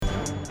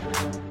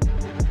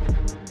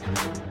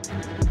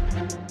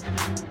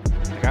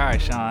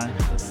right, Sean.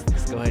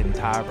 Let's go ahead and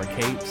tie up our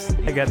capes.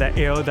 I got that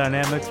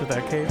aerodynamics with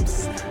our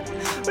capes.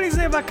 What do you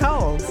say about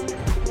cowls?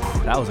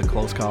 That was a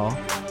close call.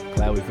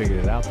 Glad we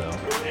figured it out, though.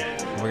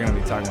 We're going to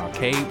be talking about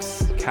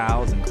capes,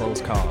 cows, and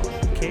close calls.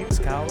 Capes,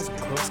 cows, and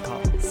close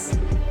calls.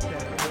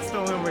 Yeah, that's the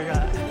only one we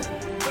got.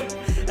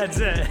 That's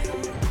it.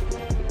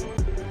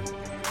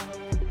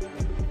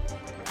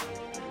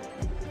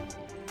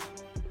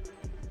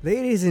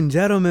 Ladies and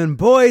gentlemen,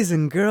 boys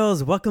and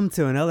girls, welcome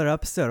to another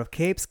episode of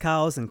Capes,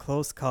 Cows, and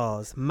Close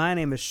Calls. My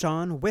name is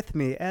Sean. With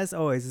me, as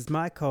always, is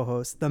my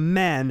co-host, the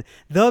man,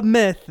 the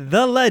myth,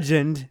 the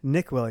legend,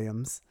 Nick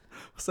Williams.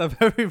 What's up,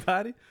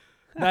 everybody?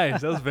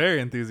 Nice. That was very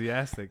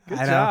enthusiastic. Good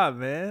job,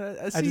 man.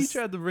 I see you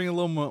tried to bring a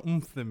little more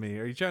oomph than me.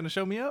 Are you trying to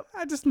show me up?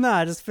 I just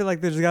feel like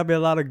there's got to be a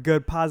lot of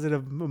good,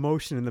 positive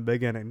emotion in the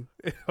beginning.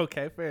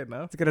 Okay, fair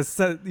enough. It's going to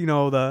set,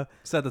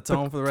 Set the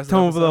tone for the rest of the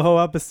tone episode. for the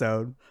whole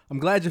episode. I'm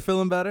glad you're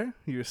feeling better.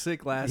 You were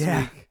sick last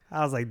week.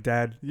 I was like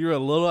dead. You were a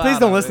little Please out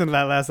don't of listen it. to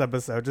that last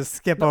episode. Just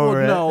skip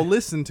over it. No,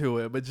 listen to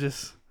it, but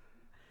just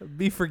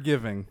be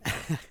forgiving.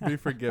 Be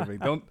forgiving.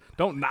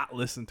 Don't not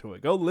listen to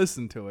it. Go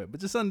listen to it.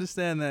 But just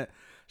understand that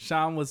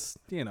Sean was,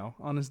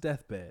 on his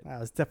deathbed. I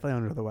was definitely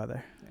under the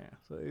weather. Yeah.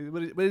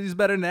 So, but he's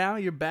better now.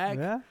 You're back.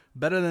 Yeah.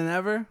 Better than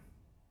ever.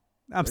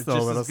 I'm still a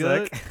Just little as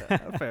good?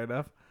 sick. Fair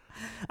enough.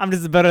 I'm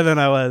just better than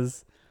I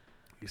was.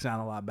 You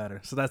sound a lot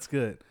better. So that's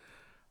good.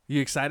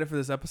 You excited for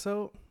this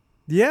episode?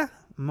 Yeah.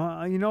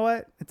 You know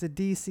what? It's a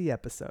DC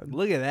episode.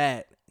 Look at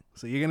that.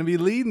 So you're going to be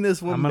leading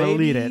this one, I'm going to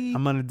baby. lead it.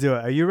 I'm going to do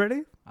it. Are you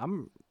ready?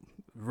 I'm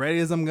ready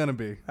as I'm going to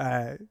be. All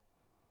right.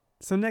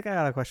 So, Nick, I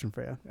got a question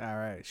for you. All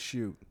right.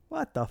 Shoot.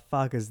 What the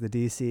fuck is the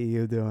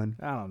DCEU doing?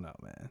 I don't know,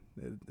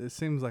 man. It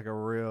seems like a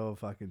real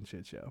fucking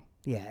shit show.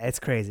 Yeah, it's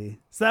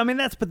crazy. So,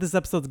 that's what this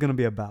episode's going to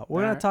be about.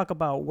 We're going to talk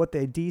about what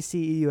the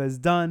DCEU has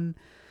done,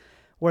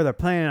 where they're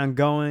planning on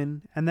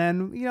going, and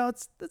then,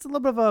 it's a little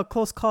bit of a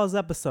close calls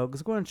episode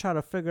because we're going to try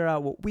to figure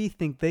out what we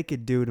think they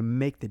could do to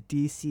make the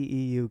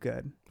DCEU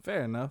good.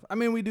 Fair enough.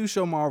 We do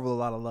show Marvel a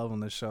lot of love on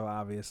this show,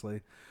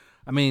 obviously.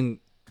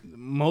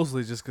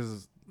 Mostly just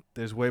because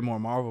there's way more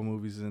Marvel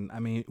movies. And,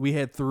 we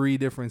had 3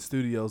 different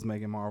studios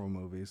making Marvel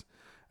movies.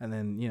 And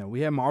then,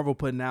 we had Marvel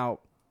putting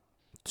out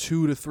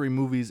 2 to 3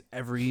 movies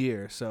every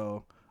year.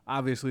 So,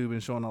 obviously, we've been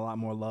showing a lot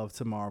more love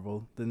to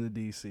Marvel than the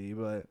DC.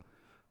 But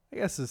I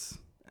guess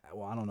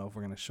I don't know if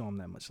we're going to show them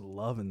that much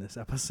love in this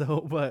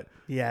episode. But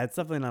yeah, it's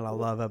definitely not a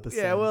love episode.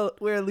 yeah, well,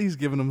 we're at least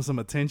giving them some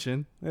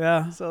attention.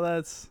 Yeah. So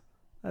that's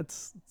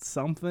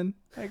something,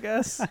 I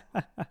guess.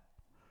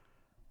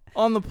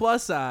 On the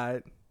plus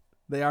side,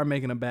 they are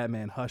making a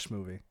Batman Hush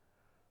movie,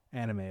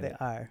 animated. They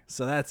are.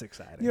 So that's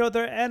exciting.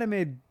 Their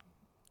animated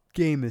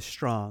game is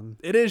strong.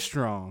 It is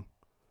strong.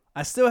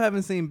 I still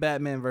haven't seen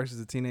Batman versus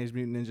the Teenage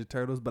Mutant Ninja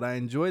Turtles, but I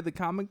enjoyed the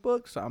comic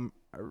book, so I'm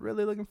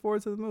really looking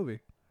forward to the movie.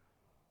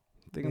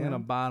 I think I'm going to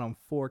buy it on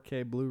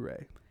 4K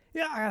Blu-ray.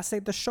 Yeah, I gotta say,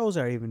 the shows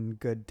are even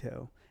good,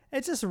 too.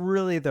 It's just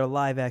really their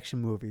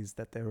live-action movies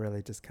that they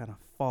really just kind of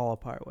fall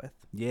apart with.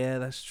 Yeah,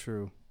 that's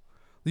true.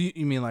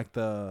 You mean like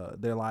their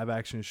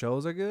live-action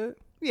shows are good?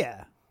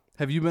 Yeah.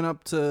 Are you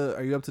up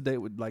to date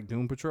with like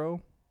Doom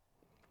Patrol?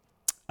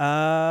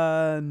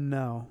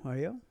 No. Are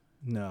you?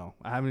 No,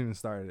 I haven't even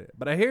started it,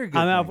 but I hear good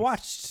I've things.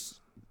 watched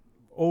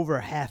over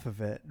half of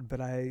it,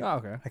 but I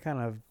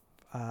kind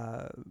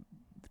of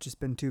just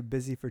been too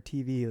busy for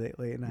TV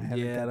lately, and I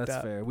haven't. Yeah,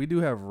 that's fair. We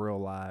do have real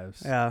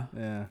lives. Yeah.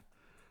 Yeah.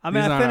 I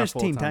These aren't our finished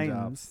Teen full-time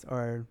Titans, jobs.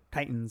 or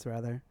Titans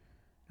rather,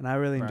 and I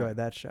really enjoyed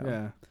that show.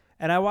 Yeah.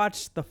 And I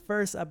watched the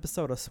first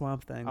episode of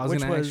Swamp Thing, I was which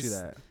going to was ask you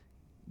that.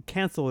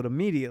 canceled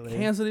immediately.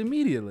 Canceled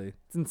immediately.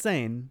 It's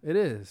insane. It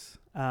is.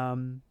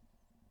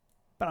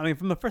 But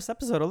from the first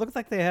episode, it looked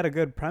like they had a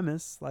good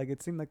premise. Like,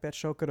 it seemed like that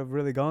show could have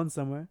really gone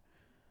somewhere.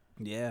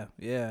 Yeah,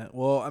 yeah.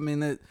 Well,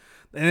 and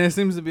there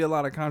seems to be a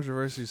lot of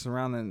controversy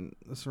surrounding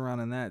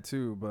that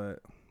too. But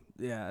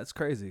yeah, it's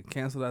crazy.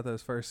 Canceled after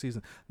this first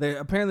season.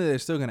 They're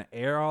still gonna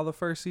air all the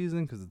first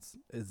season because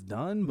it's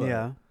done. But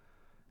yeah,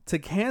 to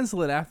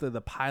cancel it after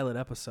the pilot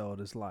episode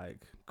is like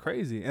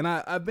crazy. And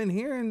I've been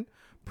hearing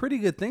pretty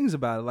good things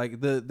about it.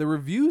 Like the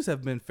reviews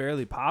have been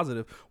fairly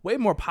positive, way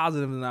more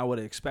positive than I would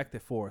have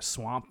expected for a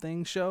Swamp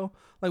Thing show.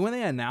 Like when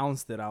they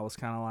announced it, I was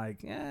kind of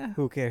like,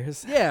 who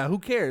cares? Yeah, who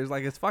cares?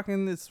 Like it's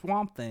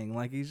Swamp Thing.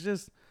 Like it's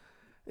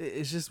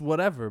just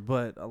whatever.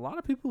 But a lot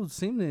of people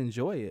seem to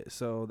enjoy it,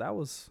 so that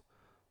was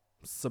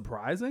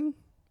surprising.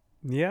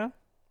 Yeah,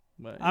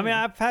 but,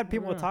 I've had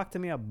people talk to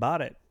me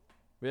about it.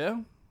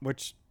 Yeah,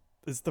 which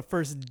is the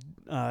first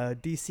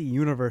DC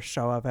Universe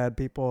show I've had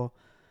people.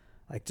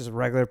 Like just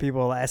regular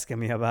people asking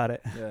me about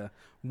it. Yeah.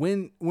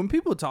 When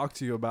people talk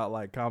to you about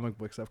like comic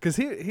book stuff, because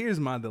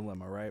here's my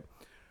dilemma, right?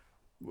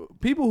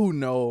 People who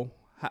know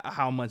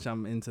how much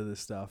I'm into this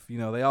stuff,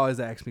 they always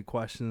ask me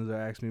questions or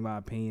ask me my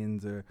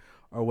opinions or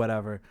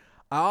whatever.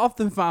 I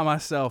often find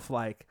myself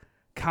like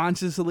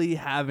consciously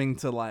having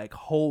to like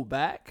hold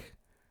back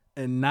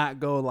and not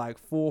go like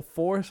full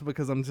force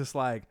because I'm just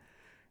like,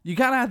 you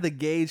kind of have to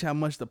gauge how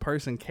much the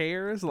person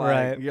cares. Like,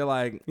 right. You're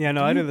like, yeah,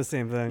 no, I do the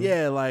same thing.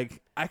 Yeah,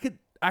 like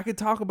I could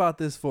talk about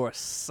this for a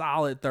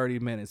solid 30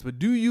 minutes, but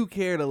do you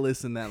care to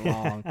listen that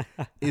long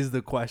is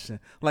the question.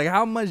 Like,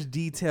 how much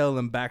detail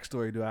and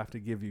backstory do I have to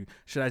give you?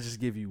 Should I just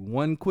give you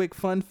one quick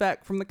fun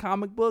fact from the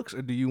comic books,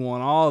 or do you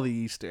want all the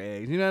Easter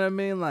eggs? You know what I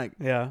mean? Like,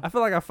 Yeah. I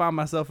feel like I find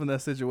myself in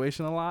that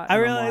situation a lot. I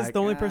and I'm realized like,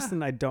 the only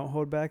person I don't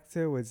hold back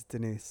to was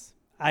Denise.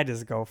 I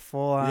just go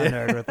full on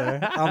nerd with her.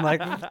 I'm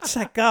like,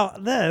 check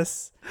out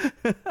this.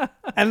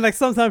 And like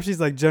sometimes she's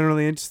like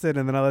generally interested,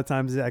 and then other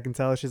times I can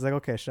tell she's like,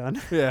 okay,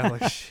 Sean. Yeah,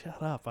 like, shut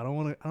up. I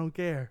don't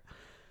care.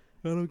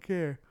 I don't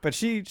care. But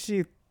she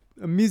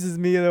amuses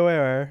me either way.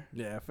 Or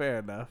Yeah, fair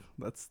enough.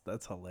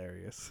 That's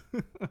hilarious.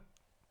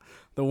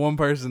 The one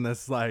person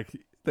that's like,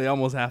 they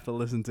almost have to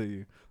listen to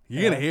you.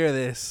 You're gonna hear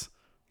this.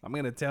 I'm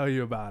gonna tell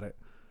you about it.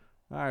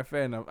 All right,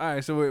 fair enough. All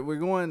right, so we're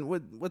going.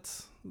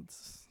 What's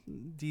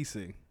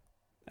DC?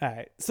 all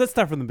right, so let's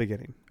start from the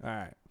beginning. All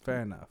right,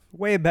 fair enough.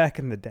 Way back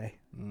in the day,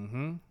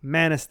 Mm-hmm.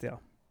 Man of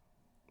Steel.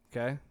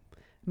 Okay.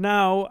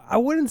 Now, I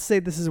wouldn't say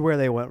this is where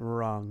they went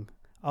wrong,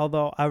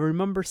 although I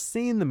remember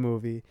seeing the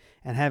movie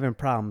and having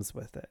problems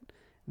with it.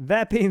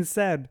 That being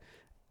said,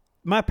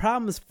 my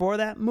problems for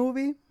that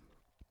movie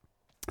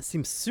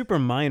seem super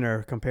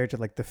minor compared to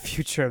like the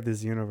future of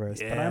this universe.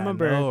 Yeah, but I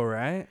remember,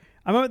 right?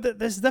 I remember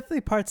there's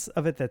definitely parts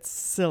of it that's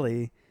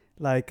silly.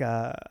 Like, and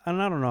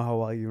I don't know how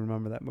well you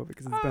remember that movie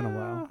because it's been a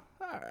while.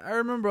 I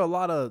remember a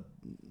lot of,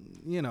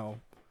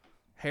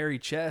 hairy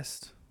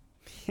chest.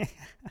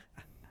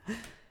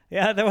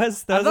 Yeah, there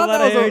was I a thought lot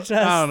that of was hairy chest.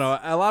 I don't know.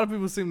 A lot of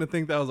people seem to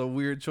think that was a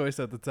weird choice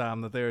at the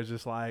time. That they were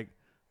just like,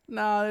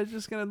 nah, they're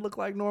just gonna look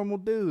like normal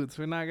dudes.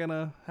 We're not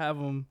gonna have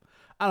them.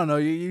 I don't know.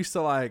 You used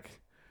to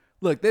like.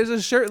 Look, there's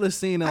a shirtless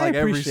scene in I like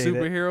every appreciate it.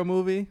 superhero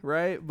movie,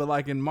 right? But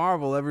like in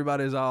Marvel,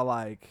 everybody's all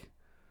like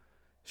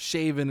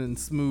shaven and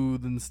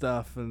smooth and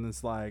stuff, and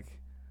it's like,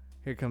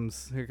 here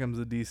comes the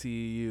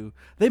DCEU.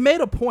 They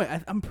made a point.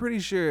 I'm pretty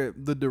sure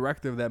the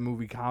director of that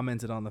movie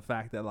commented on the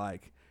fact that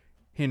like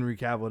Henry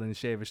Cavill didn't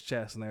shave his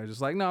chest, and they were just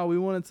like, no, we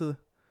wanted to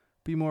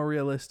be more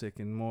realistic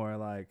and more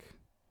like.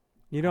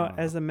 You know, I don't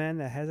know. as a man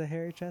that has a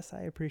hairy chest,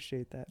 I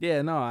appreciate that.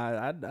 Yeah, no,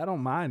 I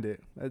don't mind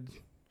it.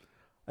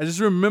 I just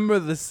remember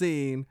the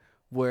scene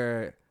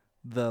where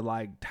the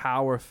like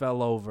tower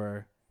fell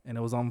over and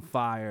it was on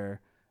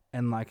fire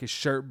and like his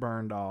shirt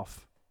burned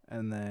off,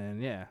 and then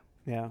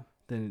Yeah.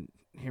 then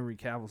Henry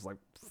Cavill's like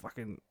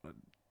fucking a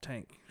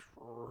tank.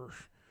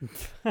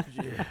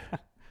 Yeah.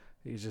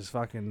 He's just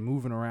fucking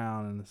moving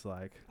around, and it's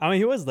like I mean,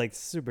 he was like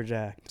super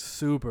jacked.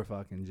 super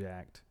fucking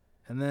jacked.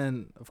 And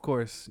then of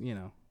course,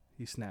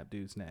 he snapped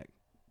dude's neck.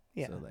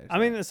 Yeah. So there's I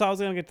mean, so I was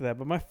going to get to that.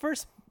 But my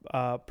first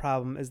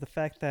problem is the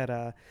fact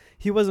that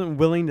he wasn't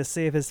willing to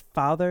save his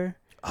father.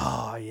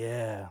 Oh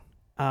yeah.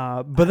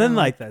 But then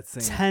like that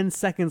scene. 10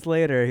 seconds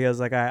later, he was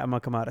like, all right, I'm going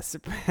to come out as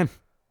Superman.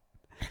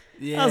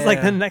 Yeah. That was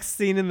like the next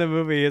scene in the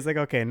movie. He's like,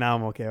 okay, now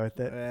I'm okay with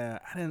it. Yeah,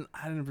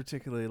 I didn't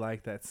particularly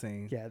like that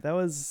scene. Yeah, that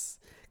was...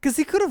 Because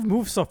he could have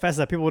moved so fast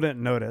that people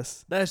didn't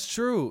notice. That's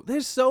true.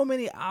 There's so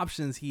many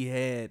options he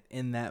had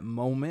in that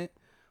moment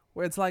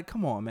where it's like,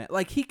 come on, man.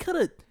 Like, he could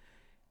have,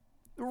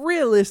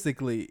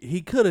 realistically,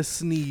 he could have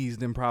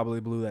sneezed and probably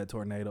blew that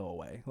tornado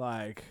away.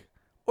 Like,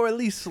 or at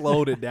least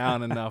slowed it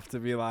down enough to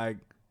be like,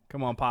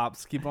 come on,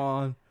 Pops, keep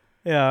on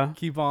Yeah.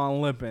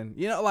 limping.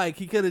 Like,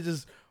 he could have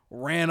just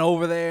ran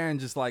over there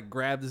and just, like,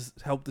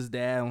 helped his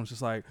dad and was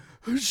just like,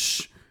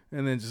 shh.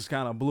 And then just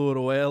kind of blew it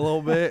away a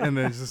little bit, and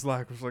then just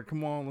like was like,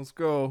 "Come on, let's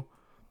go."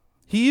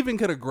 He even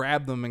could have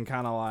grabbed them and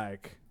kind of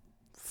like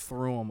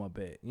threw them a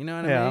bit. You know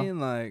what I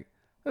mean? Like,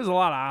 there's a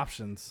lot of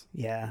options.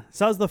 Yeah.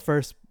 So that was the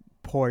first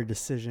poor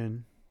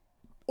decision.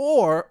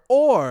 Or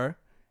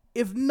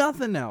if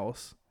nothing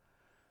else,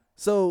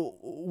 so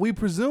we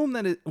presume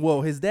that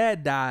his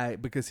dad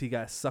died because he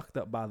got sucked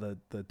up by the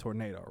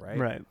tornado, right?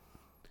 Right.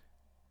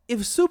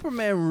 If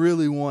Superman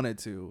really wanted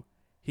to,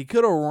 he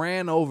could have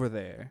ran over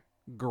there,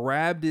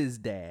 grabbed his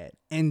dad,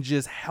 and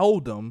just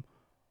held him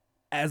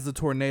as the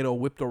tornado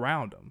whipped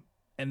around him,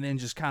 and then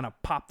just kind of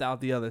popped out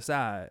the other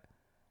side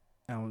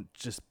and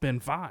just been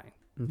fine.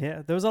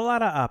 Yeah, there was a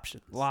lot of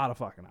options. A lot of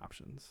fucking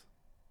options.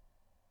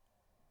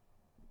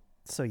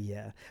 So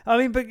yeah, I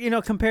mean, but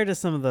compared to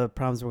some of the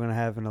problems we're gonna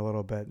have in a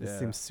little bit, this Yeah.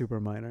 seems super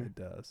minor. It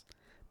does.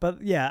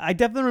 But yeah, I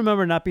definitely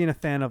remember not being a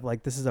fan of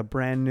like, this is a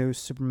brand new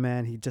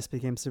Superman. He just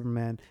became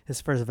Superman.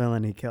 His first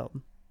villain he killed.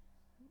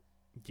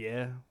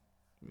 Yeah.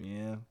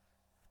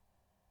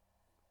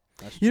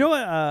 You know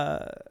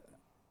what?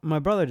 My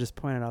brother just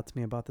pointed out to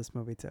me about this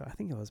movie too. I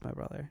think it was my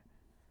brother.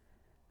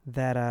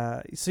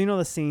 That so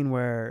the scene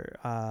where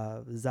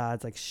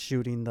Zod's like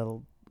shooting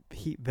the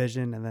heat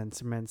vision, and then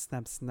Superman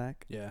snaps his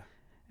neck. Yeah.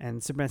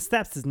 And Superman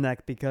snaps his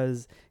neck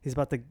because he's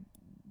about to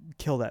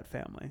kill that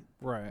family.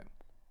 Right.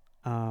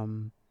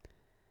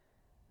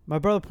 My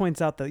brother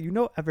points out that you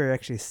don't ever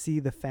actually see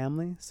the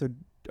family. So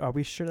are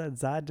we sure that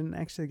Zod didn't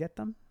actually get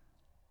them?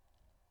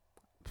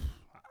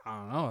 I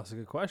don't know. That's a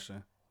good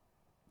question.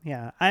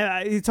 Yeah,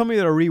 he told me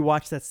to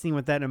rewatch that scene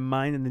with that in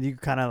mind, and then you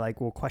kind of like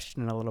will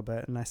question it a little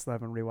bit. And I still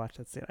haven't rewatched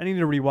that scene. I need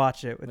to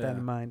rewatch it with that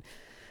in mind,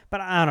 but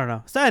I don't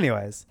know. So,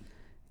 anyways,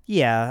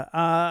 Yeah.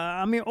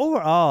 I mean,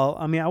 overall,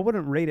 I mean, I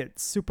wouldn't rate it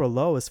super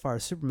low as far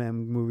as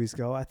Superman movies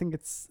go. I think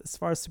it's, as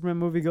far as Superman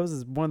movie goes,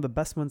 is one of the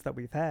best ones that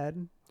we've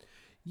had.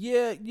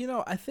 Yeah,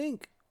 I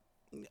think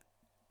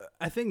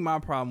my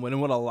problem with,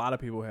 and what a lot of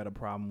people had a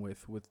problem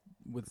with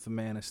the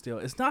Man of Steel,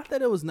 it's not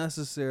that it was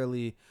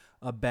necessarily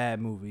a bad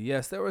movie.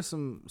 Yes, there were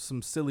some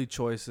silly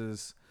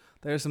choices.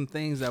 There are some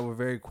things that were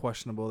very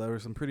questionable. There were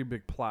some pretty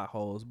big plot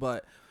holes,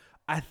 but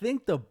I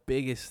think the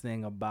biggest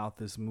thing about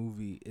this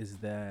movie is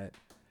that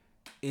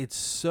it's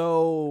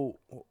so,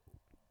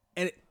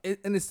 and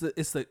it's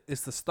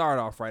the start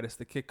off, right? It's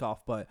the kickoff,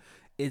 but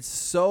it's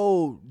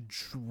so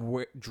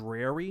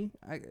dreary.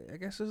 I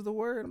guess is the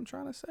word I'm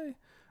trying to say.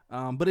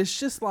 But it's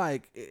just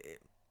like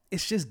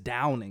it's just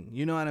downing.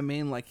 You know what I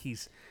mean? Like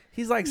he's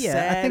like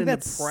sad and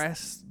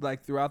depressed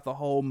like throughout the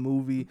whole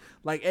movie.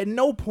 Like at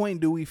no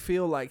point do we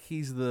feel like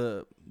he's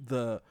the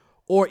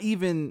or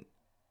even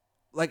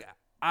like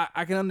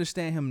I can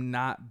understand him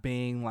not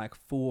being like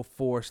full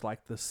force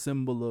like the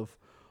symbol of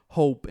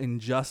hope and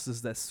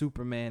justice that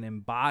Superman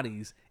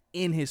embodies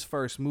in his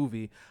first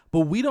movie,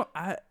 but we don't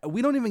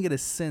even get a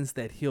sense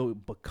that he'll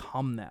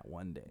become that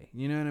one day.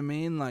 You know what I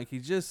mean? Like he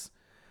just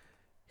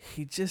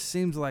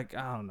seems like,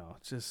 I don't know,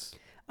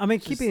 I mean,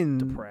 just keeping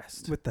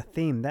depressed with the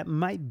theme,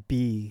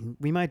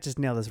 we might just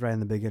nail this right in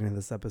the beginning of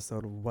this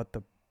episode of what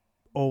the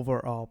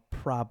overall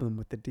problem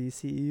with the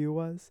DCEU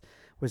was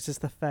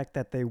just the fact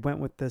that they went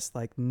with this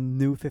like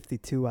new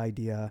 52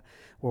 idea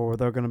where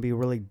they're going to be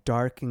really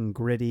dark and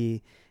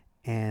gritty,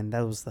 and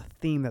that was the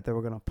theme that they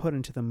were going to put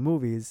into the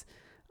movies.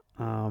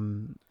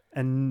 And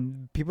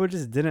people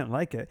just didn't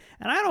like it.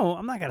 And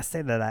I'm not going to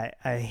say that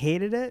I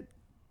hated it,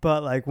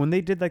 but like when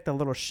they did like the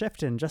little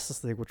shift in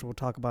Justice League, which we'll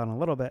talk about in a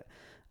little bit,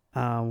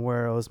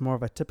 where it was more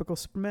of a typical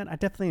Superman, I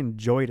definitely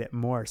enjoyed it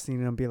more,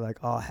 seeing him be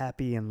like all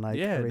happy and like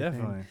everything.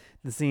 Definitely.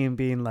 The scene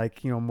being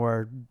like,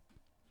 more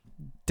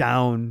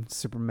down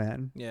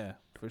Superman. Yeah,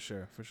 for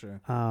sure.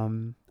 I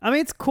mean,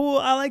 it's cool.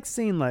 I like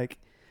seeing like,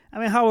 I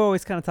mean, how we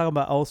always kind of talk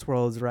about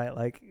Elseworlds, right?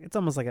 Like it's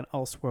almost like an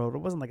Elseworld. It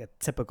wasn't like a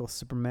typical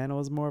Superman. It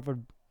was more of a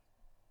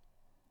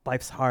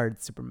life's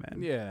hard Superman.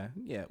 Yeah,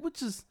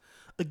 which is,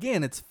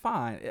 again, it's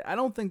fine. I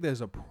don't think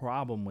there's a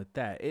problem with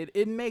that.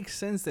 It makes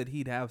sense that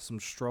he'd have some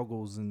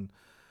struggles and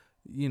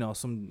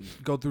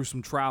go through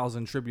some trials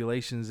and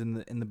tribulations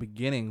in the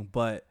beginning,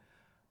 but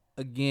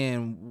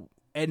again,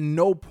 at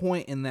no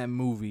point in that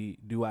movie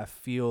do I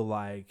feel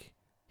like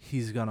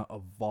he's gonna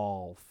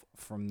evolve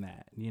from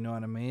that. You know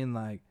what I mean?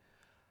 Like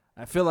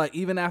I feel like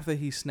even after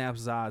he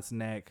snaps Zod's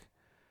neck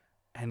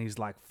and he's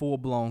like full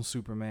blown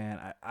Superman,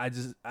 I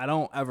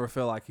don't ever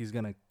feel like he's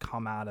gonna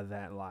come out of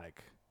that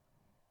like,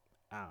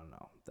 I don't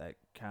know, that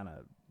kind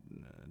of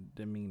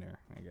demeanor,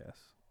 I guess.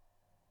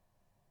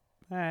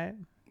 All right.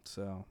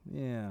 So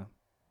yeah.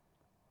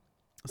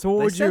 So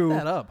what would you set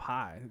that up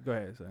high? Go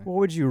ahead. Sorry. What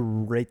would you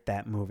rate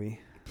that movie?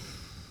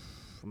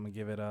 I'm gonna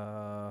give it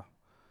How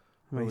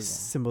many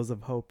symbols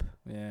of hope?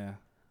 Yeah.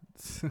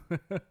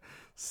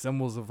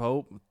 Symbols of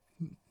hope.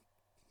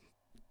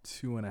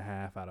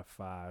 2.5 out of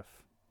 5.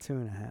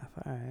 2.5.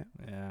 All right.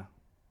 Yeah.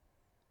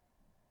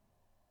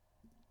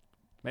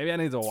 Maybe I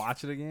need to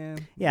watch it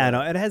again. Yeah, I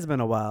know it has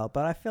been a while,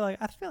 but I feel like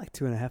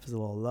 2.5 is a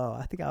little low.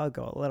 I think I would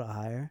go a little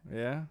higher.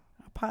 Yeah.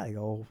 I'll probably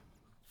go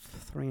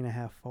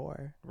 3.5,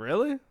 4.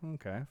 Really?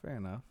 Okay, fair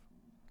enough.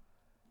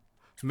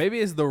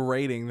 Maybe it's the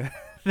rating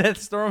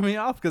that's throwing me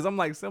off because I'm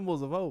like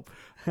symbols of hope.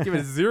 Give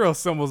it 0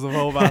 symbols of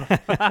hope out of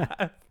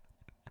 5.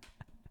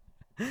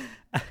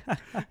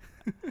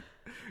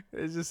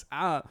 It's just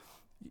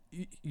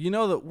you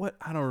know that what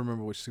I don't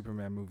remember which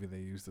Superman movie they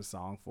used the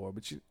song for,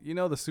 but you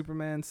know the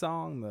Superman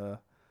song, the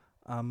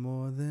I'm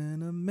more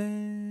than a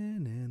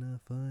man in a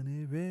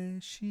funny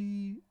red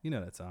sheet. You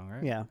know that song,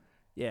 right? Yeah.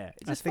 Yeah.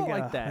 It just felt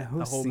like that who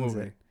the whole sings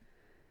movie. it?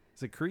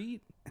 Is it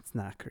Creed? It's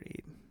not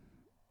Creed.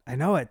 I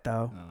know it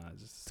though. No,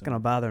 it's gonna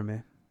bother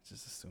me.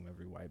 Just assume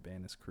every white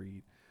band is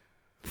Creed.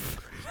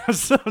 I'm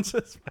just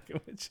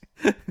fucking with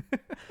you.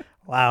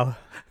 Wow.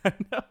 I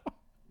know.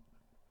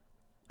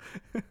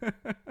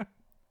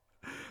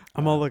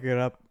 I'm gonna look it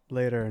up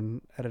later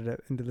and edit it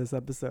into this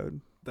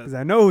episode because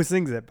I know who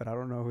sings it, but I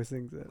don't know who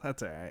sings it.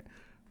 That's all right.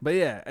 But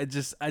yeah, I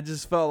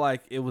just felt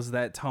like it was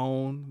that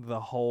tone the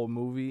whole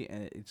movie,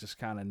 and it just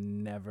kind of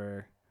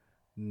never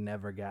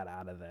got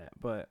out of that.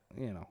 But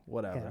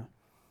whatever.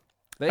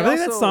 Yeah. I think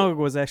that song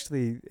was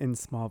actually in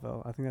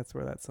Smallville. I think that's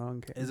where that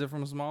song came. Is it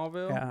from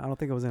Smallville? Yeah, I don't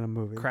think it was in a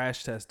movie.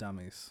 Crash Test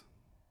Dummies.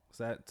 Does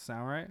that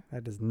sound right?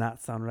 That does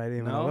not sound right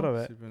even a little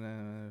bit.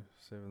 Superman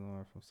saving the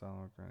world from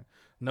Silent Crime.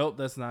 Nope,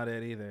 that's not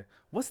it either.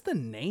 What's the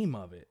name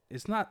of it?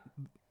 It's not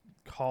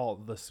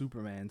called the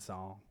Superman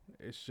song.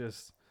 It's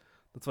just,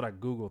 that's what I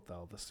Googled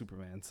though, the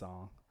Superman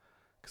song.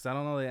 Because I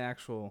don't know the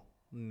actual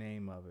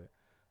name of it.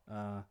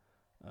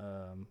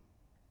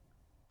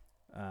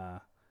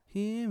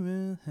 He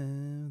will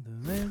have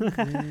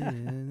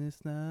the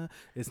right.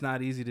 It's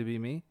not easy to be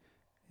me.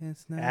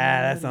 It's not.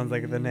 That sounds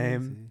like the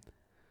name.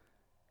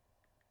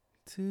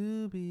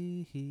 To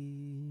be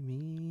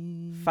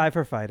me. 5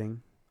 for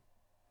Fighting.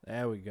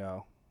 There we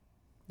go.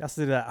 That's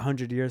that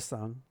 100 Years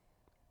song.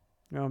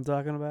 You know what I'm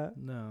talking about?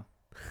 No.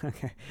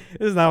 Okay.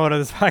 This is not what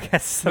this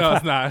podcast is No,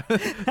 about.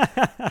 it's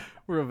not.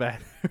 We're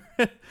bad.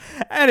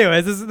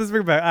 Anyways, let's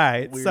bring back. All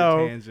right. Weird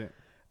So, tangent.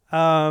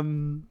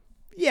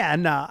 yeah,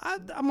 no,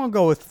 I'm going to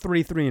go with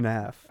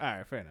 3.5. All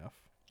right, fair enough.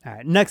 All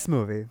right. Next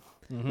movie.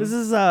 Mhm. This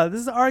is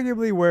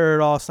arguably where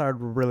it all started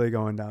really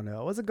going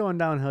downhill. It wasn't going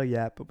downhill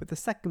yet, but with the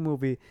second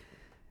movie,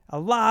 a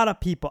lot of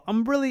people,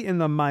 I'm really in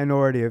the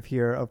minority of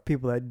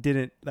people that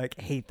didn't like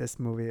hate this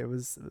movie. It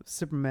was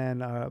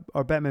Superman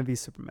or Batman v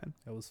Superman.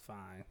 It was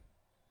fine.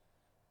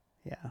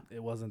 Yeah.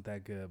 It wasn't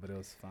that good, but it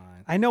was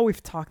fine. I know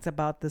we've talked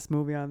about this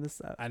movie on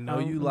this I know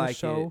on you the like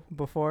show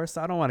before,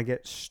 so I don't want to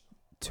get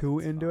too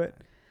It's into it.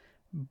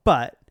 fine.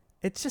 But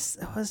it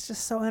was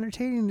just so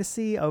entertaining to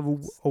see a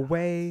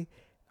way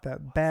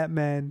that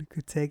Batman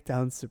could take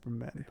down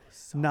Superman. It was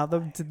so Now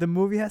lame. the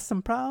movie has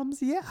some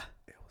problems, yeah.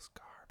 It was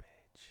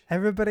garbage.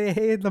 Everybody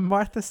hated the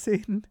Martha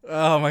scene.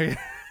 Oh my god.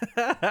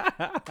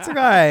 It's like, all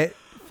right,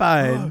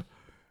 fine.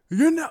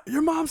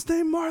 Your mom's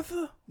name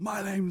Martha?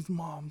 My name's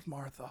Mom's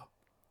Martha.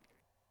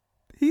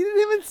 He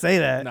didn't even say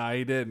that. No,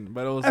 he didn't.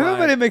 But it was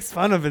Everybody like, makes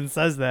fun of and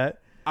says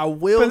that. I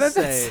will But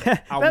say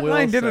that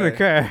line didn't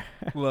occur.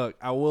 Look,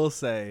 I will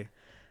say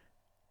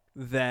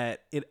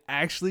that it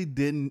actually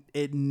didn't.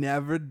 It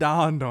never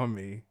dawned on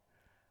me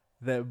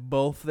that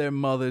both their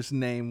mothers'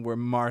 name were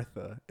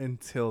Martha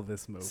until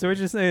this movie. So what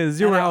you're saying is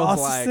you And were I was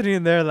also like,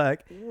 sitting there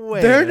like,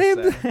 Wait their a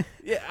name, second.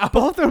 Yeah,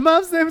 both their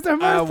moms' names are I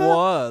Martha?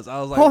 was. I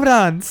was like, Hold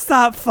on,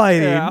 stop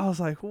fighting. yeah, I was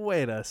like,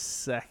 wait a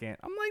second.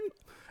 I'm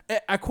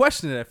like, I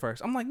questioned it at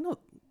first. I'm like, no,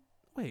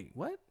 wait,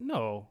 what?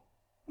 No.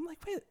 I'm like,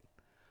 wait,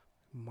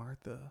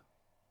 Martha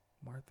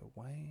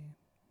Wayne,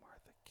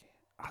 Martha Kent.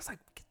 I was like,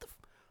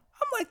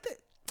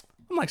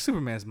 I'm like,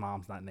 Superman's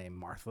mom's not named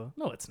Martha.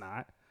 No, it's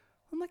not.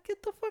 I'm like,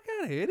 get the fuck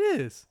out of here. It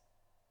is.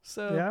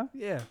 So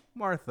yeah,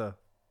 Martha.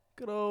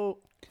 Good old.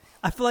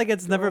 I feel like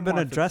it's never old been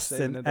Martha addressed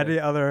saving in the any day.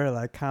 other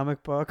like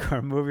comic book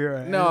or movie or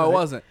anything. No, it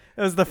wasn't.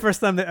 It was the first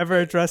time they ever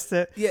addressed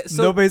it. Yeah,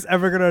 so Nobody's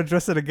ever gonna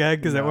address it again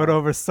because it No. went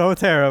over so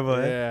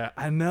terribly. yeah,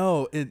 I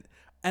know it,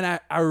 and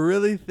I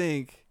really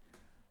think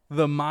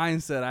the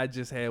mindset I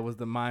just had was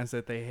the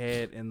mindset they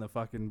had in the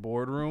fucking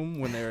boardroom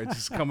when they were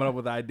just coming up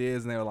with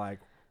ideas, and they were like,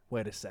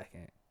 "Wait a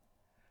second,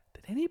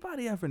 did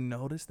anybody ever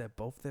notice that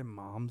both their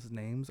moms'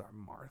 names are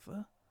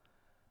Martha?"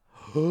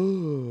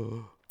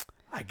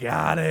 I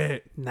got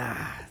it. Nah,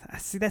 I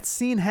see that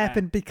scene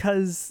happened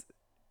because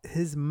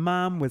his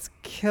mom was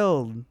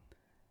killed,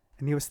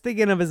 and he was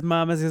thinking of his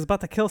mom as he was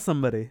about to kill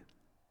somebody.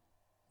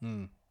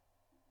 Hmm.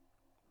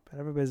 But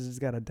everybody's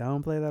just gotta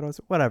downplay that.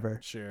 Also, whatever.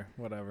 Sure,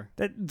 whatever.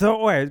 That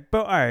don't worry.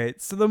 But all right.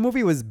 So the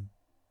movie was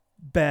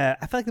bad.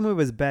 I feel like the movie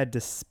was bad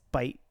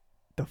despite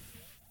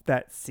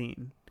that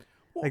scene.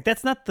 Well- Like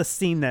that's not the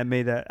scene that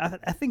made that.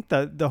 I think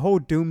the whole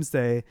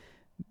Doomsday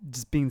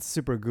just being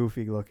super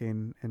goofy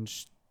looking, and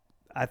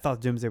I thought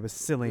Doomsday was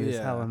silly as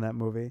hell Yeah. in that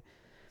movie.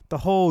 The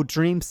whole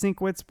dream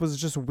sequence was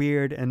just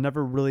weird and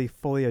never really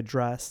fully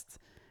addressed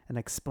and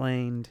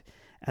explained.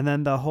 And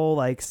then the whole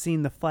like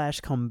seeing the Flash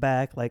come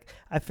back, like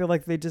I feel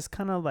like they just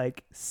kind of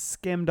like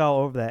skimmed all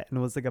over that, and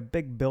it was like a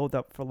big build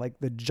up for like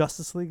the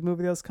Justice League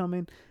movie that was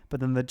coming. But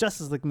then the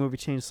Justice League movie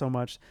changed so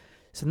much,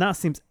 so now it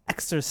seems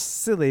extra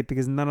silly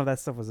because none of that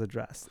stuff was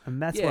addressed,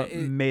 and that's what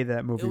made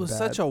that movie. It was bad.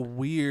 such a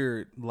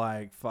weird,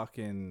 like,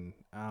 fucking,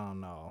 I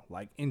don't know,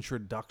 like,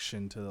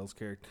 introduction to those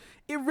characters.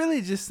 It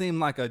really just seemed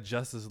like a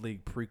Justice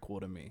League prequel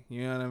to me.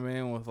 You know what I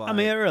mean? With like, I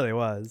mean, it really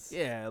was.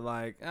 yeah,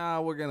 like,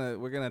 we're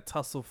gonna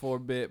tussle for a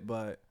bit,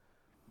 but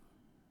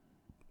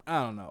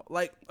I don't know.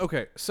 Like,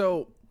 okay,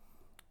 so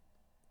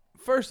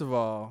first of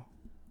all,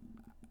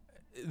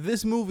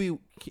 this movie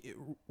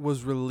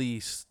was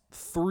released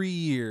 3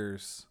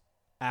 years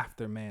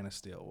after Man of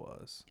Steel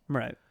was.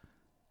 Right.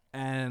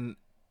 And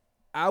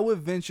I would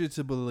venture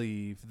to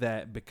believe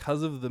that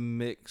because of the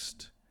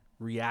mixed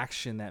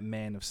reaction that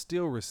Man of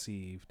Steel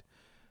received,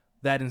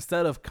 that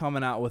instead of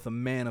coming out with a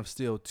Man of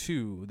Steel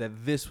 2,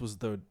 that this was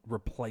the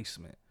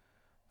replacement.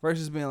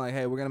 Versus being like,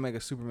 hey, we're going to make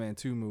a Superman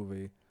 2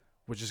 movie.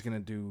 We're just going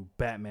to do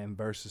Batman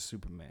versus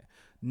Superman.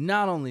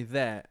 Not only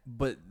that,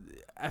 but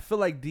I feel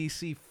like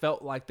DC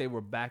felt like they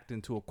were backed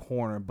into a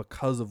corner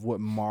because of what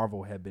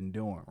Marvel had been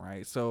doing,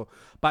 right? So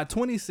by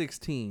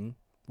 2016,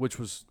 which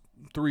was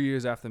 3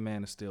 years after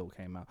Man of Steel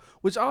came out,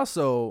 which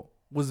also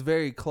was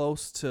very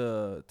close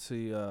to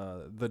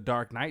the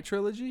Dark Knight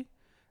trilogy,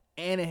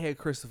 and it had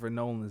Christopher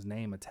Nolan's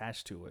name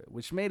attached to it,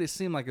 which made it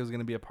seem like it was going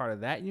to be a part of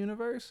that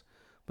universe,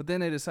 but then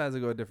they decided to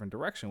go a different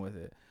direction with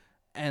it.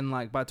 And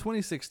like by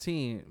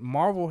 2016,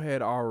 Marvel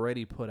had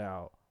already put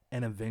out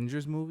an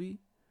Avengers movie,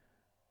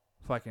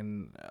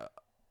 fucking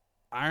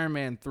Iron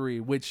Man 3,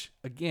 which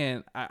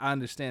again, I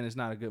understand is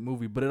not a good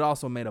movie, but it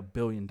also made $1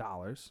 billion,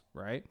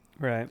 right?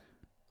 Right.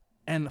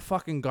 And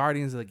fucking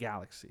Guardians of the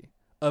Galaxy,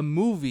 a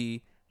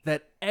movie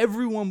that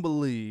everyone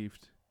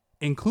believed,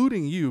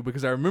 including you,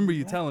 because I remember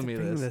you telling me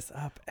this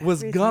up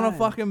was every gonna time.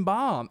 fucking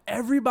bomb.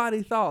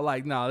 Everybody thought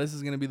like, no, this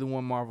is gonna be the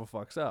one Marvel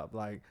fucks up.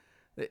 Like,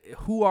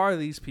 Who are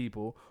these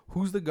people?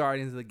 Who's the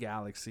Guardians of the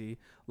Galaxy?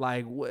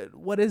 Like,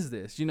 what is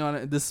this? You know,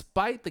 and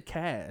despite the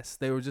cast,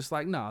 they were just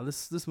like, no,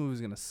 this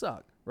movie's gonna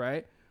suck,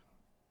 right?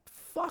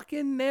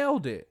 Fucking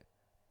nailed it.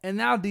 And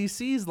now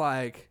DC's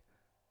like,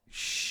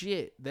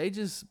 shit. They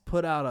just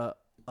put out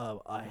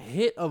a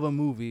hit of a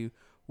movie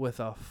with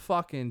a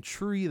fucking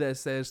tree that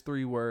says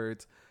 3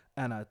 words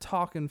and a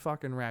talking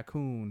fucking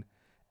raccoon,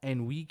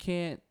 and we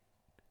can't.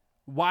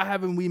 Why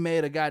haven't we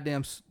made a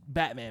goddamn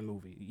Batman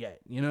movie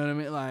yet? You know what I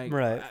mean? Like,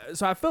 right.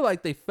 So I feel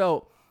like they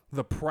felt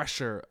the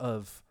pressure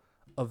of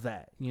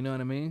that. You know what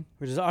I mean?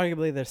 Which is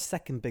arguably their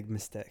second big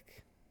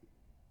mistake.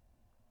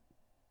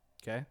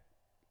 Okay.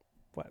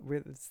 What?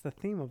 It's the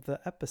theme of the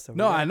episode.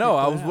 No, I know.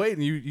 I was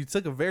waiting. You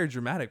took a very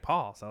dramatic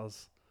pause. I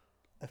was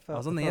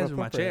on the edge of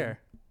my chair.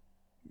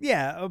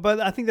 Yeah, but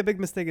I think the big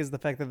mistake is the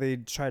fact that they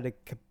tried to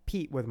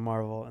compete with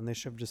Marvel, and they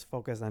should have just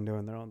focused on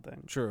doing their own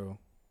thing. True.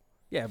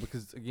 Yeah,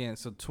 because again,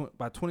 so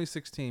by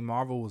 2016,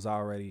 Marvel was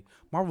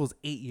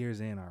 8 years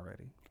in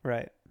already.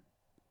 Right.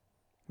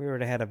 We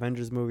already had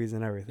Avengers movies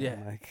and everything. Yeah.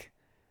 Like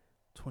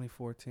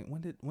 2014.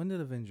 When did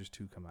Avengers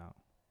 2 come out?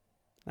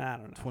 I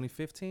don't know.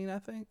 2015, I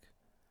think.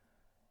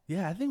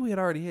 Yeah, I think we had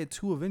already had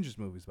 2 Avengers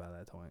movies by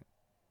that point.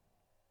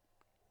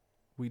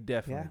 We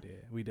definitely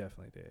did. We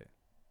definitely did.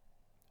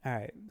 All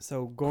right,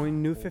 so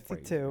going New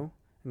 52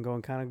 and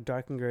going kind of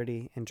dark and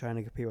gritty and trying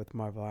to compete with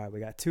Marvel. All right, we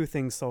got 2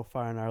 things so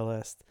far on our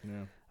list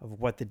of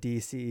what the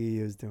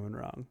DCEU is doing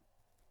wrong.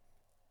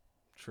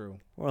 True.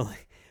 We're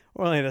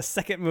only the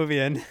second movie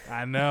in.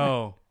 I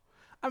know.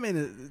 I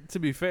mean, to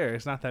be fair,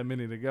 it's not that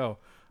many to go.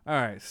 All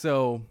right,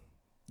 so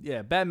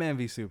yeah, Batman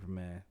v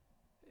Superman.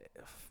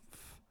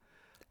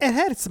 It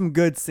had some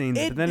good scenes,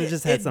 but then it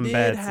just had some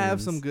bad scenes. It did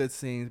have some good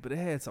scenes, but it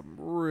had some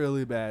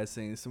really bad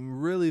scenes, some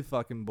really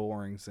fucking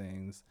boring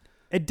scenes.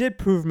 It did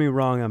prove me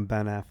wrong on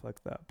Ben Affleck,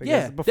 though.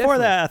 Because before definitely.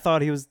 that, I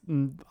thought I was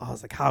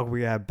like, how can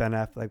we have Ben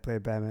Affleck play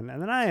Batman? And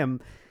then I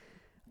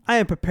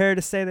am prepared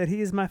to say that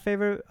he is my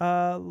favorite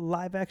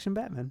live-action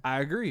Batman. I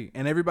agree.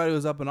 And everybody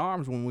was up in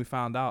arms when we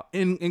found out,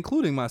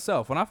 including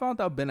myself. When I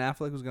found out Ben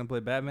Affleck was going to play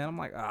Batman, I'm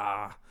like,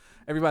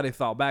 Everybody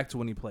thought back to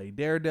when he played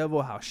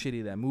Daredevil, how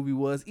shitty that movie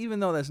was,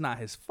 even though that's not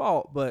his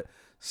fault, but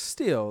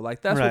still,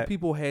 like, that's what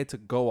people had to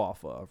go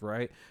off of,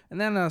 right? And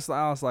then I was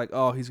like,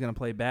 oh, he's going to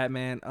play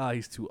Batman.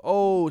 He's too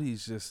old.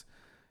 He's just,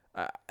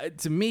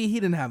 to me, he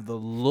didn't have the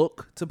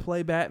look to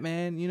play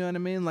Batman. You know what I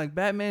mean? Like,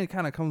 Batman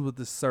kind of comes with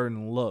this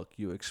certain look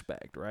you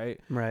expect, right?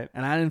 Right.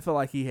 And I didn't feel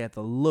like he had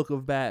the look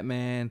of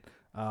Batman.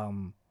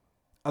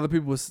 Other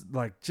people was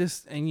like,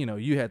 and you know,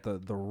 you had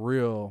the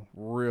real,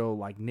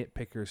 like,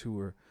 nitpickers who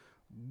were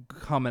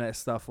coming at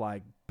stuff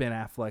like Ben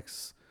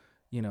Affleck's,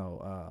 you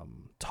know,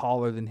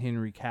 taller than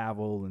Henry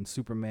Cavill and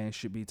Superman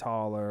should be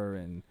taller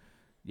and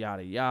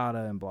yada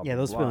yada and blah blah. Yeah,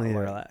 those people need to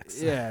like,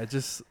 relax. Yeah,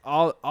 just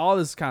all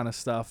this kind of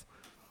stuff,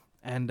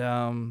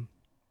 and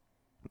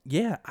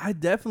yeah, I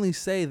definitely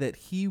say that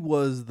he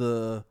was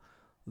the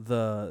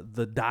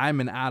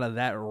diamond out of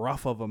that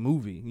rough of a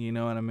movie. You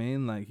know what I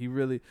mean? Like, he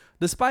really,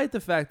 despite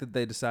the fact that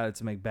they decided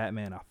to make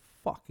Batman a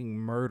fucking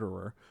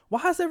murderer.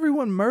 Why is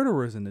everyone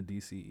murderers in the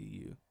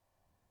DCEU?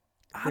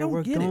 I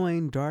don't get it. We're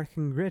going dark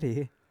and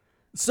gritty.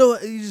 So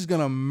he's just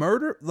gonna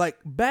murder? Like,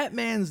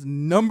 Batman's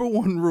number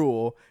one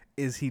rule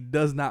is he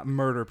does not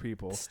murder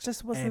people. This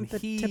just wasn't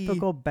the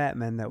typical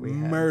Batman that we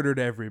had. Murdered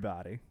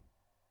everybody.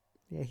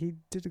 Yeah, he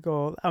did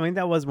go. I mean,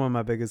 that was one of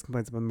my biggest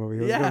complaints about the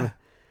movie. Yeah.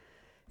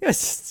 It was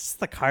just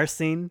the car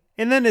scene.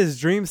 And then his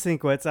dream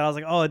sequence, I was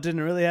like, oh, it didn't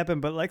really happen.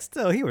 But, like,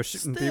 still, he was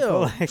shooting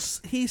people. Like,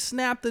 he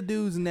snapped the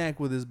dude's neck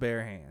with his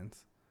bare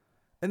hands.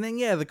 And then,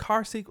 yeah, the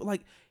car sequence,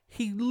 like,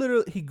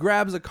 he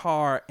grabs a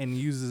car and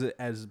uses it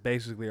as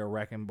basically a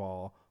wrecking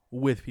ball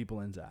with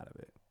people inside of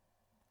it.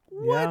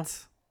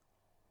 What?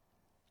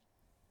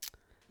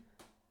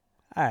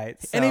 All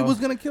right. So, and he was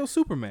going to kill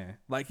Superman.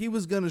 Like, he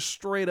was going to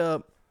straight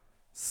up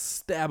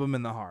stab him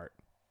in the heart.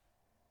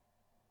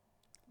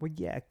 Well,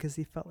 yeah, because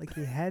he felt like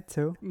he had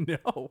to.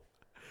 No.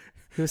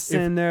 He was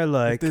sitting there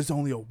like, if there's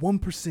only a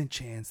 1%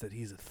 chance that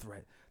he's a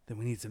threat, then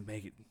we need to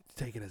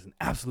take it as an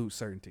absolute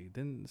certainty.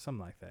 Then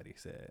something like that he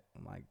said.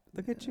 I'm like,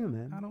 look at you,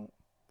 man.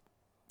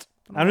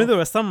 I knew there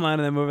was some line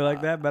in the movie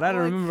like that, but I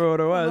don't remember what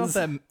it was.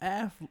 I don't know if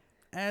that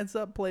adds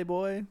up,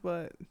 Playboy,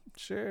 but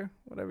sure,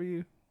 whatever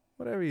you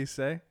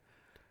say.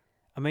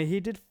 I mean, he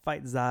did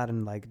fight Zod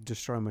and, like,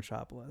 destroy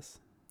Metropolis.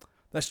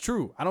 That's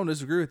true. I don't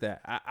disagree with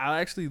that.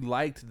 I actually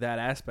liked that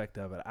aspect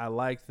of it. I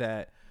like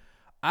that.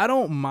 I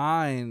didn't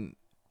mind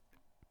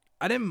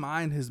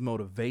his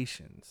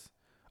motivations.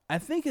 I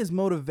think his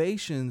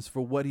motivations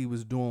for what he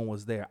was doing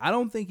was there. I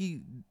don't think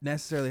he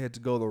necessarily had to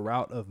go the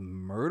route of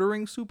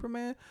murdering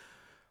Superman.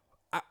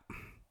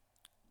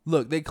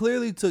 Look, they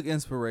clearly took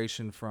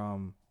inspiration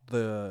from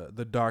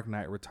the Dark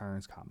Knight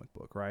Returns comic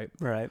book, right?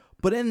 Right.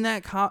 But in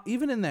that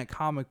even in that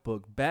comic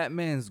book,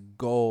 Batman's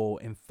goal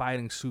in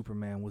fighting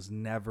Superman was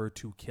never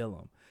to kill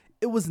him.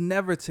 It was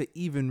never to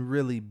even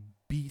really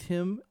beat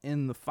him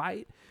in the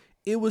fight.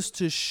 It was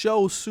to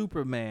show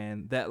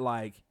Superman that,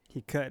 like,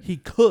 he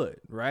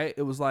could, right?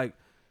 It was like,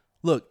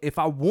 look, if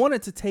I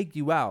wanted to take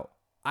you out,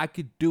 I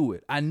could do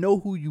it. I know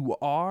who you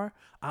are.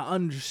 I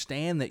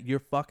understand that you're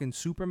fucking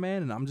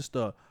Superman and I'm just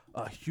a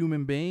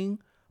human being.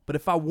 But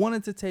if I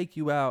wanted to take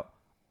you out,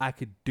 I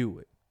could do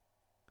it.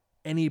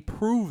 And he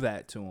proved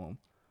that to him.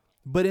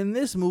 But in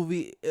this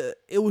movie,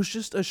 it was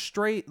just a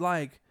straight,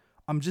 like,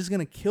 I'm just going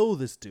to kill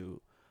this dude.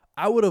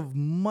 I would have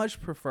much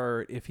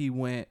preferred if he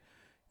went,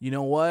 you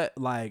know what?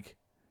 Like,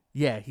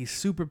 yeah, he's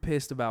super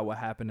pissed about what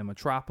happened in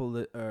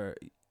Metropolis, or,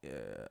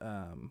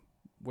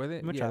 where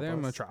they? Metropolis. Yeah, they're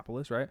in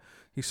Metropolis, right?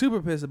 He's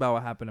super pissed about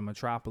what happened in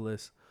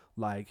Metropolis.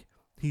 Like,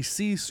 he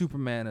sees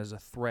Superman as a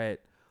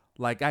threat.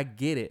 Like, I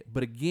get it.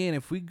 But again,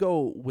 if we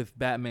go with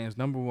Batman's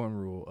number one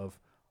rule of,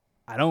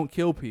 I don't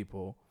kill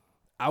people,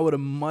 I would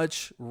have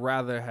much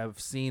rather have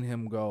seen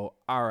him go,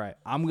 all right,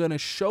 I'm going to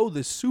show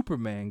this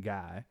Superman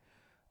guy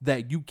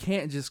that you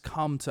can't just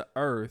come to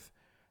Earth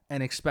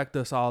and expect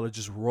us all to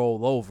just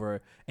roll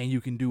over and you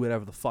can do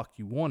whatever the fuck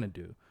you want to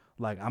do.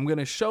 Like, I'm going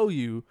to show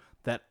you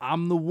that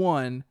I'm the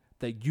one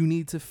that you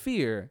need to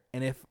fear.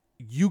 And if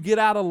you get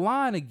out of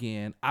line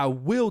again, I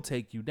will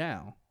take you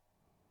down.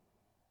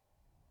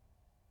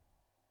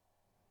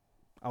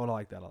 I would have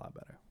liked that a lot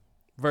better.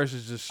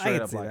 Versus just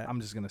straight up like,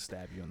 I'm just going to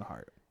stab you in the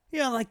heart.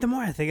 Yeah, like the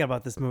more I think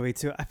about this movie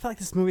too, I feel like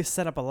this movie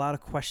set up a lot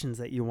of questions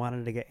that you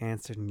wanted to get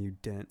answered and you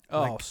didn't.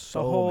 Oh, like,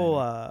 so the whole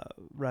many.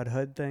 Red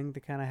Hood thing they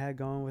kind of had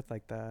going with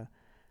like the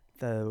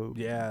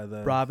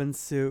Robin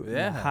suit, and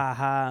the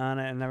ha on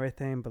it and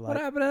everything. But like,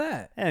 what happened to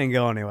that? It didn't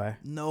go anywhere.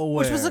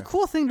 Nowhere. Which was a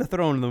cool thing to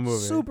throw in the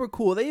movie. Super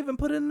cool. They even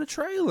put it in the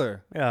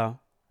trailer. Yeah.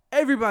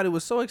 Everybody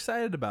was so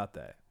excited about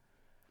that.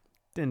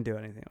 Didn't do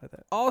anything with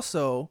it.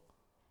 Also,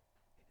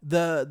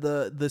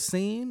 the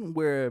scene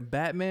where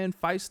Batman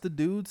fights the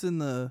dudes in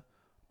the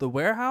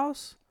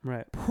warehouse,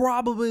 right?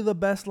 Probably the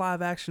best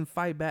live action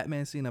fight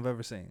Batman scene I've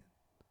ever seen.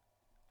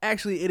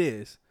 Actually, it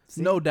is.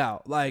 See? No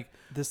doubt. Like,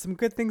 there's some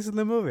good things in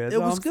the movie. That's it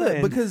was I'm good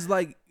saying. because,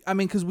 like, I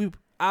mean, because we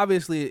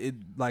obviously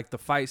like the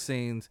fight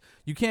scenes.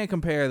 You can't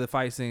compare the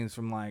fight scenes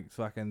from like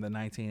fucking the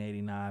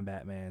 1989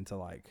 Batman to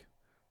like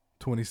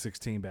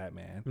 2016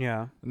 Batman.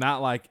 Yeah,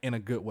 not like in a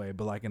good way,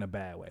 but like in a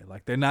bad way.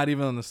 Like, they're not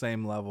even on the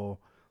same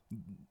level.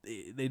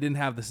 They didn't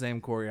have the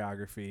same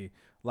choreography.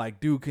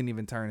 Like, dude couldn't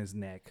even turn his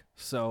neck.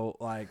 So,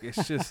 like,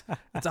 it's just,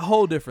 it's a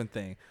whole different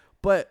thing.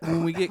 But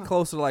when we get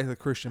closer to, like, the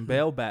Christian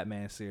Bale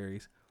Batman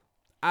series,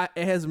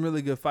 it has some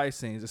really good fight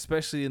scenes,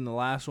 especially in the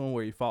last one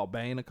where he fought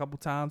Bane a couple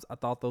times. I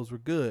thought those were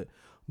good.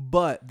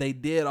 But they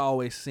did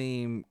always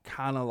seem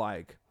kind of,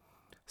 like,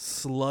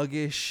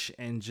 sluggish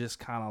and just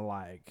kind of,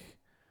 like,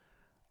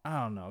 I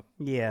don't know.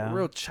 Yeah.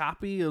 Real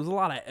choppy. It was a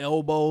lot of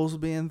elbows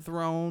being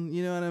thrown.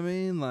 You know what I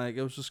mean? Like,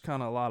 it was just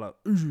kind of a lot of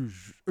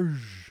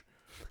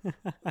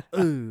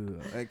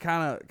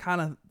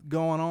kind of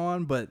going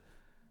on. But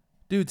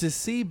dude, to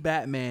see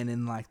Batman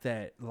in like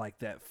that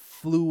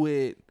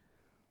fluid,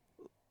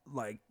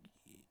 like,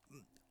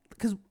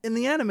 because in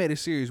the animated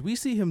series we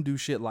see him do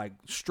shit like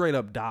straight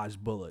up dodge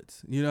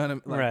bullets. You know what I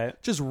mean? Like,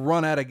 right. Just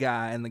run at a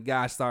guy and the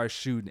guy starts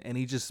shooting and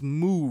he just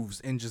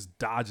moves and just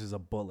dodges a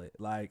bullet.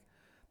 Like,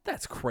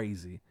 that's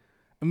crazy.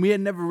 And we had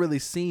never really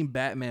seen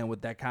Batman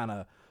with that kind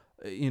of,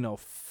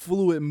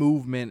 fluid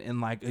movement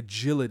and like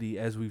agility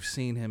as we've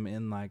seen him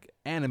in like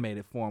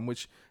animated form,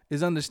 which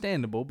is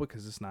understandable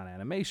because it's not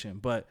animation.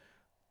 But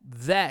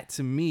that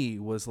to me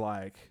was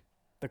like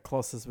the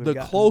closest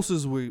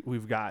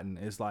we've gotten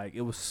is like,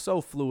 it was so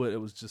fluid. It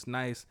was just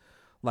nice.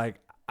 Like,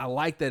 I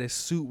like that his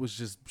suit was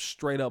just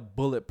straight up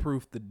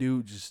bulletproof. The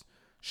dude just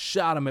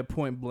shot him at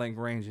point blank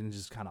range and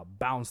just kind of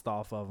bounced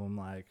off of him.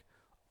 Like,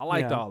 I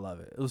liked all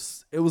of it.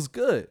 It was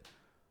good.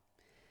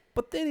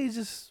 But then he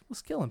just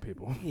was killing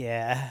people.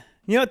 Yeah.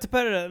 You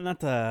know, not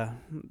to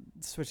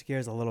switch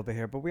gears a little bit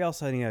here, but we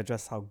also need to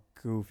address how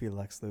goofy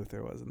Lex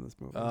Luthor was in this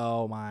movie.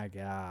 Oh, my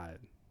God.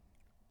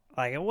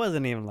 Like, it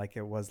wasn't even like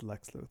it was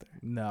Lex Luthor.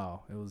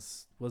 No,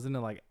 wasn't it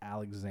like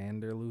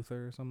Alexander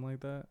Luthor or something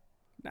like that?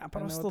 Nah,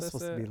 but it was still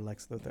supposed to be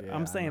Lex Luthor. Yeah,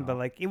 I'm saying, but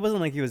like, it wasn't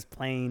like he was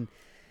playing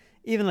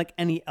even like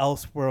any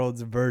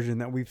Elseworlds version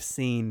that we've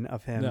seen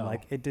of him. No.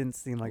 Like, it didn't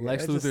seem like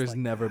Lex Luthor's like,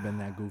 never been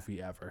that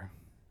goofy ever.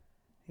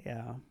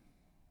 Yeah.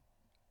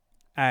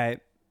 All right.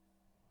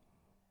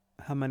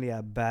 How many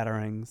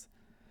batterings?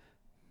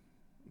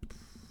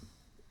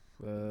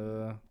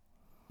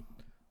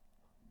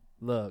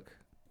 Look,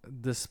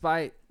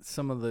 despite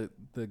some of the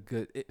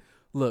good,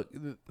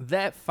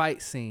 that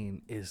fight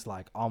scene is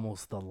like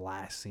almost the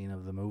last scene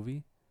of the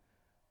movie.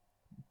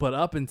 But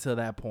up until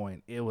that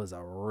point, it was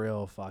a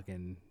real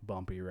fucking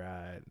bumpy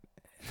ride.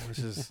 It was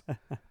just,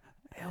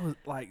 it was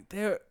like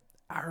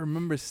I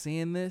remember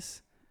seeing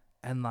this.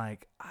 And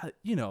like,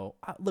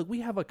 look, we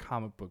have a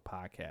comic book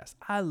podcast.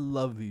 I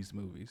love these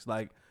movies.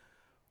 Like,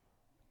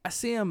 I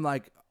see them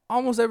like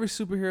almost every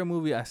superhero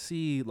movie I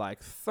see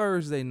like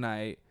Thursday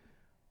night,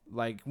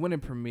 like when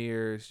it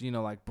premieres,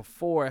 like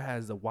before it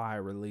has the wide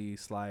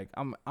release. Like,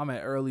 I'm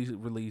at early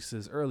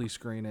releases, early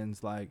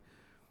screenings. Like,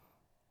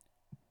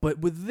 but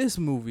with this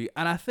movie,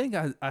 and I think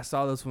I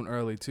saw this one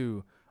early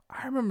too.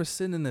 I remember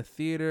sitting in the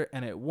theater,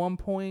 and at one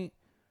point,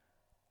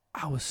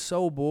 I was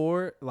so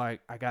bored, like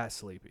I got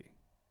sleepy.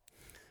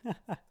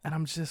 And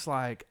I'm just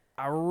like,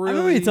 I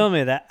remember you told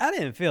me that. I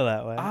didn't feel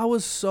that way. I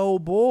was so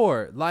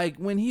bored. Like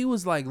when he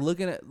was like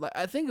looking at, like,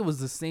 I think it was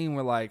the scene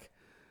where like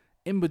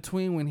in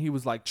between when he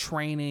was like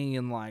training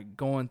and like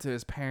going to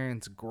his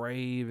parents'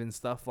 grave and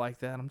stuff like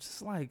that. I'm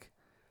just like,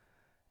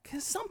 can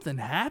something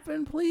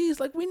happen, please?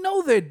 Like we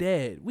know they're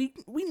dead. We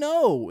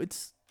know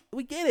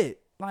we get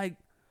it. Like,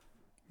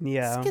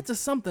 yeah, let's get to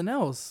something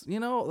else. You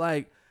know,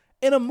 like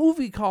in a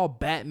movie called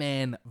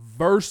Batman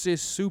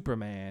versus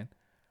Superman,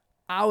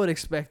 I would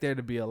expect there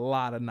to be a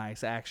lot of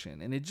nice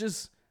action, and it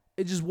just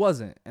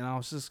wasn't. And I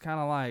was just kind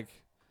of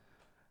like,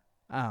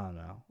 I don't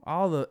know.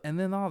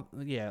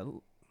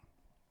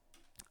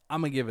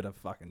 I'm gonna give it a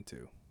fucking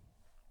 2.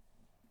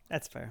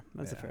 That's fair.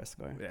 That's a fair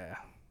score. Yeah.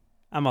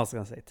 I'm also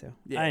gonna say 2.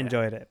 Yeah. I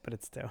enjoyed it, but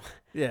it's 2.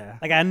 Yeah.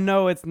 Like I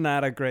know it's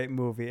not a great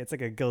movie. It's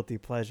like a guilty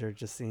pleasure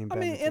just seeing. I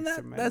mean, and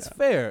that's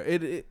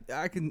fair.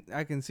 I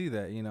can see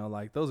that. You know,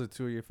 like those are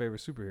 2 of your favorite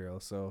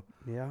superheroes. So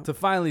yeah, to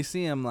finally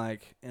see them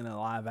like in a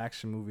live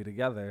action movie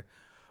together,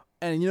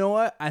 and you know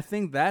what? I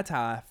think that's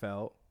how I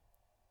felt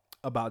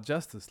about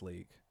Justice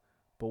League.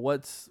 But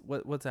what's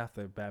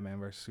after Batman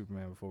versus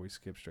Superman before we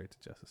skip straight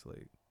to Justice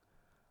League?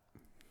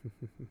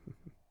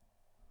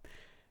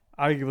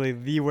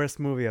 Arguably the worst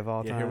movie of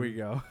all time. Here we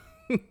go.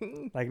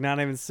 Like not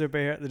even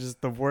superhero, they're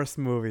just the worst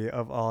movie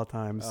of all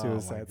time.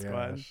 Suicide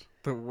Squad.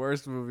 The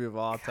worst movie of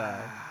all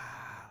time.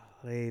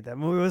 Golly, that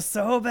movie was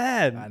so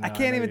bad. I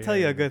can't even tell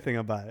you a good thing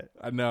about it.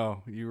 I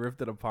know. You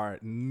ripped it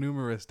apart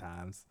numerous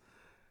times.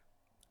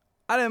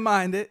 I didn't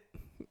mind it.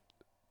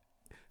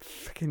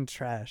 Freaking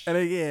trash. And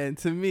again,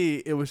 to me,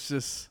 it was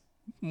just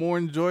more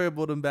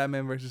enjoyable than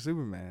Batman versus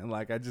Superman.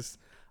 Like I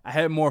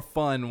had more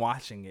fun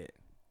watching it.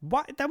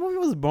 Why? That movie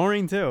was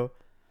boring too.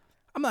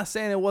 I'm not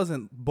saying it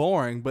wasn't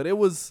boring, but it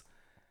was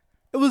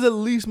at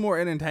least more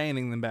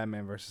entertaining than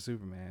Batman versus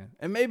Superman.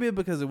 And maybe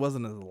because it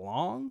wasn't as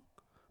long,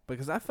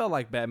 because I felt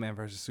like Batman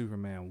versus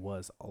Superman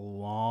was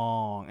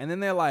long. And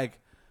then they're like,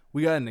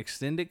 we got an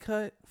extended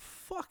cut?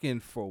 Fucking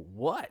for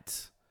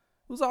what?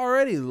 It was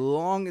already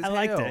long as hell. I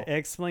liked it. It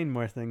explained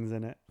more things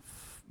in it.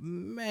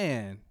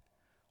 Man.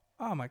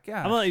 Oh my gosh.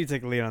 I'm gonna let you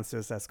take a lead on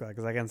Suicide Squad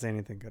because I can't say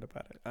anything good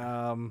about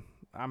it.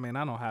 I mean,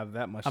 I don't have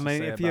that much to say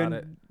about it. If you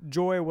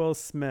enjoy Will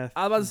Smith,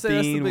 I was about to say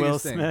that's the biggest Will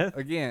thing. Smith.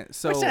 Again,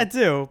 so which I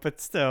do,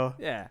 but still,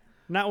 yeah,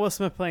 not Will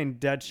Smith playing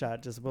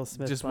Deadshot, just Will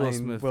Smith playing Will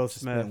Smith. Will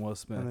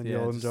Smith, and then yeah,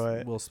 you'll enjoy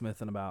it. Will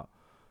Smith and about.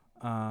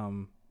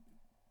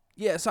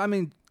 Yeah, so I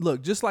mean,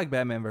 look, just like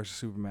Batman versus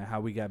Superman, how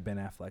we got Ben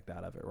Affleck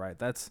out of it, right?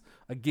 That's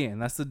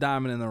the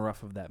diamond in the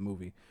rough of that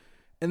movie.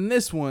 In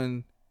this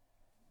one,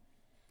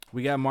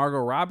 we got Margot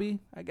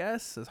Robbie, I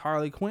guess, as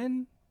Harley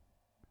Quinn.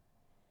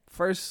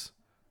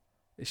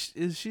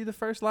 Is she the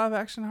first live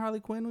action Harley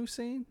Quinn we've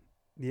seen?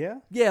 Yeah.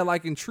 Yeah,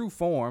 like in true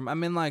form. I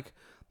mean, like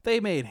they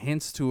made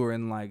hints to her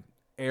in like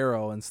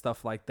Arrow and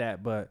stuff like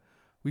that, but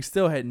we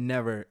still had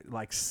never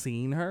like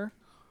seen her.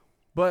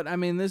 But I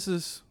mean, this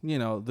is, you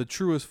know, the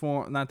truest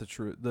form, not the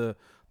true,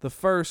 the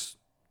first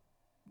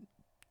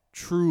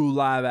true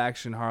live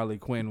action Harley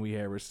Quinn we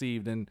had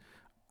received, and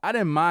I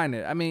didn't mind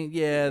it. I mean,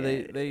 yeah.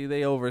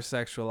 they over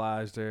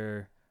sexualized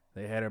her.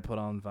 They had her put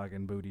on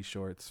fucking booty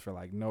shorts for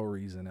like no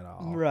reason at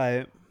all.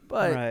 Right.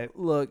 But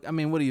look, I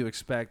mean, what do you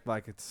expect?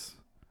 Like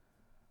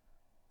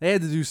they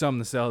had to do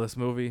something to sell this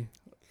movie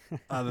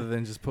other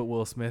than just put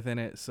Will Smith in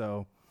it.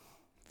 So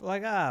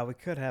like, we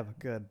could have a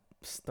good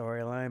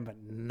storyline, but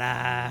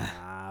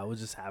nah. We'll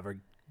just have her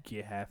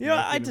get half. In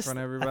front of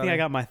everybody. I think I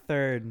got my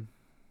third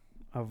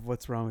of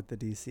what's wrong with the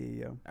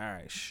DCEU. All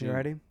right, shoot. You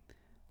ready?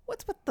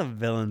 What's with the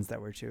villains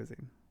that we're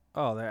choosing?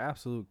 Oh, they're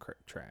absolute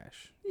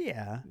trash.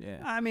 Yeah.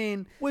 Yeah. I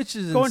mean, which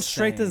is going insane.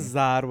 straight to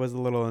Zod was a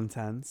little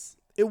intense.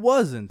 It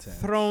was intense.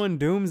 Throwing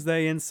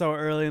Doomsday in so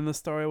early in the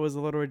story was a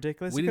little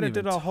ridiculous. We could have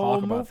did a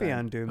whole movie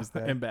on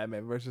Doomsday. And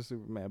Batman versus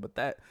Superman. But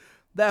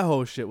that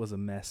whole shit was a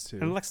mess, too.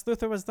 And Lex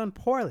Luthor was done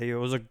poorly. It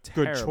was a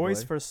good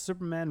choice for a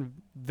Superman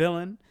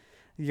villain.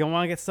 You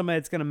want to get somebody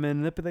that's going to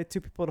manipulate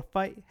two people to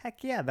fight?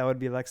 Heck yeah, that would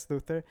be Lex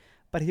Luthor.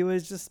 But he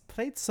was just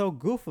played so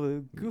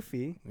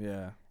goofy.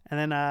 Yeah. And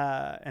then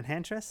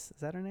Enchantress,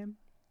 is that her name?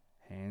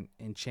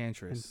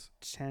 Enchantress.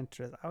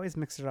 Enchantress. I always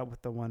mix it up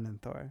with the one in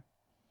Thor.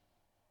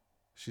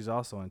 She's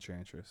also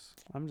Enchantress.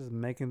 I'm just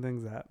making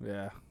things up.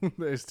 Yeah.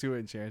 There's 2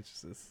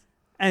 Enchantresses.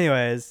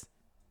 Anyways,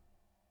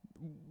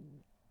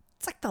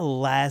 it's like the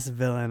last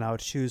villain I would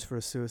choose for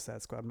a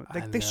Suicide Squad.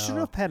 Like they should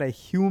have had a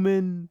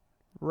human,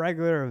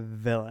 regular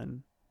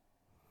villain.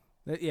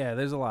 Yeah,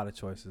 there's a lot of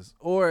choices.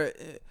 Or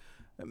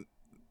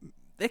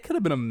they could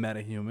have been a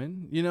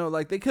meta-human. You know,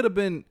 like they could have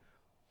been...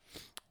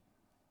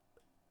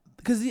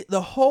 Because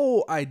the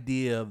whole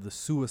idea of the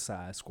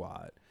Suicide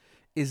Squad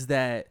is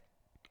that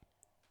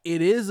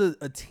it is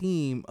a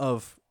team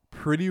of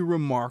pretty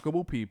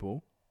remarkable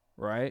people,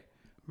 right?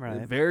 Right.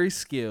 They're very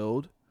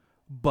skilled,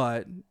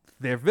 but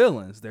they're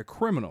villains. They're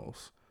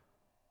criminals.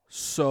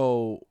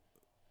 So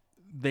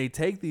they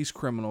take these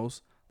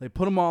criminals, they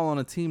put them all on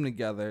a team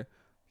together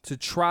to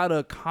try to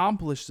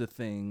accomplish the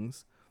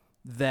things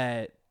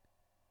that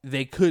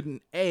they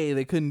couldn't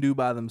do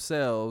by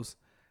themselves,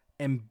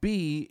 and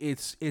B,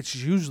 it's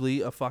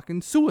usually a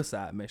fucking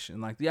suicide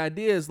mission. Like the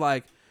idea is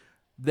like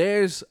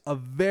there's a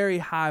very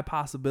high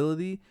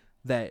possibility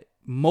that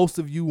most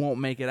of you won't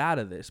make it out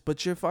of this,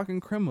 but you're fucking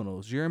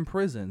criminals. You're in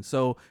prison.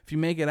 So if you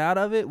make it out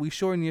of it, we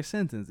shorten your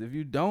sentence. If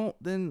you don't,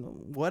 then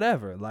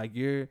whatever. Like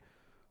you're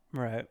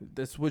right.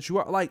 That's what you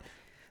are. Like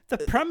the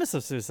premise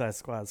of Suicide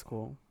Squad's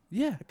cool.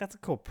 Yeah, like, that's a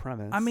cool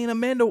premise. I mean,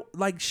 Amanda,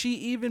 like she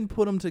even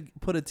put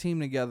a team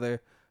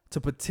together to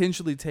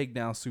potentially take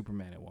down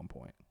Superman at one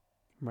point.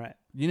 Right.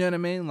 You know what I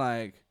mean?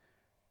 Like,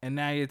 and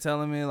now you're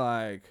telling me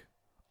like,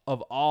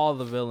 of all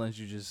the villains,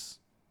 you just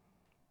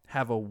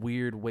have a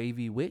weird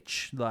wavy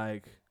witch,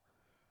 like,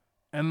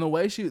 and the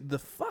way the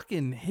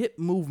fucking hip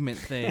movement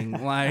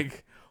thing,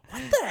 like,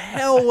 what the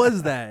hell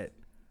was that?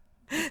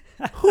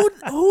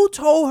 Who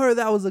told her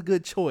that was a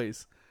good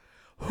choice?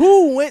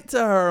 Who went to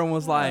her and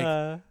was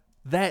like,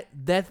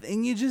 that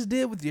thing you just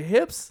did with your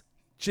hips,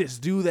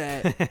 just do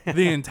that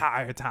the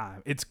entire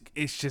time.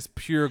 It's just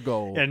pure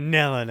gold. You're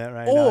nailing it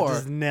right now.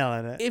 Just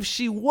nailing it. If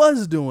she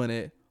was doing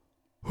it,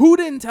 who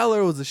didn't tell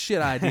her it was a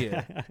shit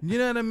idea? You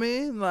know what I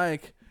mean?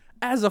 Like,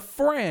 as a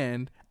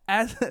friend,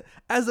 as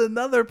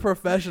another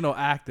professiontional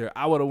actor,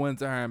 I would have went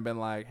to her and been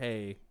like,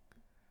 "Hey,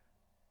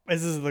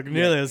 this doesn't look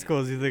nearly as cool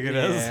as you think it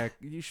is. Yeah,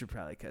 you should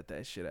probably cut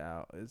that shit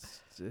out.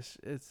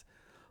 It's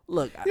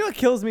look. You know what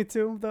kills me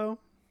too, though?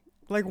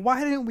 Like,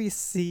 why didn't we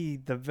see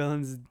the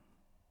villains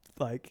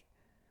like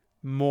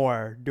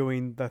more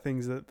doing the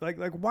things that like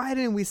why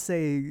didn't we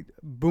say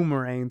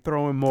Boomerang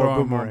throwing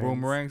more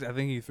boomerangs? I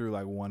think he threw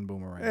like one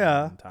boomerang.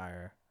 Yeah,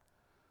 entire.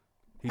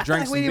 He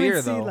drank some beer though. We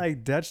didn't see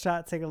like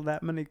Deadshot taking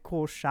that many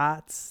cool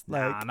shots.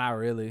 Like, nah, not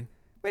really.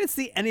 We didn't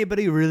see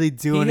anybody really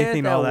do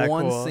anything all that cool.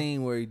 He had that one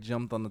scene where he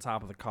jumped on the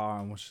top of the car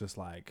and was just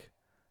like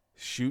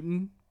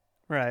shooting,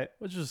 right?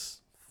 Which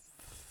is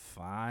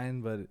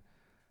fine, but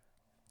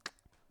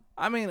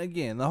I mean,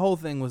 again, the whole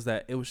thing was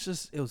that it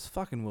was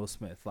fucking Will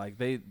Smith. Like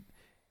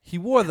he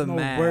wore the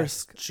mask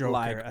worst Joker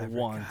like ever.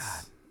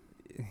 once.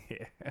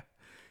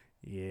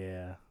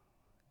 Yeah.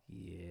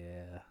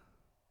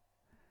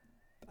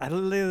 I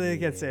literally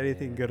can't say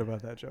anything good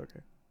about that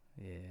Joker.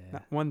 Yeah.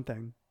 Not one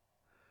thing.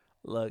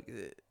 Look,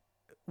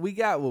 we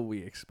got what we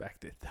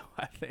expected, though,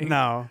 I think.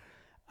 No.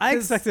 I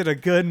expected a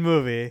good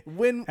movie,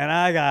 and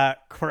I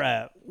got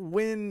crap.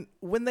 When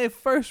they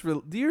first...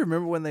 do you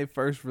remember when they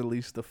first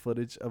released the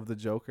footage of the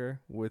Joker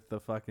with the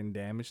fucking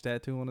damage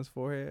tattoo on his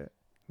forehead?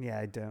 Yeah,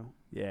 I do.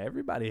 Yeah,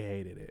 everybody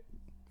hated it.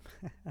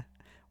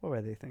 What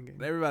were they thinking?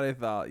 Everybody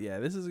thought, yeah,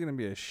 this is going to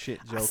be a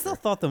shit Joker. I still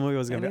thought the movie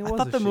was going to be... I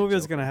thought the movie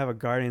was going to have a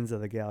Guardians of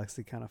the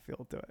Galaxy kind of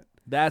feel to it.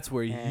 That's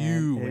where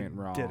you went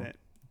wrong. Didn't.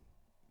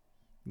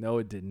 No,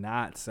 it did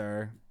not,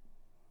 sir.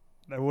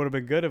 That would have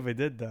been good if it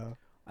did, though.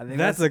 I think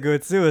that's a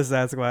good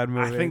Suicide Squad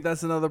movie. I think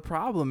that's another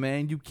problem,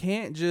 man. You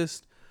can't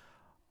just...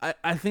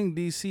 I think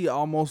DC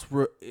almost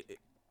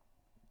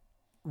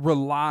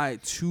rely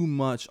too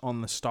much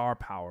on the star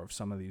power of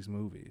some of these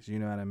movies. You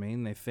know what I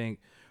mean? They think,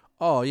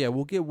 oh, yeah,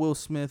 we'll get Will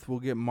Smith. We'll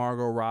get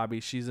Margot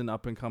Robbie. She's an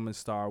up-and-coming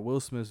star. Will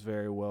Smith's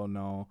very well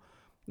known.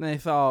 And they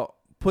thought,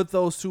 put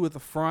those two at the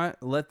front,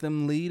 let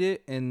them lead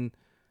it, and,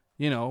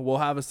 you know, we'll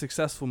have a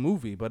successful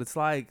movie. But it's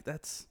like,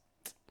 it's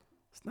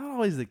not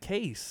always the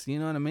case. You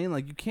know what I mean?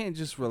 Like, you can't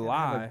just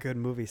rely. Have a good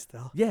movie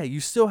still. Yeah, you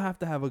still have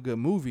to have a good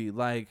movie.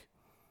 Like,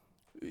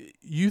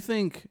 you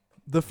think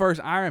the first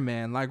Iron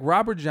Man, like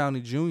Robert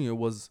Downey Jr.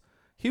 was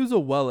a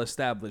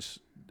well-established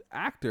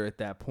actor at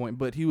that point,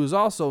 but he was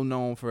also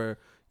known for,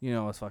 you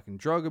know, his fucking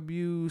drug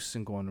abuse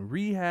and going to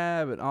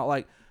rehab and all.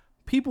 Like,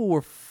 people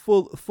were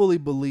fully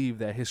believed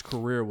that his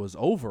career was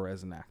over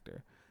as an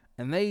actor,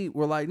 and they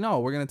were like, no,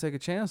 we're gonna take a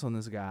chance on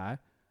this guy,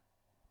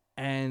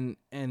 and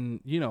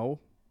you know,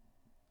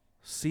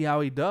 see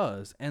how he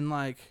does, and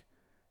like,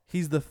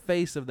 he's the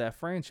face of that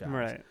franchise.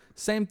 Right.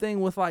 Same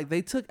thing with, like,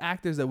 they took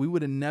actors that we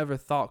would have never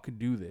thought could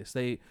do this.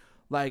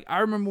 Like, I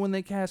remember when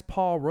they cast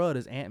Paul Rudd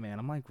as Ant-Man.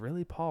 I'm like,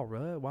 really, Paul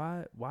Rudd?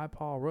 Why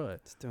Paul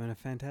Rudd? He's doing a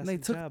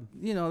fantastic job.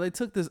 You know, they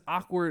took this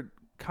awkward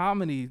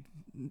comedy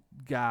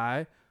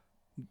guy,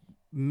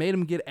 made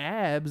him get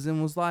abs,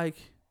 and was like,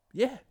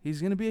 yeah, he's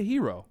going to be a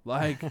hero.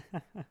 Like,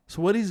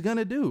 so what he's going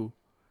to do.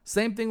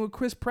 Same thing with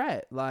Chris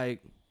Pratt.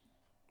 Like,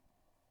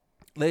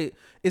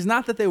 it's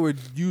not that they were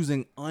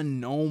using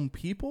unknown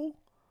people,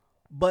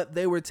 but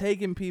they were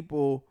taking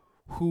people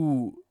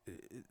who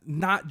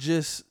not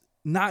just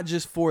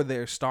for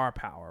their star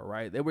power,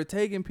 right? They were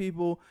taking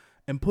people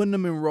and putting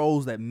them in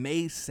roles that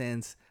made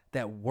sense,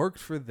 that worked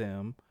for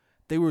them.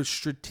 They were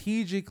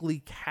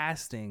strategically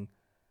casting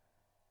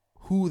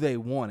who they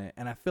wanted,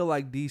 and I feel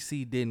like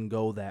DC didn't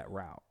go that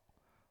route.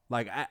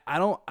 Like, I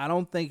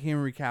don't think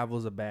Henry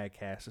Cavill's a bad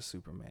cast of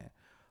Superman.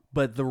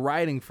 But the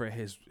writing for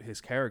his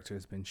character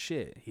has been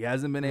shit. He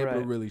hasn't been able to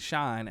really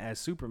shine as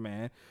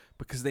Superman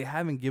because they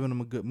haven't given him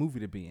a good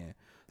movie to be in.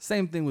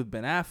 Same thing with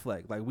Ben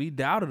Affleck. Like, we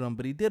doubted him,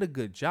 but he did a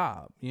good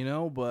job, you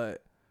know?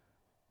 But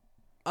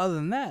other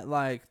than that,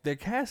 like, their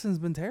casting's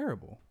been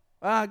terrible.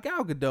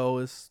 Gal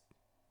Gadot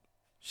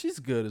she's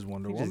good as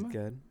Wonder Woman. She's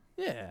good.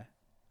 Yeah.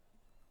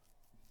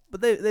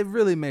 but they've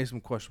really made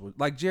some questionable.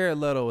 Like Jared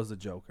Leto as the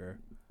Joker,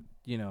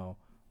 you know,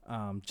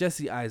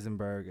 Jesse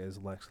Eisenberg as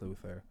Lex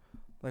Luthor.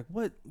 Like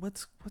what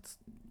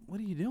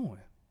are you doing?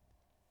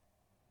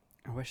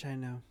 I wish I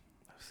knew.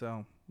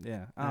 So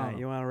yeah, All right,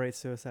 you want to rate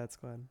Suicide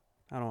Squad?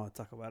 I don't want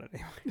to talk about it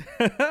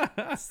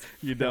anymore.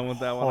 You done with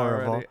that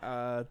horrible. one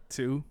already?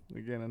 2.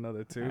 Again,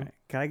 another 2. Right.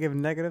 Can I give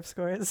negative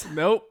scores?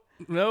 Nope.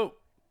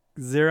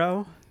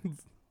 0.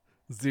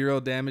 0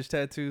 damage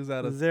tattoos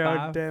out of 0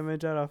 5.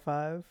 damage out of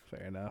 5.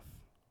 Fair enough.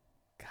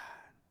 God,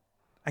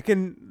 I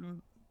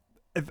can.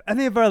 If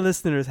any of our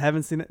listeners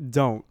haven't seen it,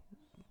 don't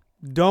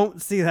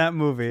see that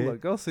movie.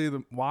 Look, go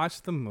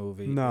watch the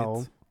movie.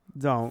 No,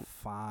 don't.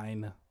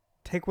 Fine.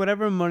 Take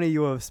whatever money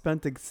you have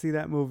spent to see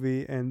that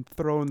movie and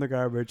throw in the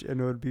garbage,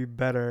 and it would be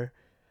better.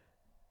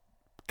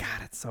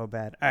 God, it's so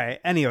bad. All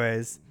right.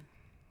 Anyways,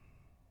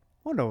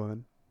 Wonder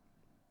Woman.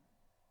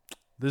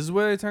 This is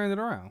where they turned it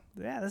around.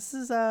 Yeah, this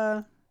is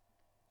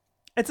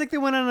it's like they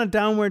went on a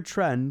downward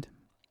trend.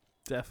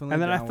 Definitely.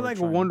 And then I feel like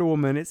Wonder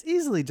Woman is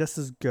easily just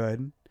as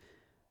good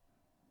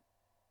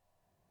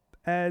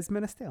as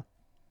Man of Steel.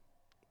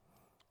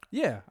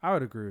 Yeah, I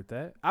would agree with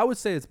that. I would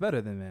say it's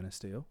better than Man of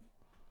Steel.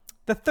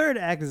 The third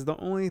act is the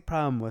only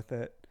problem with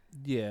it.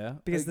 Yeah,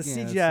 Because the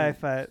CGI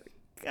fight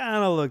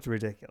kind of looked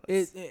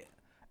ridiculous.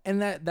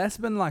 And that's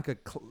been like a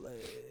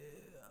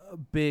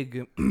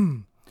big.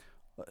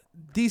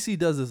 DC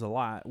does this a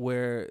lot,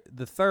 where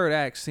the third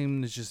act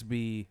seems to just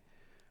be,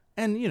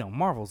 and you know,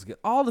 Marvel's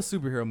all the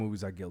superhero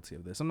movies are guilty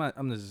of this.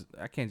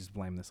 I can't just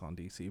blame this on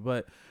DC,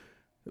 but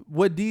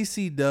what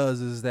DC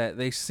does is that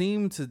they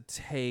seem to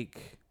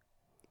take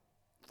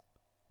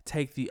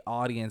the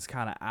audience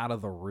kind of out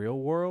of the real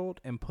world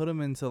and put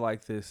them into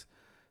like this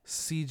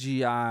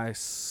CGI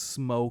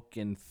smoke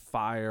and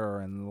fire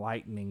and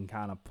lightning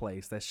kind of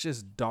place that's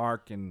just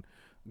dark and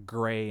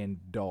gray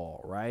and dull,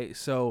 right?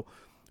 So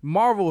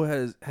Marvel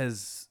has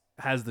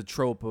the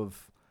trope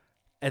of,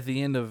 at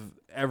the end of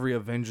every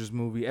Avengers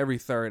movie, every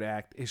third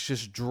act, it's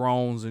just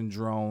drones and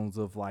drones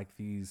of like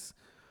these,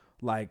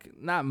 like,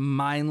 not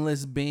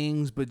mindless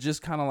beings, but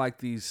just kind of like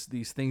these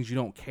things you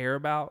don't care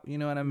about. You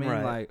know what I mean?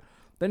 Right. Like,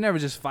 they're never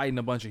just fighting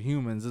a bunch of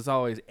humans. It's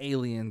always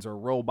aliens or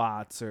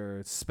robots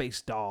or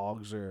space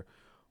dogs or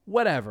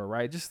whatever,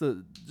 right? Just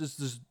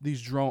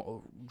these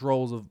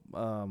drones of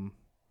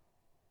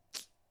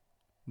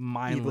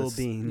mindless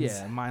evil beings.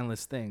 Yeah,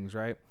 mindless things,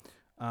 right?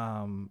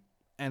 And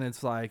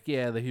it's like,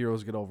 yeah, the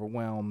heroes get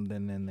overwhelmed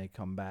and then they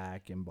come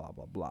back and blah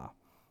blah blah.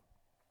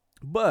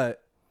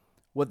 But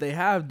what they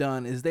have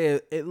done is they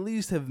at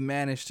least have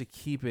managed to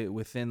keep it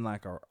within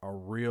like a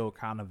real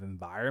kind of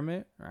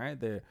environment, right?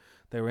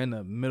 They were in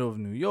the middle of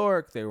New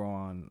York. They were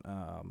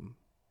on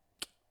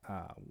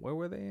where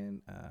were they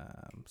in?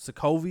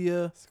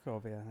 Sokovia.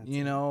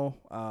 You know,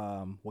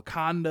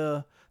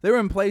 Wakanda. They were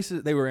in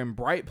places. They were in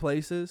bright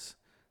places.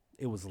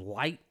 It was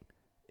light.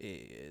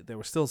 There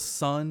was still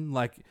sun.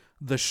 Like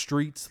the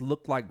streets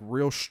looked like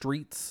real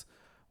streets.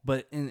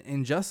 But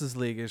in Justice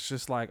League, it's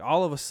just like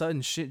all of a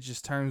sudden shit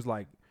just turns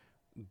like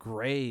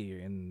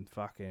gray and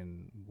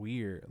fucking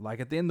weird.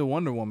 Like at the end of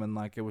Wonder Woman,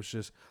 like it was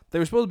just, they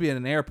were supposed to be at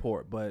an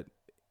airport, but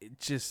it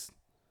just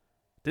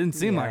didn't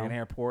seem like an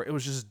airport. It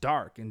was just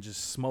dark and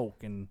just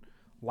smoke and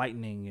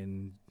lightning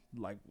and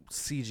like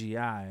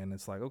CGI. And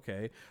it's like,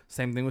 okay,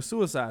 same thing with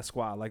Suicide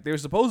Squad. Like they were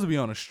supposed to be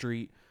on a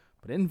street,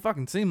 but it didn't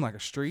fucking seem like a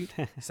street.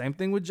 Same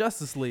thing with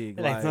Justice League.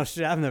 Like, no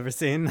shit I've never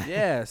seen.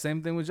 Yeah,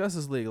 same thing with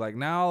Justice League. Like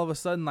now all of a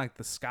sudden, like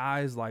the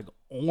sky's like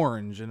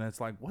orange, and it's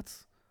like, what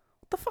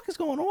the fuck is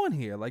going on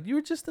here? Like you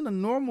were just in a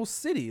normal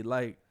city.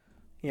 Like,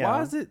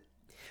 why is it?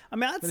 I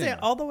mean, I'd say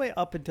all the way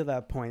up until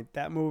that point,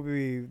 that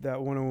movie,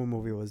 that Wonder Woman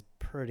movie, was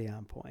pretty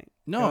on point.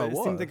 No, it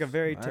seemed like a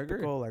very I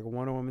typical like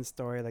Wonder Woman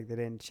story. Like they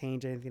didn't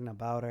change anything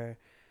about her.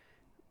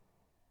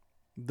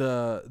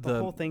 The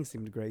whole thing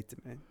seemed great to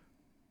me.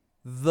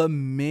 The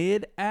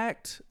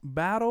mid-act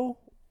battle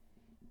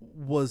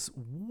was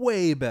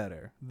way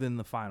better than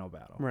the final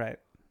battle. Right.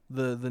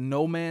 The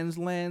no man's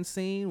land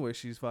scene where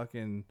she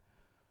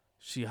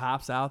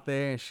hops out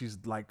there and she's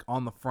like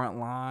on the front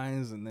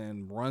lines and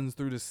then runs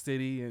through the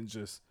city and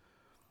just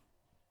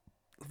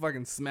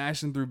fucking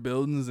smashing through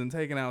buildings and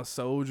taking out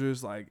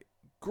soldiers. Like,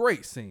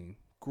 great scene.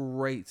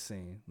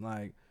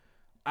 Like,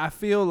 I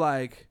feel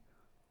like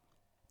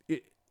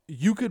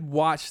you could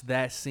watch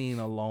that scene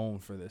alone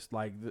for this.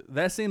 Like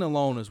that scene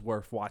alone is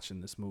worth watching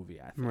this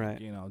movie, I think.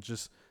 Right. You know,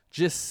 just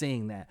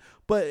seeing that.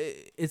 But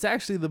it's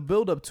actually the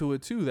build up to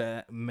it too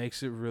that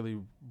makes it really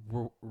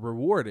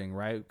rewarding,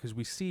 right? Because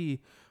we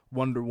see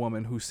Wonder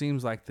Woman, who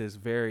seems like this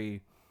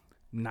very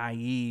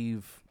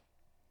naive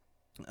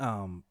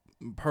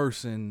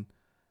person,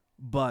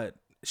 but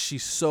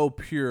she's so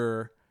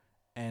pure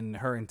and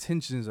her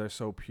intentions are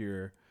so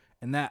pure.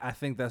 And that, I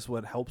think that's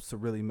what helps to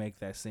really make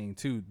that scene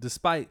too,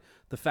 despite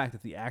the fact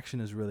that the action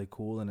is really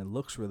cool and it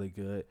looks really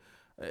good.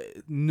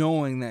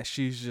 Knowing that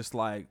she's just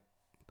like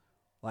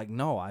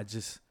no, I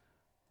just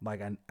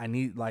like I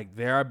need, like,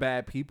 there are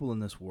bad people in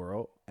this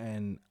world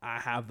and I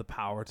have the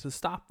power to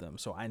stop them,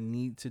 so I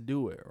need to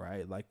do it,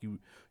 right? Like you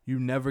you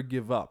never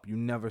give up. You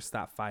never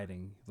stop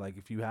fighting. Like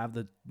if you have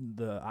the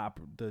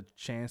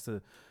chance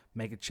to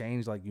make a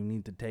change, like you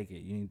need to take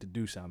it. You need to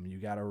do something. You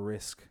got to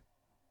risk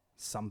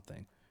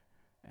something.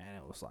 And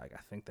it was like, I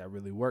think that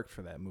really worked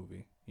for that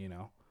movie, you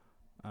know?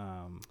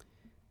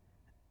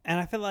 And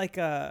I feel like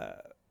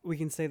we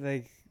can say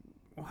like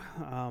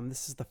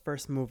this is the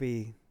first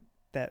movie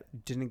that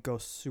didn't go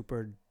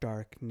super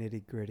dark,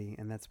 nitty gritty,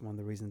 and that's one of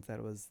the reasons that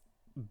it was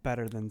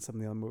better than some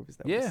of the other movies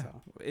that we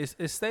saw.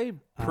 It stayed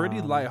pretty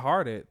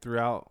lighthearted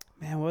throughout.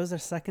 Man, what was their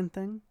second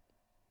thing?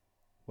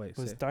 Wait, it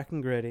was dark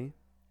and gritty.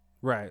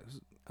 Right.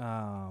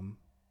 And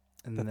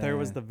the third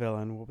was the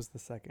villain. What was the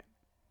second?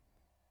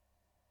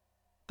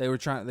 They were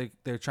trying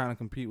to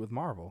compete with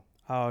Marvel.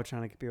 Oh,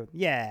 trying to compete with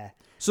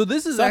So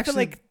this is so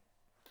actually, I feel like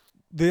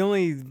they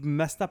only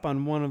messed up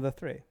on one of the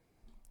three.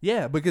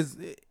 Yeah, because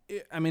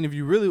I mean, if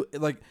you really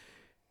like,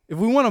 if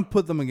we want to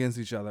put them against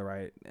each other,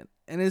 right?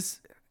 And it's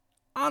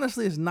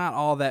honestly, it's not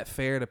all that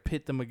fair to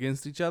pit them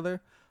against each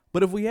other.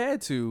 But if we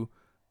had to,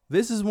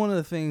 this is one of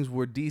the things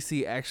where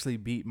DC actually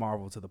beat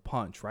Marvel to the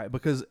punch, right?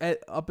 Because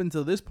up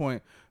until this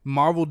point,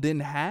 Marvel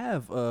didn't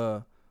have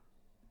a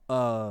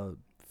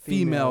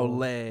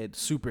female-led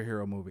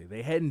superhero movie.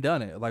 They hadn't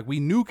done it. Like, we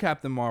knew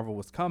Captain Marvel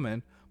was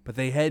coming, but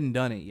they hadn't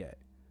done it yet.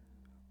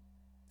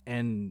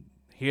 And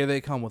here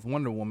they come with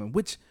Wonder Woman,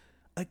 which,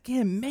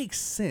 again, makes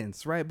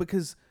sense, right?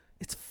 Because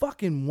it's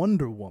fucking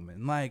Wonder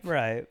Woman. Like,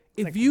 right.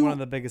 If like you one of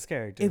the biggest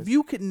characters. If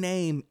you could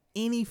name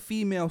any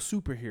female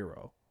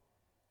superhero,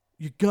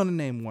 you're gonna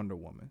name Wonder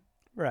Woman.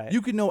 Right.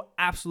 You could know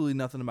absolutely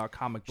nothing about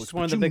comic books. Just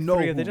one of the big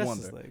three of the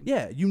Justice League.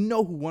 Yeah, you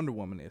know who Wonder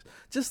Woman is.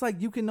 Just like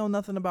you can know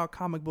nothing about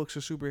comic books or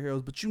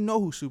superheroes, but you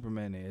know who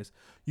Superman is.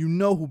 You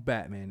know who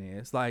Batman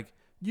is. Like,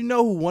 you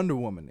know who Wonder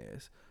Woman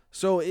is.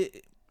 So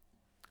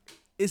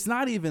it's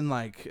not even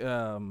like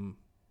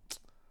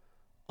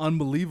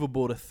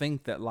unbelievable to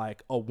think that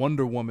like a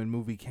Wonder Woman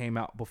movie came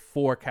out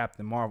before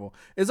Captain Marvel.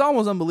 It's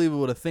almost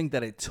unbelievable to think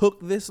that it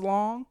took this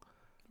long.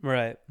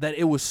 Right. That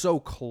it was so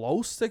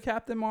close to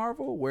Captain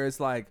Marvel, where it's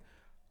like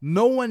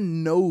no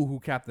one knew who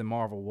Captain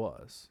Marvel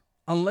was.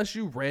 Unless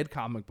you read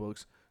comic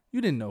books,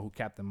 you didn't know who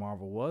Captain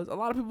Marvel was. A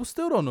lot of people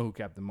still don't know who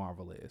Captain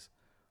Marvel is.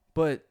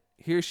 But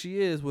here she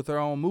is with her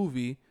own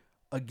movie,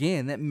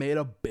 again, that made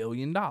 $1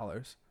 billion.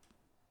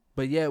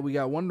 But yeah, we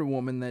got Wonder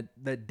Woman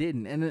that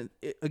didn't. And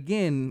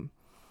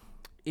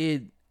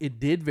it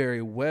did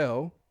very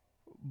well.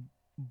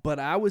 But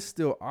I would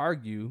still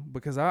argue,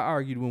 because I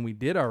argued when we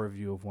did our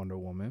review of Wonder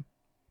Woman,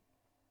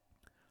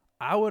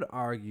 I would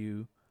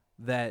argue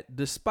that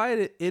despite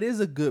it is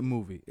a good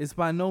movie. It's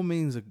by no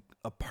means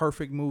a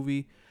perfect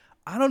movie.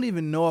 I don't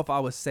even know if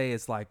I would say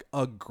it's like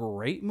a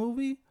great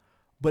movie,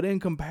 but in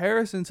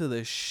comparison to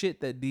the shit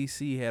that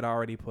DC had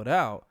already put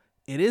out,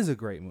 it is a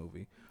great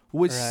movie,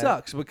 which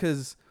sucks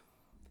because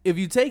if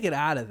you take it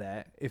out of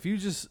that, if you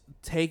just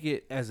take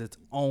it as its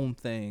own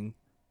thing,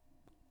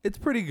 it's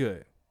pretty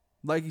good.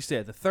 Like you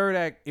said, the third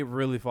act, it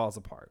really falls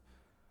apart.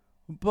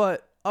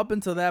 But up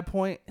until that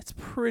point, it's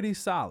pretty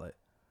solid.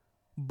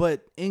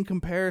 But in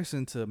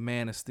comparison to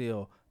Man of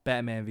Steel,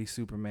 Batman v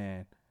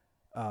Superman,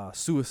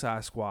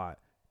 Suicide Squad,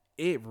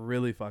 it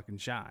really fucking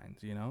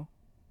shines, you know?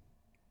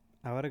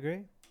 I would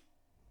agree.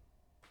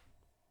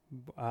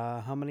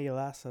 How many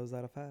lassos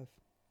out of 5?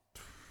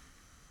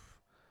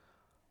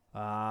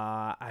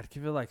 I'd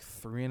give it like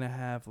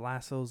 3.5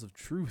 lassos of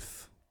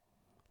truth.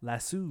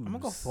 Lassos. I'm gonna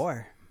go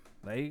 4.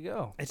 There you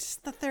go. It's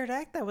just the third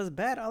act that was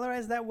bad.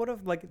 Otherwise, that would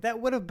have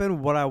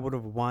been what I would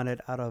have wanted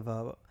out of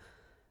a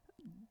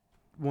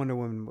Wonder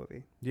Woman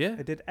movie. Yeah,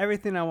 it did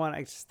everything I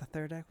wanted. It's just the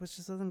third act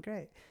wasn't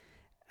great.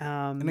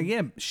 And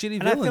again, shitty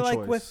and villain I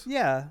feel choice.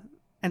 like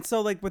and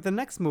so like with the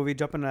next movie,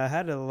 jumping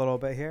ahead a little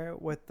bit here,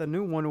 with the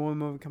new Wonder Woman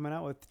movie coming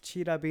out with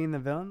Cheetah being the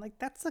villain, like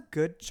that's a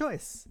good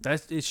choice.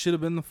 It should have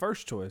been the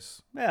first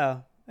choice. Yeah,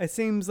 it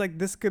seems like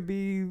this could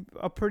be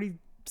a pretty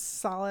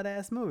solid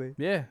ass movie.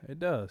 Yeah, it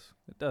does.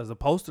 It does. The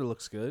poster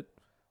looks good.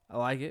 I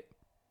like it.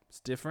 It's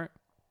different.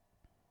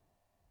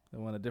 They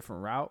went a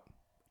different route.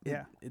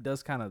 Yeah. It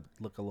does kind of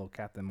look a little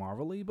Captain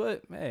Marvel-y,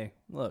 but hey,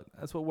 look,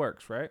 that's what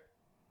works, right?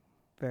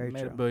 Very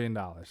made true. $1 billion.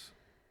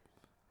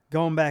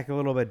 Going back a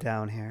little bit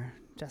down here,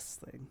 Justice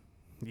League.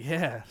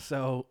 Yeah,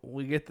 so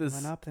we get this.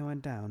 Went up, they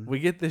went down. We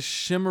get this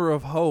shimmer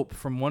of hope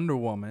from Wonder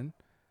Woman,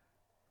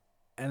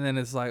 and then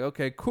it's like,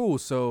 okay, cool.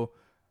 So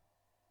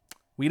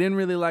we didn't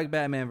really like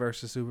Batman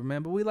versus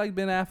Superman, but we like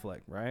Ben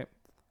Affleck, right?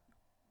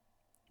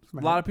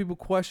 A lot of people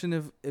question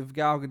if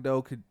Gal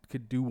Gadot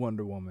could do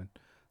Wonder Woman.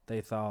 They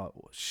thought,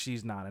 well,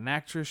 she's not an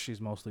actress. She's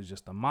mostly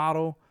just a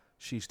model.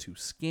 She's too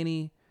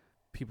skinny.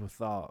 People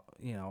thought,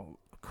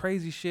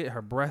 crazy shit.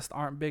 Her breasts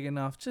aren't big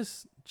enough.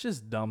 Just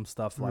dumb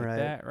stuff like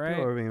that, right?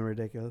 People are being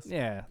ridiculous.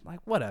 Yeah,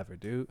 like whatever,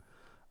 dude.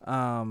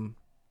 But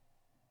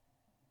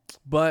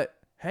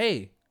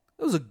hey,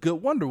 it was a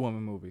good Wonder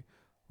Woman movie.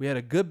 We had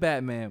a good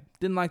Batman.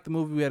 Didn't like the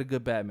movie. We had a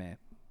good Batman.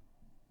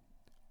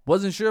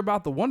 Wasn't sure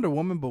about the Wonder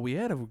Woman, but we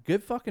had a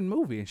good fucking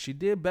movie, and she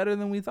did better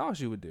than we thought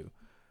she would do.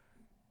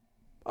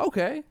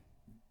 Okay.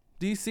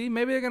 DC,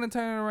 maybe they're going to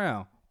turn it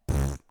around.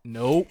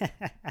 Nope.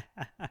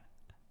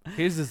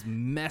 Here's this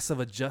mess of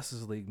a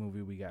Justice League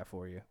movie we got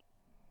for you.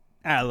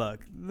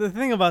 Look, the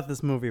thing about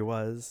this movie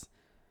was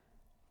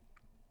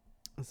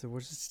it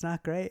was just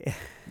not great.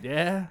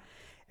 Yeah.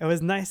 It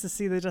was nice to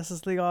see the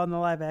Justice League all in the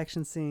live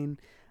action scene.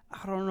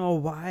 I don't know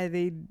why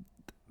they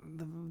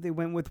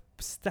went with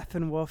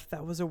Steppenwolf.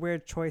 That was a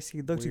weird choice.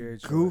 He looked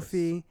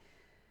goofy.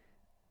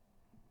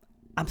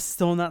 I'm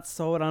still not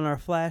sold on our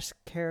Flash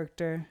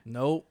character.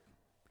 Nope.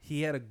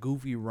 He had a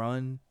goofy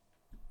run.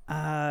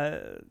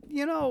 Jason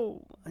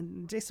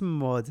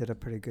Momoa did a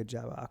pretty good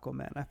job of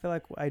Aquaman. I feel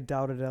like I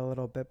doubted it a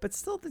little bit, but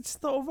still, the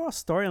overall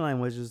storyline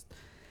was just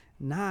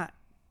not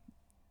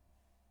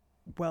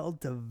well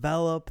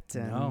developed.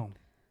 And No.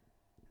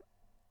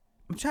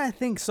 I'm trying to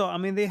think. So, I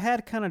mean, they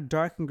had kind of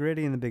dark and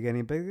gritty in the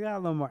beginning, but they got a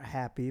little more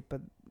happy.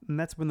 And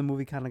that's when the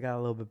movie kind of got a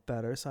little bit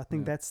better. So I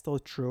think that's still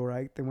true,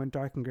 right? They went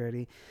dark and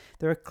gritty.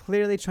 They were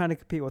clearly trying to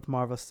compete with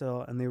Marvel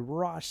still, and they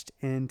rushed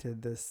into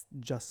this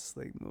Justice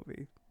League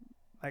movie.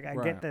 Like, I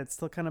get that it's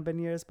still kind of been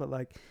years, but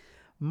like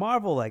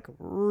Marvel like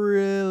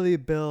really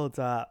built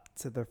up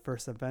to the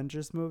first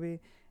Avengers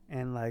movie,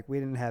 and like we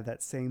didn't have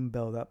that same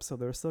build up, so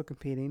they were still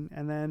competing.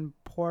 And then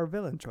poor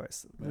villain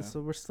choice. Yeah.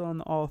 So we're still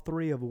in all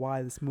three of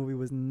why this movie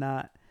was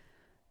not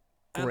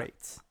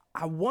great.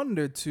 I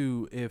wonder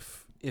too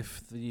if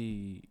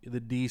the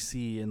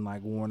DC and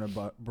like Warner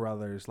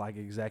Brothers like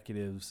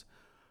executives,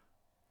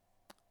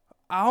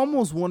 I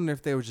almost wonder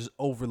if they were just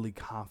overly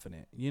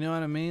confident. You know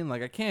what I mean?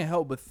 Like, I can't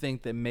help but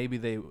think that maybe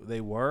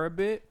they were a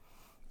bit,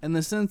 in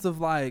the sense of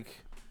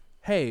like,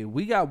 hey,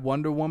 we got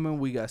Wonder Woman,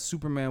 we got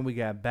Superman, we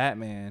got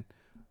Batman.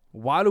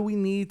 Why do we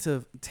need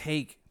to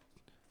take,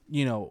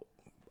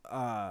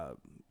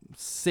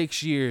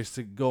 6 years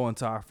to go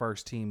into our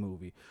first team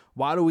movie?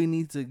 Why do we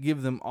need to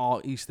give them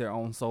all each their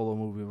own solo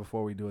movie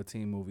before we do a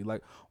team movie?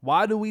 Like,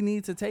 why do we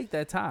need to take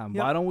that time?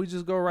 Yep. Why don't we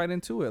just go right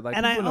into it? Like,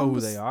 and people know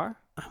who they are.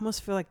 I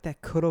almost feel like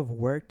that could have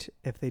worked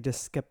if they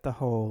just skipped the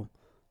whole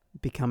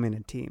becoming a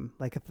team.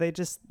 Like, if they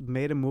just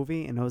made a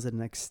movie and it was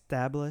an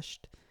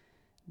established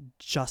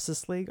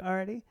Justice League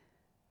already,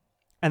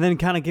 and then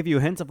kind of give you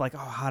hints of like, oh,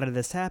 how did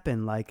this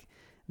happen? Like,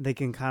 they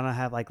can kind of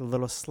have like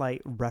little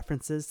slight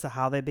references to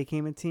how they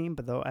became a team,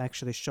 but they'll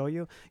actually show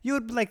you. You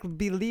would like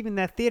be leaving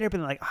that theater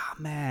being like, oh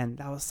man,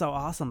 that was so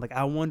awesome. Like,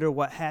 I wonder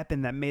what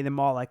happened that made them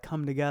all like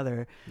come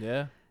together.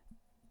 Yeah.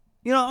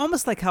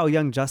 Almost like how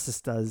Young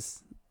Justice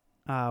does,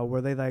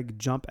 where they like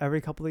jump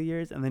every couple of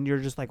years, and then you're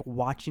just like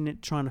watching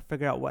it, trying to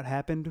figure out what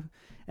happened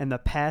in the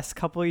past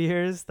couple of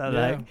years.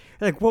 That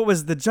like what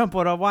was the jump?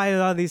 Why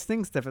are all these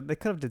things different? They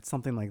could have did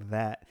something like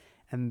that.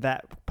 And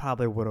that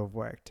probably would have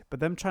worked.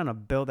 But them trying to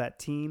build that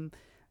team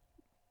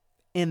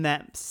in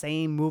that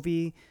same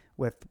movie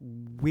with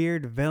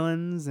weird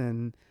villains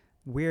and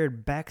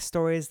weird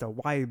backstories to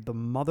why the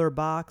mother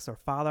box or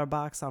father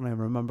box, I don't even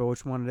remember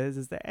which one it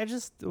is that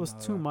it was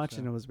too much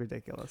and it was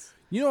ridiculous.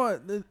 You know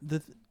what?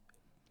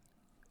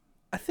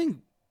 I think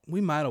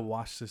we might have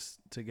watched this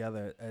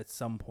together at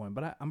some point,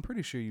 but I'm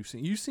pretty sure you've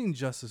seen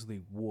Justice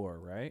League War,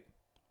 right?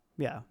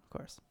 Yeah, of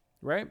course.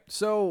 Right?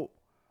 So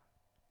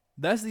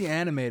that's the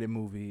animated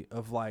movie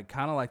of like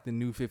kind of like the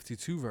New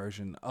 52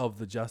 version of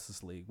the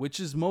Justice League, which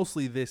is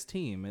mostly this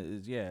team.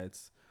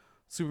 It's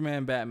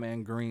Superman,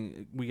 Batman,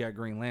 Green. We got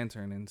Green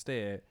Lantern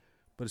instead,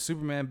 but it's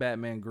Superman,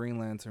 Batman, Green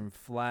Lantern,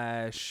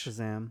 Flash,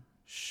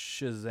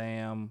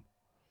 Shazam,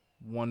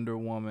 Wonder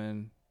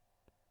Woman.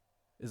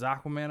 Is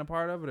Aquaman a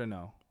part of it or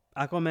no?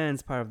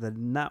 Aquaman's part of the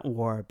not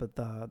war, but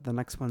the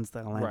next one's the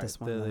Atlantis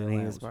one. The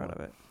Atlantis is part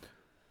of it.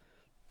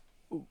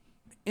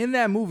 In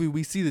that movie,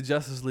 we see the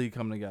Justice League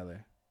come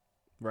together.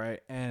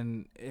 Right,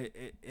 and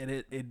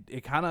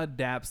it kind of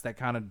adapts that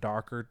kind of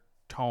darker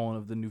tone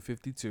of the New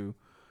 52.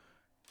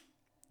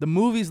 The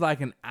movie's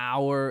like an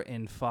hour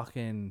and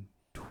fucking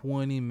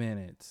 20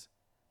 minutes,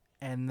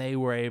 and they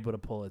were able to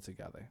pull it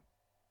together.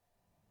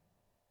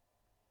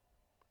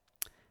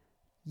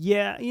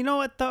 Yeah, you know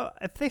what though?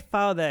 If they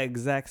followed that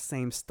exact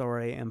same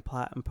story and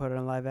plot and put it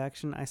in live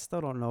action, I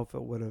still don't know if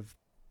it would have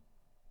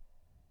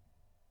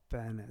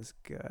been as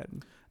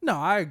good. No,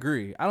 I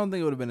agree. I don't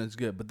think it would have been as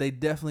good, but they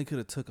definitely could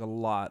have took a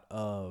lot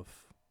of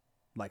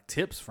like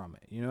tips from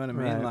it. You know what I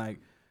mean? Right.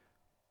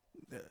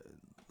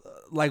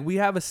 Like we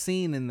have a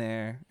scene in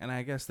there, and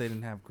I guess they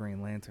didn't have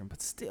Green Lantern, but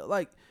still,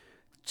 like,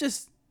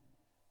 just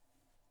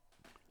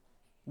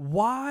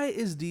why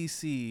is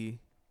DC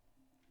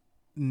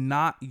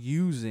not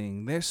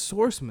using their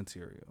source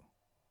material?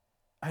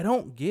 I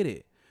don't get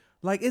it.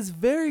 Like, it's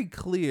very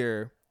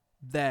clear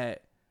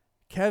that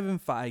Kevin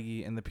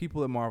Feige and the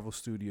people at Marvel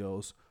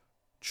Studios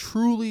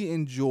truly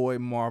enjoy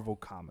Marvel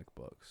comic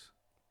books.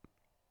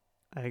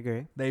 I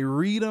agree. They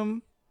read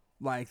them,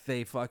 like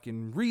they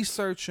fucking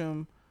research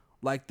them,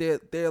 like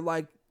they're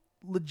like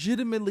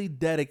legitimately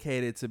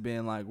dedicated to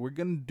being like, we're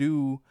gonna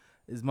do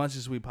as much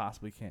as we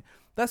possibly can.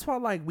 That's why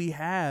like we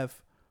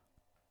have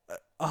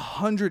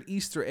 100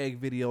 Easter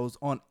egg videos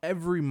on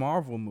every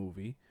Marvel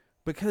movie,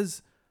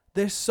 because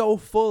they're so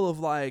full of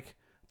like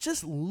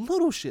just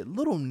little shit,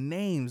 little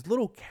names,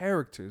 little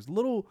characters,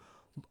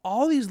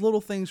 all these little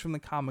things from the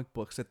comic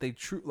books that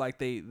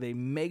they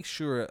make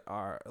sure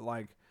are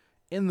like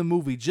in the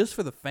movie just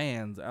for the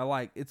fans are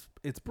like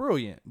it's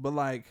brilliant, but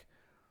like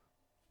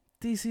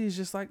DC is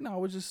just like, no,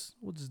 we'll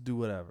just do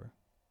whatever.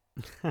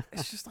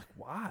 It's just like,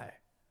 why?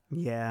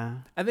 Yeah.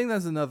 I think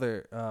that's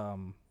another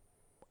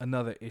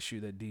issue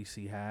that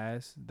DC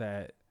has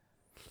that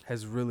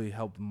has really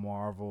helped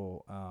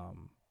Marvel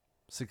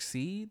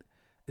succeed,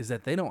 is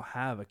that they don't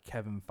have a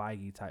Kevin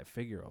Feige type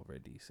figure over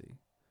at DC.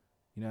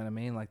 You know what I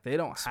mean? Like they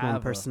don't Just have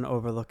one person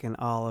overlooking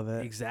all of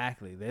it.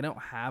 Exactly. They don't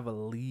have a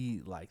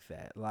lead like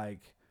that.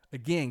 Like,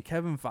 again,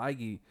 Kevin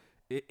Feige,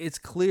 it's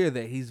clear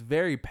that he's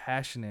very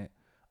passionate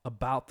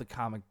about the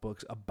comic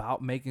books,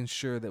 about making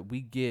sure that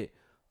we get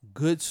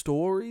good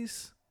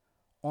stories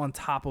on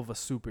top of a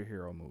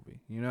superhero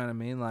movie. You know what I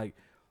mean? Like,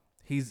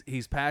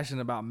 he's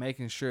passionate about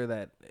making sure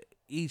that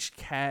each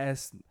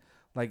cast,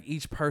 like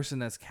each person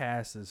that's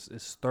cast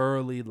is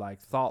thoroughly like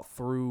thought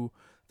through.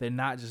 They're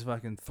not just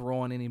fucking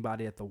throwing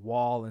anybody at the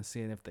wall and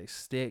seeing if they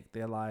stick.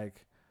 They're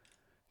like,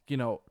 you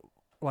know,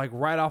 like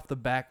right off the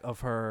back of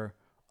her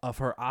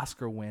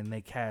Oscar win,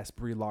 they cast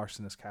Brie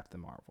Larson as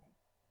Captain Marvel.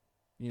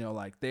 You know,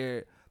 like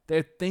they're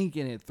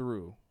thinking it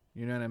through.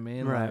 You know what I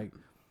mean? Right. Like,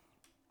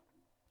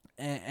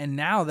 and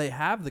now they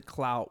have the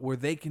clout where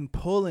they can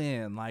pull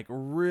in like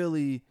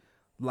really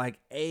like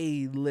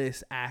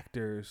A-list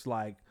actors,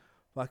 like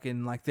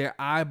fucking like they're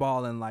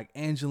eyeballing like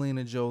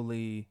Angelina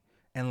Jolie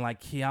and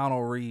like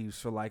Keanu Reeves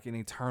for like an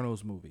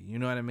Eternals movie. You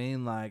know what I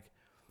mean? Like,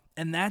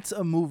 and that's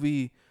a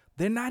movie.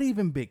 They're not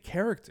even big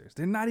characters.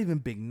 They're not even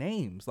big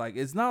names. Like,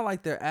 it's not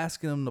like they're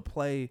asking them to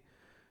play,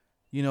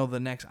 you know,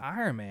 the next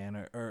Iron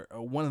Man or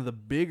one of the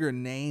bigger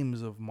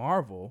names of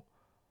Marvel.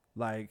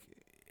 Like,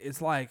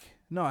 it's like,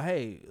 no,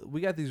 hey, we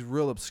got these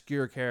real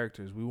obscure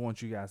characters. We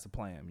want you guys to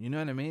play them. You know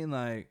what I mean?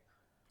 Like,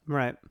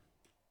 right.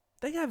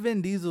 They got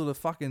Vin Diesel to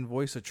fucking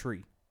voice a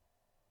tree.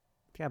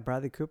 Yeah,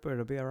 Bradley Cooper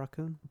to be a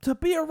raccoon.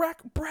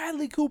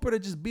 Bradley Cooper to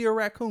just be a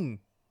raccoon.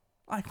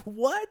 Like,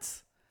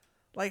 what?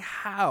 Like,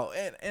 how?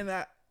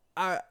 And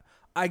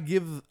I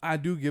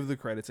do give the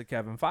credit to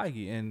Kevin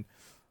Feige, and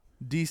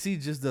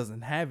DC just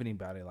doesn't have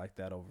anybody like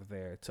that over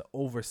there to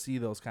oversee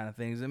those kind of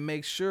things and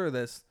make sure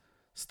that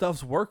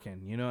stuff's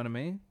working. You know what I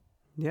mean?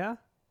 Yeah.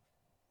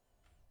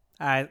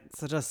 All right,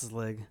 so Justice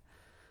League.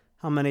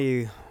 How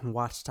many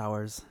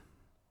watchtowers?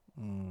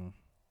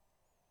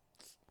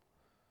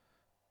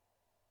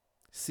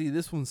 See,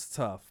 this one's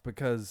tough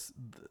because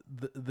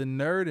the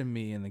nerd in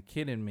me and the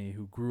kid in me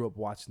who grew up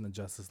watching the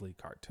Justice League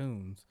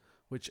cartoons,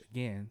 which,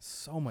 again,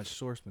 so much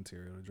source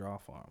material to draw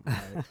from.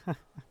 Right?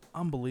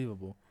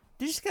 Unbelievable.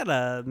 You just got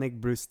to make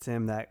Bruce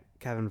Timm that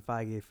Kevin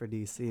Feige for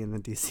DC, and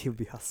then DC will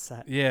be all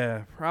set.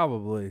 Yeah,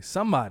 probably.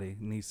 Somebody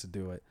needs to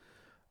do it.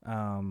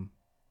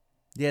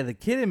 Yeah, the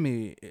kid in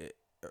me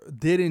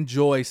did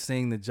enjoy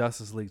seeing the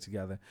Justice League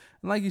together.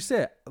 And like you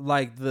said,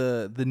 like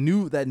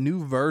that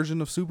new version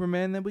of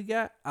Superman that we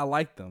got, I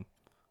liked them.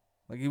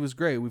 Like, he was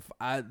great.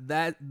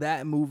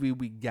 That movie,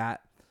 we got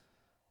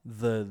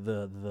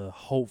the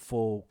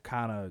hopeful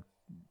kind of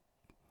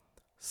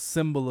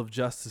symbol of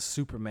justice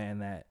Superman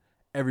that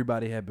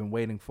everybody had been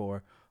waiting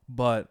for.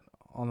 But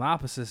on the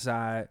opposite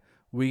side,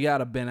 we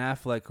got a Ben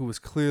Affleck who was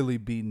clearly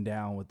beaten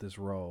down with this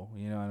role.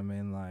 You know what I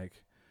mean?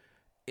 Like,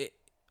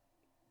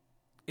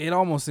 it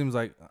almost seems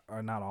like,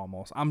 or not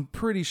almost, I'm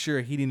pretty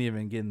sure he didn't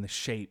even get in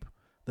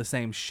the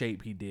same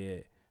shape he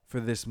did for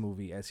this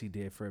movie as he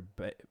did for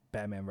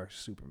Batman vs.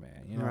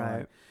 Superman. You know, right.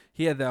 Like,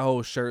 he had that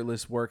whole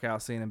shirtless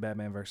workout scene in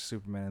Batman vs.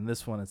 Superman, and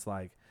this one, it's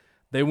like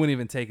they wouldn't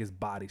even take his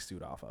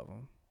bodysuit off of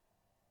him.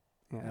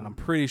 Yeah. And I'm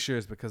pretty sure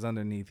it's because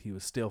underneath he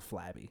was still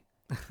flabby.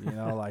 You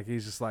know, like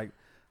he's just like,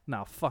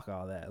 nah, fuck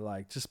all that.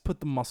 Like, just put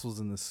the muscles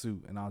in the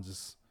suit, and I'll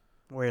just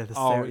wear the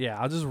suit.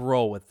 Yeah, I'll just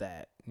roll with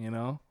that. You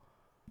know.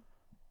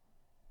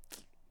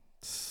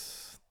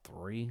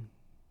 3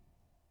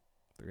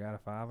 out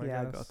of 5, I guess.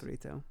 Yeah, I'll go 3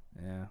 too.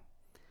 Yeah.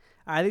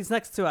 All right, these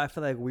next two I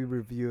feel like we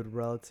reviewed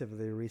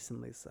relatively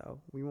recently, so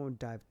we won't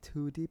dive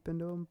too deep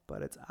into them,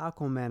 but it's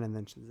Aquaman and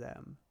then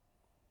Shazam.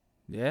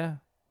 Yeah.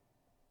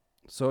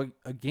 So,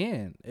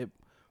 again,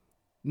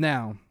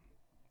 now,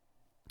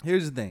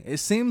 here's the thing. It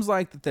seems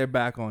like that they're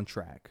back on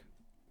track.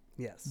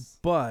 Yes.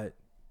 But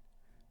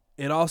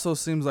it also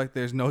seems like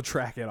there's no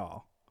track at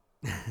all.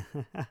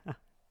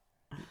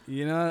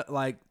 You know,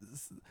 like,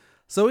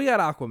 so we got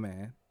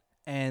Aquaman,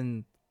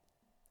 and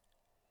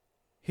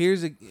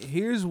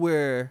here's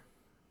where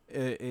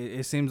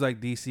it seems like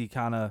DC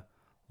kind of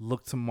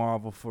looked to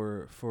Marvel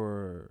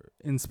for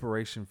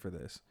inspiration for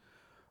this.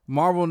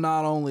 Marvel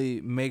not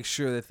only makes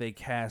sure that they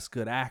cast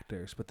good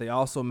actors, but they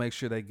also make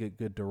sure they get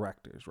good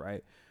directors,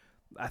 right?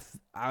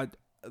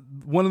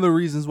 One of the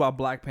reasons why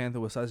Black Panther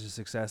was such a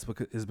success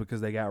is because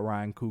they got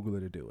Ryan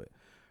Coogler to do it.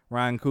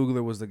 Ryan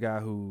Coogler was the guy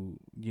who,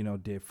 you know,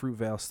 did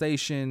Fruitvale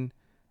Station,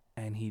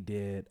 and he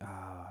did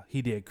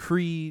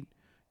Creed,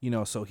 you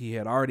know, so he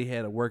had already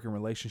had a working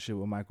relationship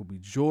with Michael B.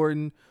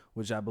 Jordan,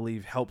 which I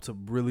believe helped to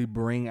really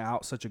bring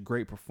out such a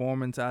great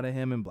performance out of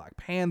him in Black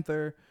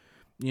Panther,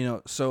 you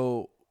know,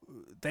 so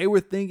they were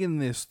thinking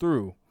this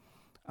through.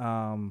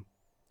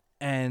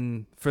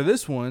 And for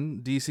this one,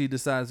 DC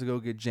decides to go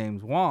get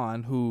James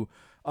Wan, who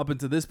up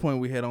until this point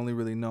we had only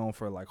really known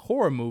for like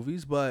horror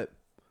movies, but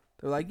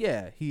they're like,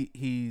 yeah,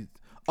 he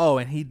oh,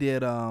 and he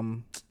did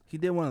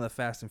one of the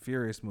Fast and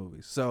Furious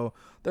movies. So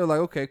they're like,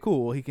 okay,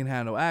 cool. Well, he can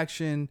handle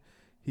action.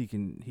 He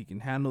can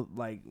handle,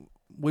 like,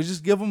 we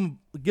just give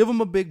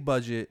him a big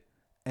budget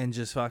and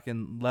just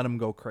fucking let him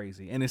go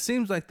crazy. And it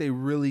seems like they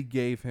really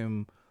gave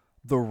him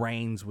the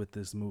reins with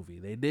this movie.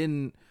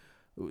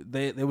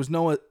 There was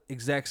no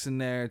execs in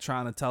there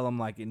trying to tell him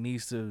like it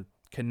needs to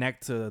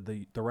connect to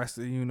the rest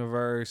of the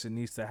universe. It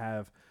needs to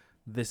have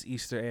this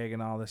Easter egg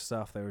and all this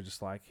stuff. They were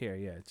just like, here,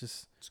 yeah,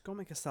 just go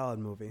make a solid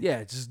movie.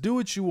 Yeah, just do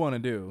what you want to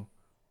do.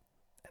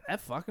 And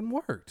that fucking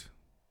worked.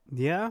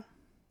 Yeah.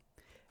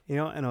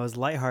 And it was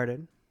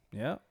lighthearted.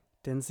 Yeah.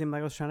 Didn't seem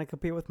like I was trying to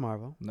compete with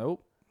Marvel.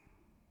 Nope.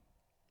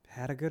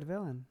 Had a good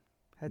villain.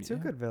 Had two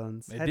good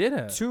villains. They did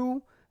have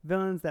two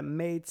villains that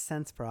made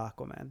sense for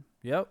Aquaman.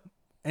 Yep.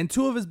 And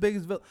two of his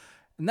biggest villains.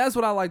 And that's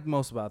what I liked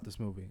most about this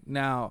movie.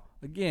 Now,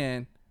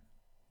 again,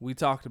 we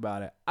talked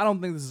about it. I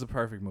don't think this is a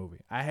perfect movie.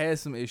 I had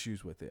some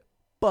issues with it.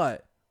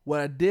 But what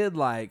I did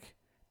like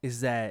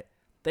is that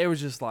they were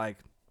just like,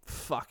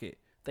 fuck it.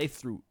 They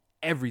threw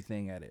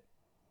everything at it.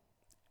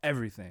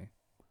 Everything.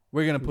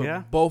 We're going to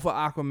put both of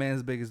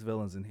Aquaman's biggest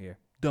villains in here.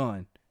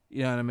 Done.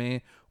 You know what I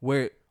mean?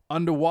 Where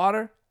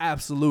underwater,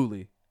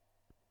 absolutely.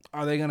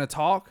 Are they going to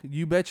talk?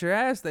 You bet your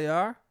ass they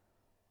are.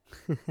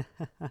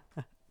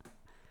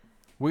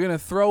 We're going to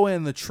throw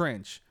in the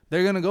trench.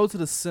 They're going to go to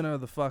the center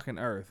of the fucking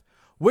earth.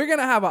 We're going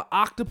to have an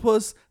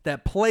octopus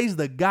that plays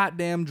the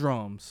goddamn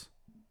drums.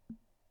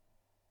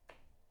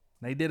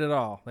 They did it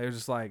all. They were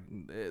just like,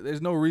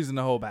 there's no reason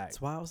to hold back.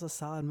 That's why it was a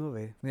solid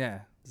movie.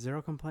 Yeah.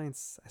 Zero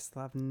complaints. I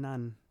still have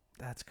none.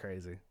 That's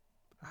crazy.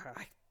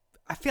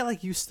 I feel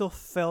like you still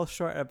fell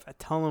short of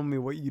telling me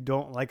what you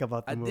don't like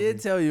about the movie. I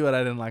did tell you what I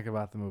didn't like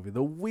about the movie.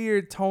 The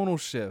weird tonal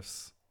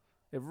shifts.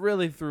 It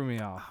really threw me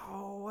off.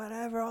 Oh,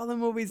 whatever. All the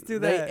movies do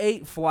that. They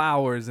ate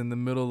flowers in the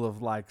middle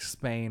of like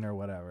Spain or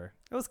whatever.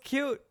 It was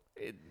cute.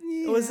 It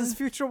was his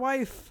future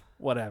wife.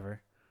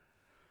 Whatever.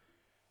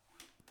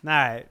 All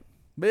right.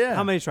 But yeah.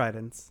 How many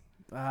tridents?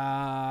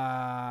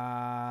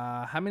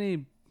 How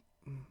many?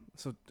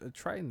 So a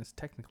trident is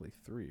technically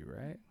 3,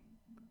 right?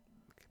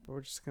 But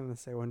we're just going to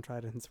say one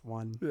trident's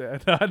 1. Yeah,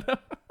 no. I'm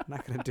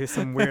not going to do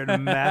some weird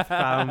math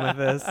problem with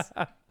this.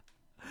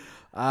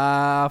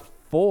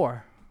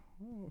 4.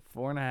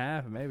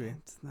 4.5, maybe.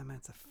 That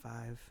means a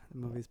 5. The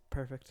movie's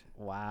perfect.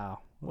 Wow.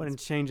 Wouldn't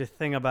change a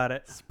thing about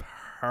it. It's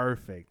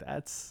perfect.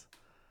 That's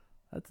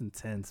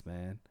intense,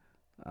 man.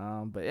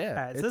 But yeah. All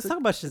right, so let's talk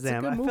about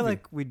Shazam. I feel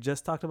like we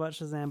just talked about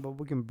Shazam, but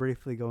we can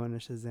briefly go into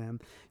Shazam.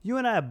 You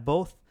and I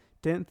both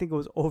didn't think it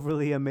was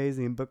overly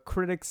amazing, but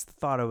critics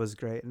thought it was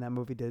great, and that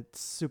movie did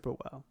super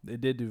well. It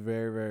did do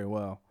very, very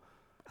well.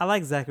 I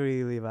like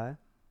Zachary Levi.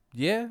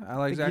 Yeah, I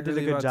like Zachary Levi.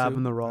 He did a good job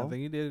in the role. I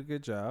think he did a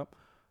good job.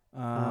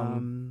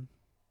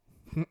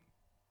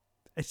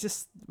 It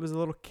just was a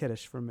little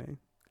kiddish for me.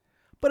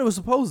 But it was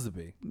supposed to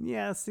be.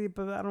 Yeah, see,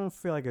 but I don't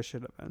feel like it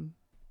should have been.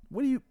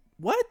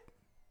 What?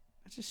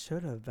 It just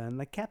should have been.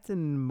 Like,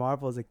 Captain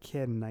Marvel is a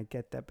kid, and I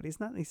get that, but he's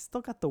not. He's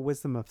still got the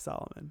wisdom of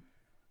Solomon.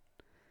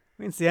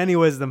 We didn't see any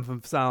wisdom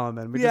from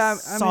Solomon. We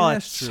just saw a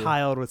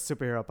child with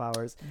superhero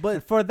powers. But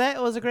and for that,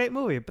 it was a great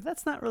movie. But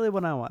that's not really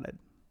what I wanted.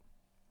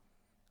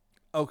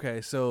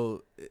 Okay,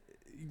 so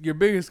your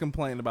biggest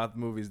complaint about the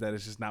movie is that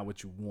it's just not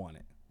what you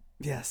wanted.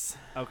 Yes.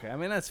 Okay, I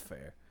mean, that's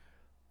fair.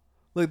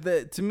 Look,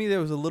 to me, there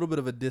was a little bit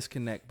of a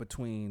disconnect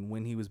between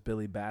when he was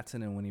Billy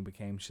Batson and when he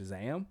became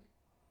Shazam.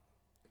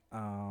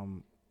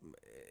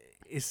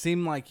 It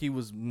seemed like he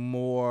was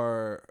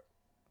more,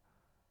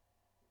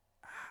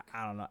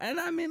 I don't know. And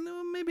I mean,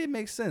 maybe it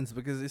makes sense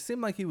because it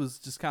seemed like he was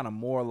just kind of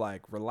more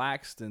like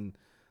relaxed and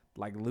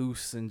like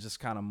loose and just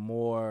kind of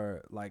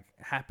more like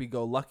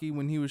happy-go-lucky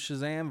when he was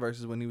Shazam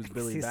versus when he was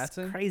Billy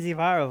Batson. Crazy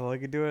viral. He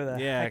could do whatever the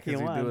heck he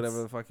wants. Yeah, because he do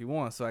whatever the fuck he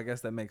wants. So I guess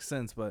that makes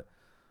sense. But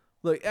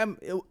look,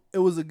 it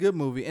was a good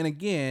movie. And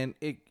again,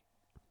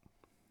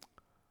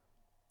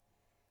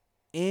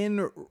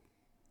 in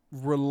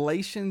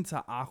relation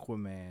to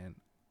Aquaman,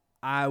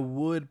 I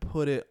would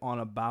put it on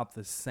about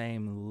the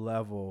same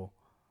level,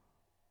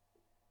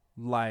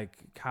 like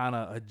kind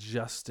of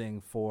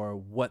adjusting for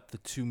what the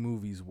two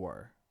movies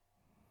were.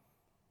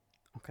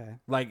 Okay.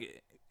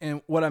 Like,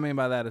 and what I mean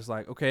by that is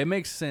like, okay, it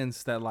makes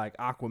sense that like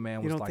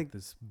Aquaman was like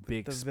this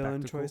big spectacle. The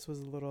villain choice was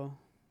a little...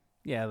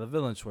 Yeah, the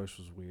villain choice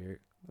was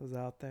weird. It was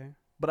out there.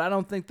 But I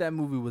don't think that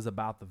movie was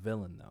about the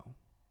villain, though.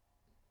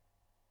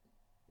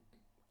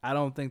 I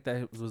don't think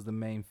that was the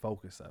main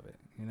focus of it.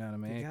 You know what I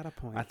mean? You got a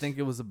point. I think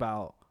it was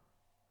about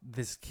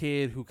this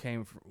kid who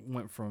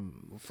went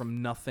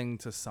from nothing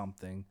to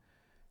something,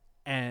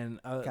 and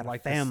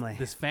like family.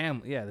 This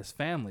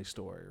family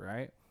story,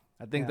 right?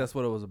 I think that's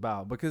what it was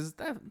about, because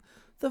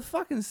the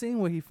fucking scene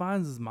where he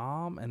finds his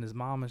mom and his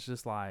mom is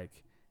just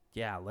like,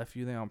 "Yeah, I left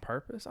you there on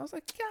purpose." I was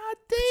like, "God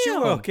damn,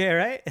 you were okay,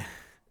 right?" I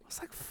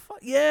was like, "Fuck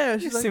yeah!"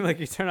 You seem like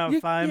you turn out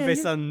fine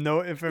based on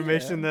no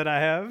information that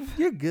I have.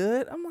 You're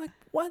good. I'm like,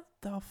 what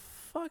the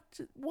fuck?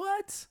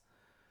 What?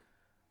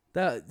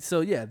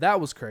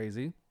 That was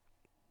crazy.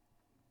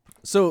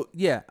 So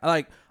yeah,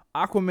 like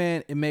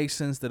Aquaman, it makes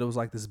sense that it was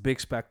like this big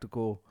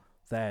spectacle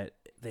that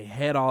they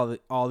had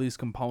all these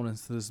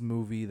components to this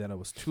movie, that it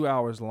was 2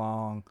 hours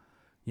long.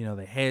 You know,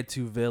 they had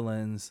two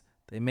villains.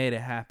 They made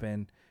it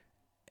happen.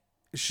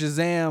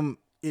 Shazam,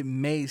 it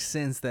made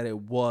sense that it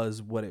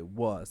was what it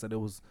was, that it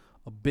was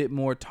a bit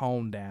more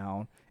toned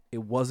down.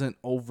 It wasn't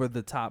over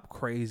the top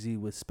crazy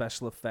with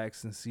special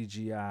effects and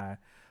CGI.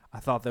 I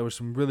thought there were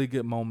some really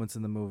good moments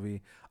in the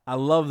movie. I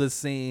love the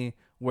scene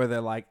where they're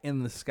like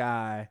in the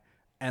sky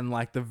and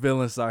like the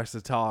villain starts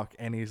to talk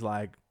and he's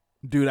like,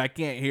 dude, I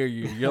can't hear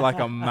you. You're like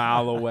a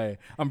mile away.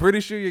 I'm pretty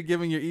sure you're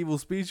giving your evil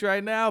speech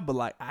right now, but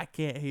like I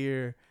can't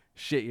hear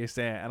shit you're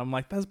saying. And I'm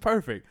like, that's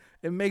perfect.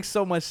 It makes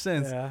so much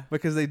sense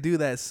because they do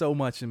that so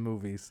much in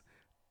movies.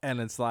 And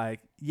it's like,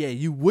 yeah,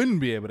 you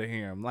wouldn't be able to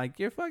hear him. Like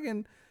you're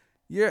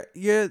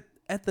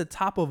at the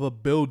top of a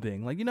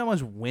building. Like, you know how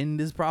much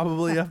wind is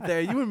probably up there?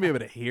 You wouldn't be able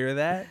to hear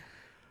that.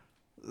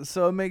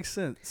 So it makes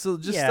sense. So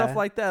just stuff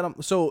like that.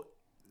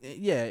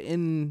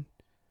 In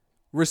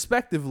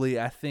respectively,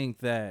 I think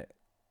that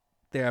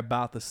they're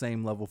about the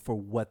same level for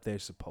what they're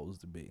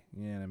supposed to be.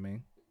 You know what I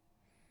mean?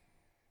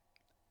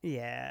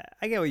 Yeah,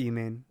 I get what you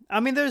mean. I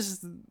mean, I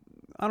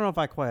don't know if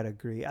I quite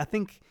agree. I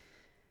think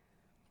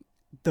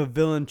the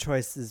villain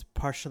choice is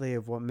partially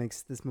of what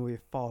makes this movie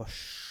fall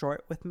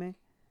short with me.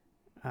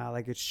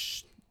 Like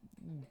it's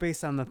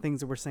based on the things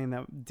that we're saying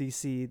that the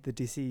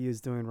DCU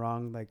is doing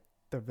wrong. Like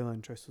the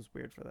villain choice was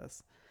weird for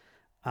this.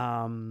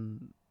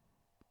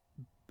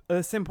 At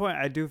the same point,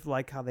 I do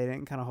like how they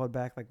didn't kind of hold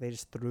back. Like they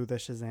just threw the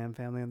Shazam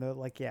family, and they're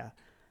like, "Yeah,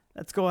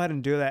 let's go ahead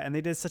and do that." And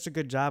they did such a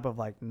good job of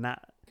like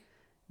not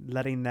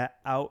letting that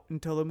out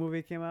until the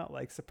movie came out.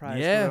 Like, surprise,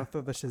 we're gonna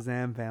throw the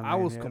Shazam family. I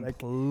was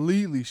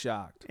completely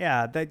shocked.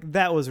 Yeah,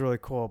 that was really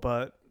cool.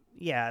 But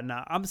yeah,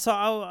 no,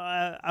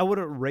 I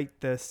wouldn't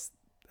rate this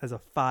as a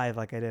 5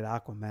 like I did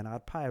Aquaman.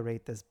 I'd probably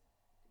rate this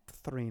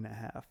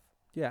 3.5.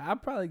 Yeah,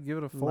 I'd probably give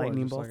it a 4.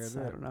 Lightning bolts.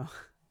 Like I don't know.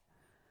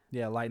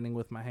 Yeah, lightning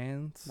with my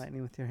hands.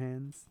 Lightning with your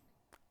hands.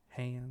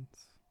 Hands.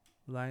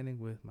 Lightning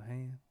with my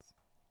hands.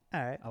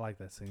 All right. I like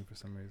that scene for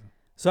some reason.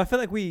 So I feel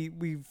like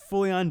we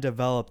fully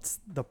undeveloped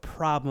the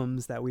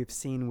problems that we've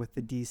seen with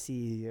the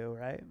DCEU,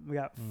 right? We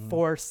got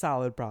 4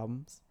 solid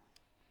problems.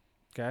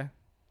 Okay.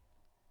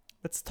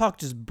 Let's talk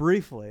just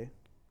briefly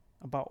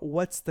about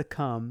what's to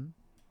come.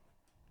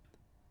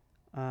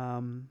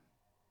 And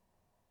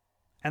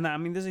I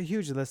mean, there's a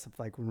huge list of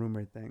like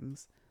rumored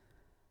things.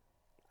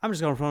 I'm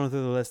just going to run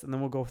through the list, and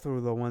then we'll go through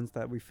the ones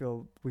that we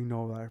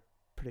know are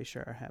pretty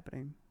sure are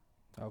happening.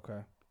 Okay.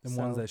 And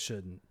ones that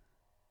shouldn't.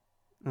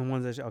 And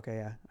ones that okay,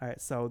 yeah. All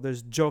right. So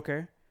there's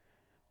Joker,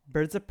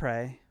 Birds of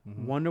Prey,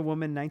 Wonder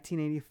Woman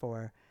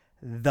 1984,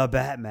 The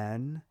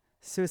Batman,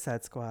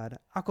 Suicide Squad,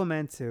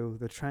 Aquaman 2,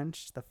 The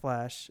Trench, The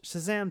Flash,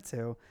 Shazam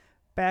 2,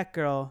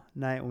 Batgirl,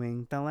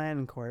 Nightwing, The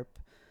Land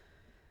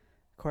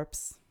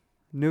Corpse,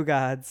 New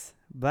Gods,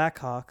 Black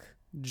Hawk,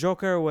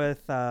 Joker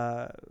with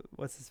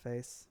what's his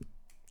face?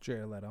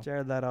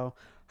 Jared Leto,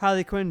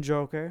 Harley Quinn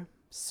Joker,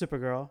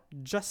 Supergirl,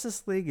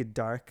 Justice League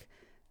Dark,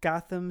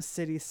 Gotham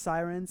City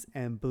Sirens,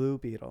 and Blue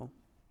Beetle.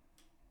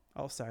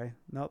 Oh, sorry.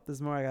 Nope, there's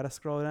more. I gotta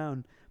scroll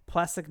down.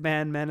 Plastic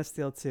Man, Man of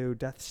Steel 2,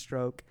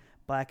 Deathstroke,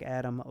 Black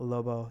Adam,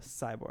 Lobo,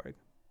 Cyborg.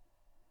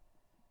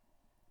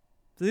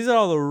 So these are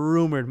all the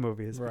rumored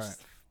movies. Right.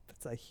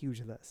 That's a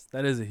huge list.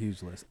 That is a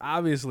huge list.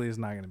 Obviously, it's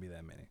not going to be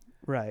that many.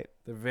 Right.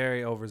 They're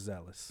very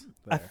overzealous.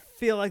 I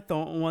feel like the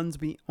ones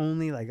we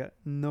only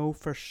know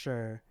for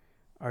sure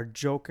are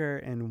Joker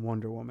and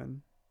Wonder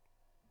Woman.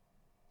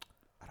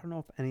 I don't know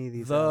if any of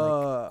these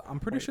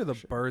I'm pretty sure the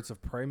Birds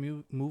of Prey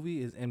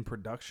movie is in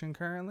production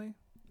currently.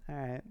 All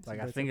right. Like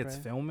I think it's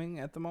filming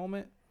at the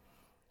moment.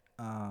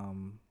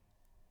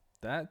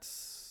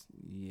 That's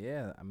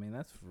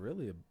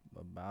really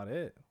about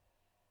it.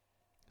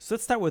 So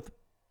let's start with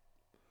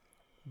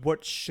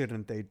what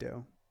shouldn't they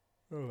do?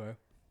 Okay.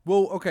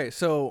 Well, okay,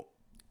 so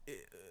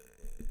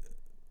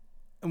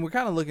and we're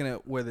kind of looking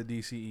at where the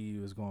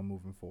DCEU is going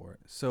moving forward.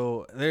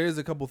 So there is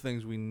a couple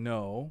things we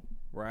know,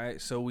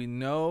 right? So we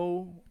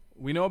know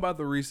about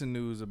the recent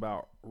news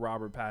about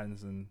Robert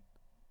Pattinson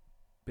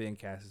being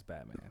cast as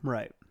Batman.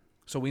 Right.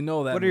 So we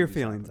know that. What are your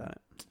feelings on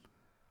it?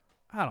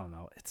 I don't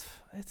know.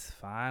 It's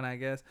fine, I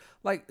guess.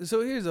 Like, so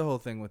here's the whole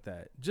thing with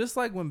that. Just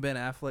like when Ben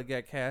Affleck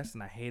got cast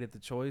and I hated the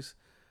choice,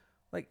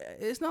 like,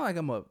 it's not like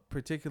I'm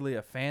particularly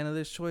a fan of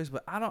this choice,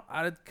 but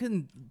I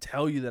couldn't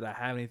tell you that I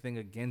have anything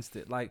against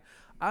it. Like,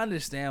 I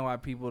understand why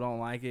people don't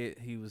like it.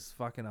 He was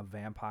fucking a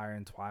vampire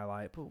in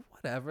Twilight, but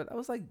whatever. That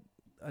was like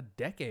a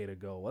decade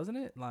ago, wasn't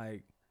it?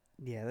 Like,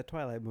 yeah, the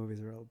Twilight movies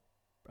were,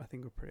 I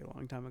think, a pretty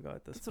long time ago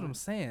at this point. That's what I'm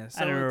saying.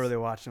 So I never really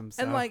watched them.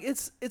 So. And like,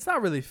 it's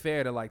not really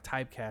fair to like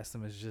typecast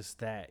them as just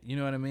that. You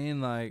know what I mean?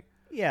 Like,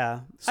 yeah.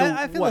 So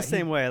I feel the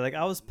same way. Like,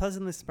 I was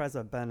pleasantly surprised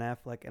by Ben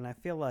Affleck, and I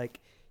feel like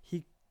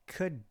he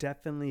could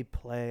definitely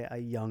play a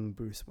young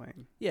Bruce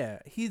Wayne. Yeah,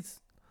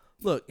 he's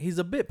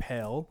a bit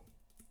pale.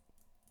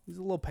 He's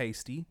a little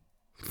pasty.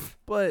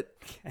 But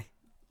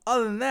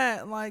other than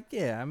that, like,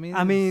 yeah,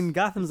 I mean,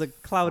 Gotham's a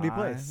cloudy fine.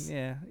 place.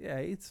 Yeah,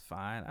 it's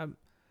fine.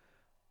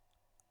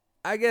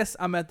 I guess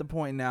I'm at the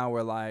point now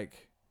where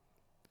like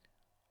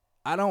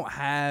I don't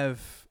have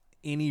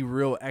any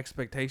real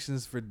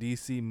expectations for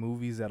DC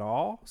movies at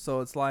all.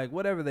 So it's like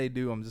whatever they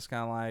do, I'm just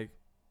kind of like,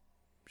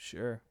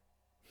 sure.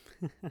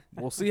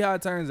 We'll see how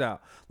it turns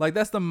out. Like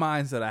that's the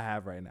mindset I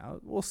have right now.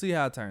 We'll see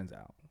how it turns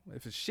out.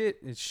 If it's shit,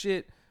 it's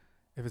shit.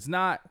 If it's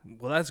not,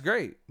 well, that's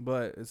great.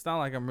 But it's not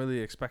like I'm really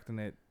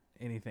expecting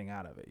anything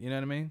out of it. You know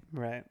what I mean?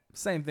 Right.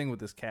 Same thing with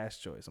this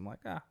cast choice. I'm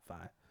like,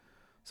 fine.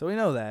 So we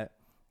know that.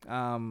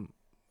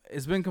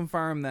 It's been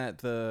confirmed that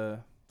the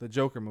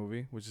Joker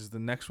movie, which is the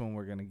next one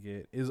we're gonna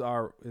get, is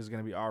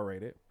gonna be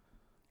R-rated,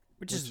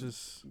 which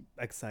is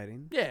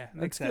exciting. Yeah,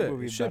 makes that's that good.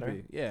 movie It should better.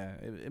 be. Yeah,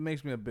 it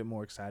makes me a bit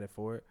more excited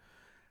for it.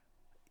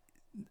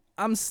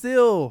 I'm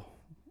still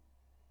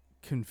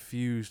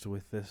confused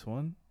with this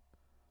one.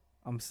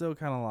 I'm still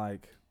kind of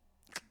like,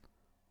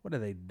 what are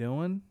they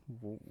doing?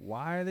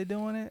 Why are they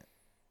doing it?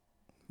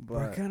 But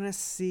we're gonna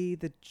see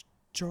the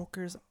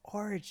Joker's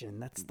origin.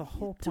 That's the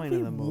whole do point we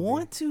of the movie.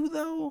 want to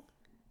though?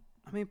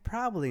 I mean,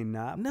 probably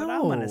not. But I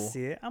No. want to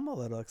see it. I'm a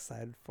little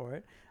excited for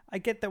it. I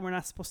get that we're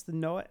not supposed to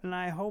know it, and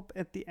I hope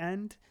at the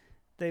end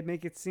they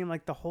make it seem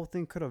like the whole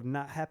thing could have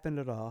not happened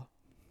at all.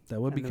 That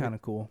would be And then kind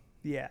of cool.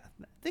 Yeah,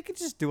 they could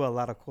just do a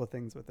lot of cool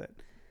things with it.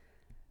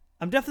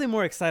 I'm definitely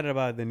more excited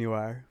about it than you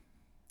are.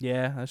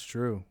 Yeah, that's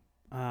true.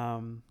 No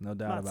I'm doubt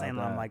not about saying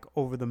that. I'm like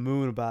over the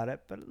moon about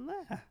it, but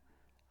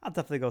I'll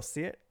definitely go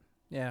see it.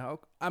 Yeah,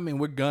 I mean,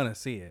 we're gonna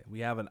see it.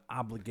 We have an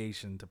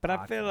obligation to. But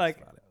I feel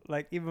podcast about it.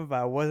 like even if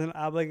I wasn't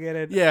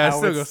obligated, Yeah, I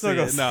would still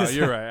go see it. No, it.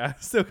 you're right. I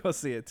still go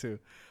see it too.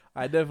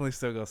 I definitely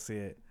still go see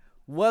it.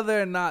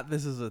 Whether or not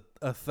this is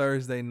a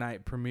Thursday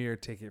night premiere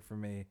ticket for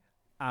me,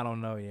 I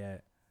don't know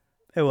yet.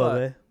 It will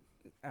But- be.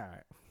 All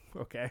right,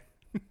 okay.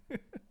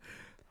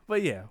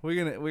 But yeah,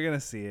 we're gonna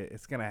see it.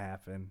 It's gonna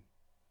happen.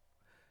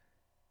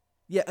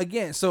 Yeah,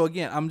 again,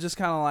 I'm just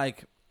kind of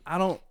like I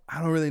don't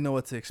really know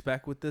what to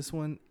expect with this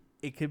one.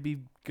 It could be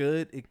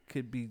good. It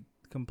could be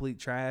complete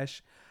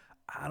trash.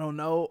 I don't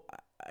know.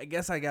 I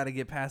guess I got to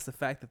get past the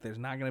fact that there's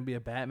not going to be a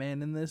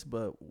Batman in this,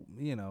 but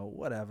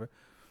whatever.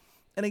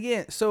 And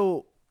again,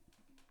 so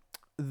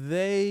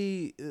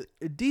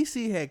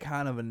DC had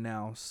kind of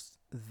announced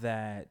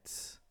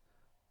that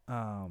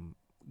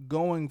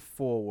going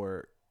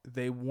forward,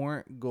 they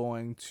weren't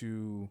going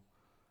to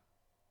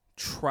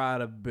try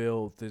to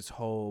build this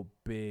whole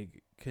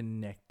big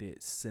connected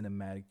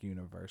cinematic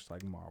universe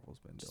like Marvel's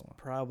been doing.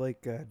 Probably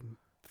good.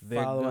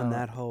 They're Following gonna-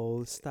 that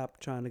whole stop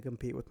trying to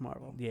compete with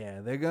Marvel.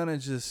 Yeah, they're gonna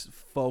just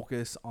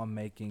focus on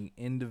making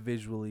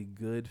individually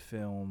good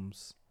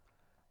films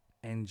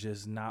and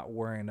just not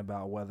worrying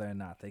about whether or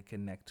not they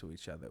connect to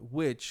each other.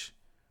 Which,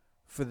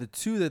 for the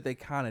two that they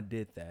kind of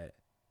did that,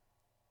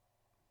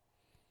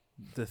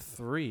 the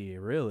three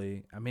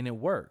really, I mean, it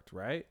worked,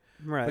 right?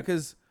 Right.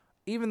 Because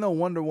even though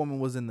Wonder Woman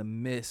was in the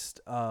midst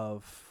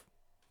of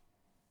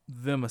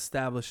them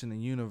establishing the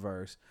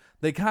universe,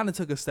 they kind of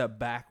took a step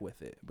back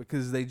with it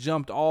because they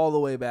jumped all the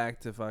way back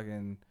to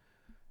fucking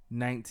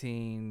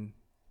 19.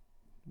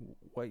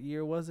 What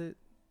year was it?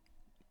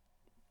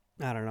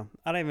 I don't know.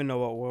 I don't even know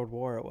what World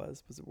War it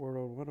was. Was it World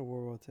War One or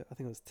World War Two? I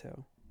think it was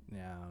two.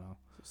 Yeah, I don't know.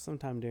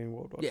 Sometime during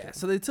World War Yeah, II.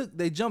 so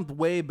they jumped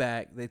way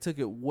back. They took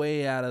it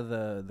way out of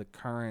the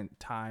current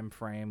time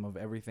frame of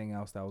everything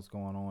else that was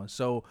going on.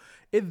 So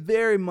it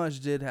very much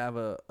did have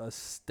a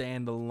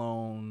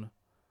standalone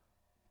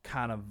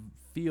kind of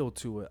feel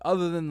to it.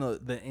 Other than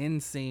the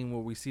end scene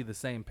where we see the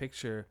same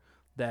picture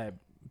that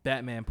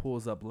Batman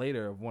pulls up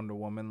later of Wonder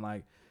Woman,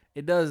 like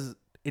it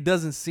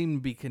doesn't seem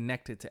to be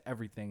connected to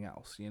everything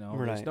else, There's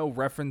Right. no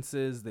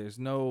references, there's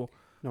no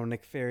No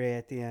Nick Fury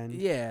at the end.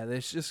 yeah,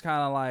 it's just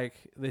kind of like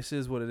this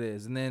is what it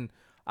is. And then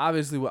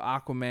obviously with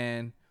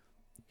Aquaman,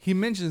 he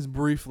mentions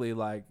briefly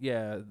like,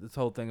 yeah, this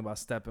whole thing about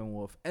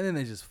Steppenwolf, and then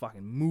they just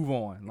fucking move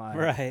on. Like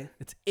Right.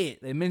 it's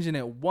it. They mention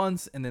it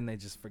once and then they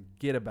just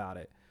forget about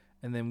it.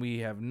 And then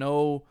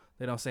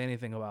they don't say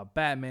anything about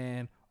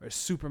Batman or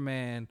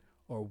Superman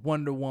or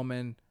Wonder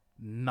Woman,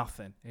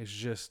 nothing. It's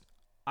just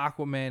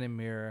Aquaman and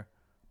Mira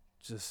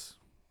just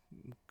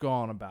go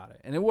on about it.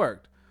 And it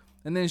worked.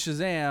 And then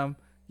Shazam,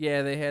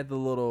 yeah, they had the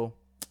little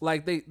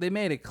like they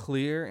made it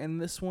clear in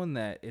this one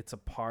that it's a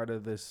part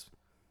of this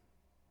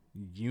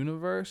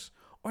universe,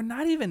 or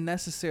not even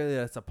necessarily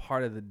that it's a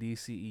part of the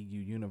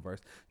DCEU universe,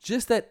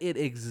 just that it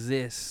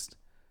exists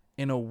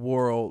in a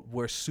world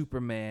where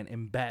Superman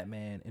and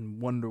Batman and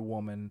Wonder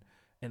Woman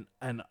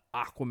and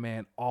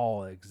Aquaman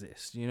all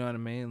exist. You know what I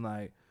mean?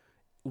 Like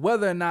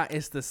whether or not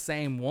it's the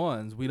same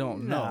ones, we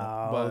don't know.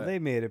 No, But they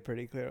made it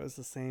pretty clear it was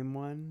the same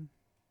one.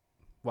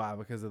 why?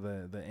 Because of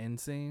the end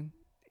scene?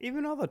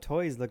 Even all the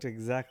toys looked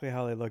exactly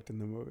how they looked in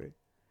the movie.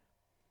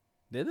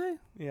 Did they?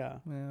 Yeah.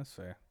 Yeah, that's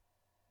fair.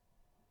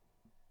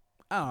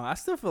 I don't know. I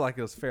still feel like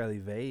it was fairly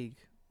vague.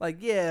 Like,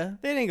 yeah.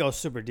 They didn't go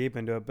super deep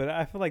into it, but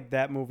I feel like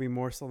that movie,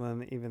 more so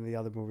than even the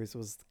other movies,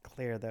 was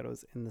clear that it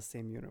was in the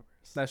same universe.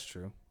 That's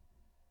true.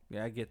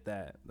 Yeah, I get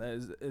that.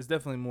 It's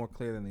definitely more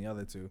clear than the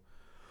other two.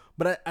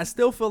 But I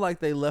still feel like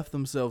they left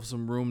themselves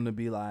some room to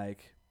be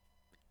like,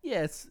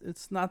 yeah,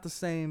 it's not the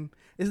same.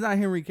 It's not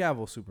Henry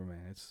Cavill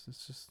Superman.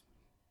 It's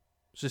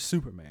just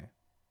Superman.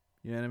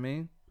 You know what I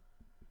mean?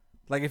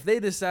 Like if they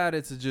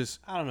decided to just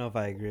I don't know if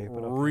I agree,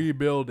 but okay.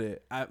 rebuild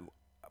it, I don't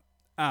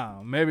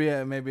know.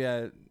 Maybe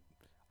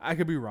I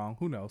could be wrong.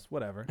 Who knows?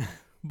 Whatever.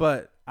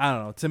 But I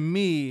don't know. To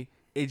me,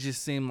 it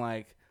just seemed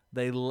like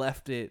they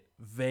left it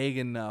vague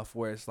enough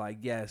where it's like,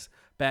 yes,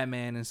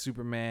 Batman and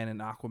Superman and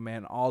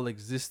Aquaman all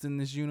exist in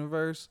this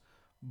universe,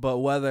 but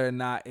whether or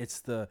not it's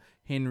the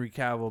Henry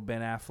Cavill,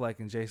 Ben Affleck,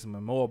 and Jason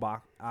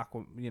Momoa,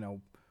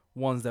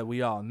 ones that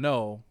we all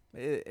know,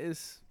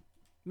 it's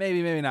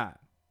maybe not.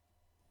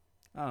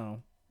 I don't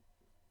know.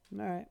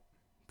 All right.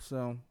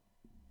 So,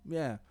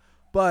 yeah.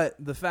 But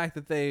the fact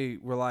that they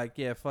were like,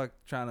 yeah, fuck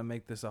trying to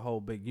make this a whole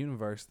big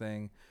universe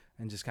thing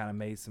and just kind of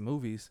made some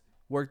movies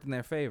worked in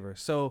their favor.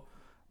 So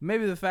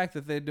maybe the fact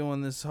that they're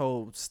doing this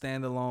whole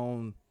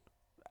standalone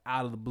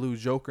out of the blue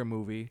Joker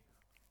movie,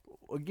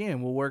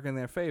 again, will work in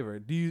their favor.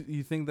 Do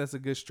you think that's a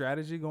good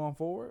strategy going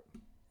forward?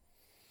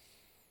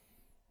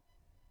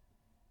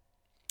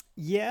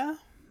 Yeah.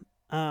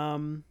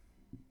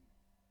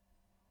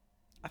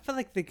 I feel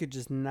like they could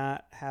just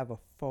not have a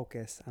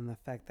focus on the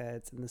fact that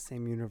it's in the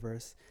same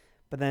universe.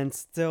 But then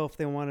still, if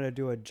they wanted to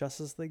do a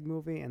Justice League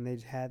movie and they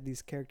had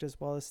these characters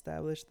well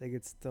established, they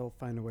could still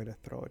find a way to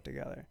throw it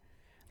together.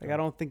 Like, I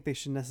don't think they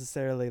should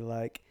necessarily,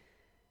 like,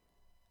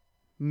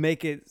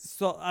 make it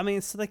so. I mean,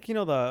 it's like,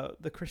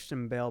 the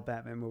Christian Bale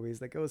Batman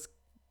movies. Like, I felt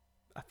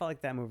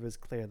like that movie was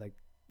clear. Like,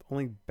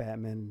 only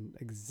Batman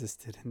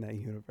existed in that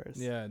universe.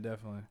 Yeah,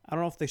 definitely. I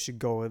don't know if they should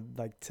go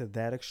like to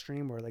that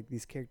extreme where like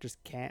these characters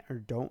can't or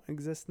don't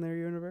exist in their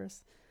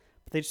universe,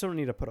 but they just don't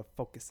need to put a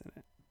focus in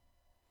it.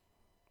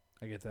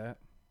 I get that.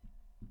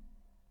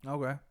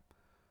 Okay.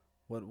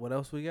 What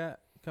else we got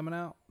coming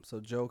out?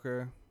 So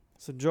Joker,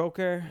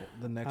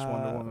 the next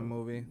Wonder Woman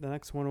movie. The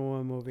next Wonder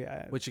Woman movie.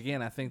 Which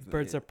again, I think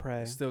Birds of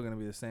Prey. It's still going to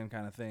be the same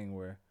kind of thing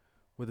where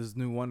with this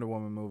new Wonder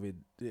Woman movie,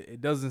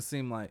 it doesn't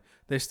seem like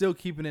they're still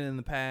keeping it in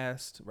the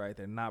past, right?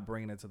 They're not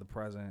bringing it to the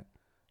present.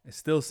 It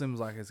still seems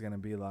like it's going to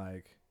be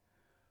like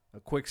a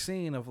quick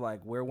scene of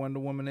like where Wonder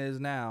Woman is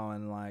now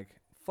and like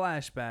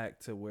flashback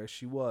to where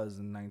she was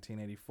in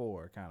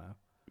 1984 kind of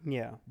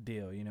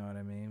deal. You know what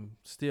I mean?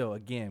 Still,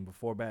 again,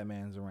 before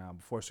Batman's around,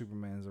 before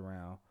Superman's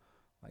around,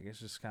 like it's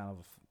just kind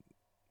of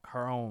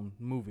her own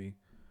movie.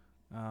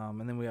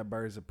 And then we have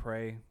Birds of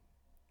Prey.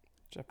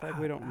 Which I feel like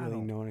we don't really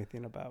know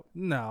anything about.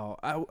 No,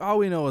 all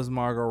we know is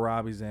Margot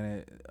Robbie's in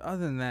it.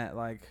 Other than that,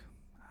 like,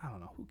 I don't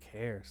know. Who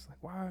cares? Like,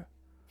 why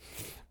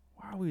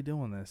are we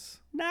doing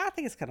this? Nah, I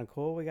think it's kind of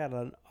cool. We got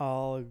an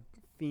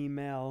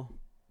all-female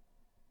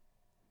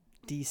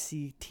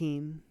DC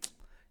team.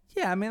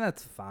 Yeah, I mean,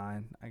 that's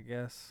fine, I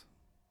guess.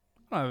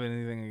 I don't have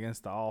anything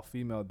against the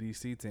all-female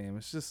DC team.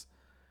 It's just,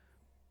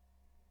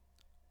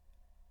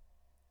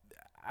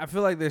 I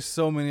feel like there's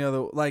so many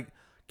other, like,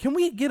 can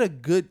we get a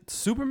good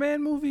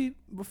Superman movie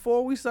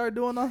before we start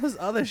doing all this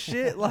other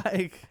shit?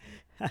 Like,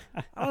 I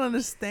don't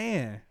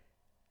understand.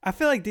 I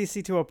feel like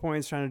DC to a point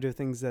is trying to do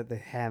things that they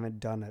haven't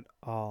done at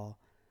all.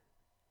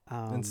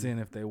 And seeing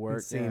if they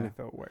work. Seeing if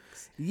it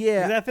works.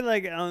 Yeah. 'Cause I feel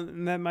like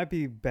that might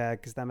be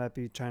bad because that might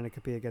be trying to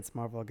compete against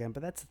Marvel again.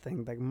 But that's the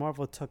thing. Like,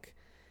 Marvel took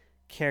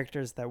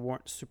characters that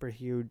weren't super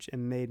huge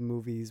and made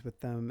movies with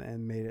them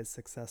and made it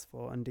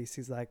successful. And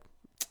DC's like,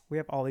 we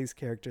have all these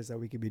characters that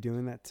we could be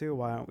doing that too.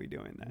 Why aren't we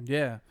doing that?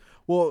 Yeah.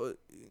 Well,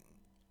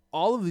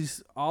 all of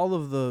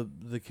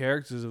the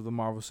characters of the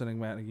Marvel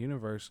Cinematic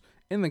Universe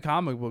in the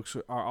comic books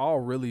are all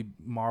really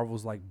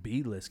Marvel's like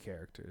B-list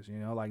characters, you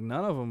know? Like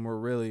none of them were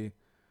really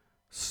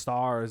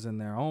stars in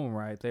their own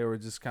right. They were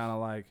just kind of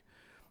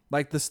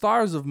like the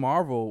stars of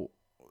Marvel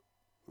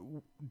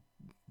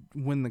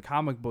when the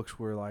comic books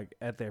were like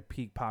at their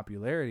peak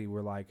popularity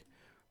were like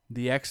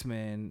the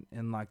X-Men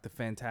and like the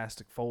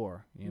Fantastic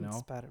Four, you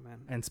know,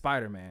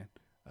 Spider-Man.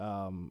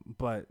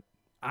 But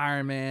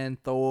Iron Man,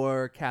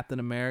 Thor, Captain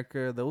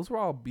America, those were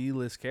all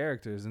B-list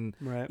characters. And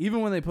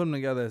even when they put them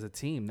together as a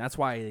team, that's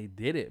why they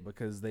did it,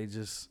 because they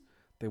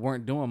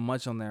weren't doing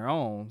much on their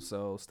own.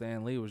 So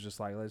Stan Lee was just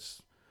like,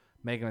 let's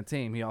make him a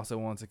team. He also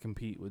wanted to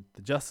compete with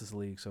the Justice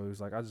League. So he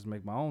was like, I'll just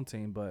make my own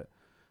team. But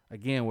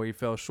again, where he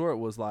fell short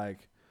was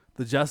like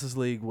the Justice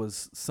League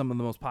was some of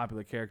the most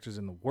popular characters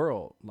in the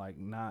world. Like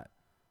not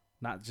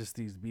just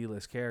these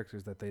B-list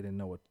characters that they didn't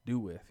know what to do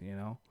with, you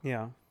know?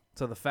 Yeah.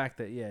 So the fact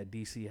that,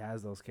 DC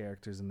has those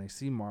characters and they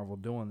see Marvel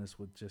doing this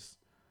with just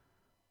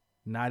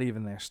not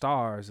even their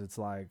stars, it's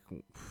like,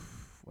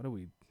 what are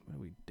we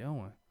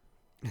doing?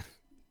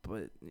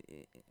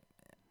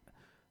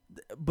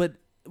 But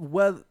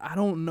well, I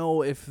don't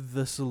know if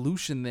the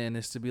solution then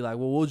is to be like,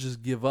 well, we'll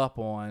just give up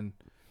on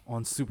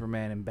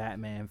Superman and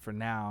Batman for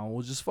now.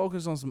 We'll just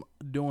focus on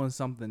doing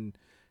something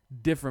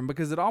different,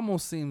 because it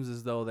almost seems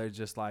as though they're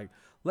just like,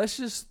 let's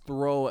just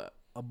throw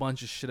a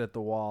bunch of shit at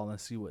the wall and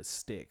see what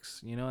sticks.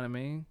 You know what I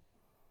mean?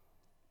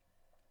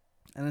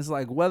 And it's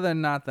like, whether or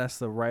not that's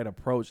the right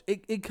approach,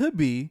 it could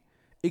be,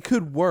 it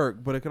could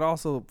work, but it could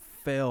also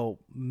fail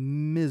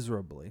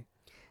miserably.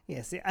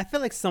 Yeah, see, I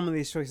feel like some of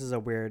these choices are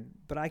weird,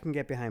 but I can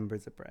get behind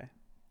Birds of Prey.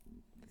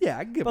 Yeah,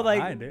 I can get But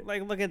behind it.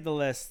 like, look at the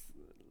list.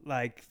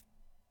 Like,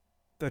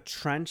 The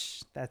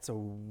Trench, that's a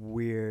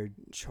weird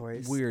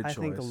choice. I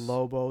think choice.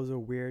 Lobo's a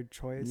weird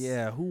choice.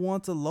 Yeah, who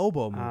wants a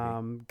Lobo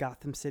movie?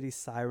 Gotham City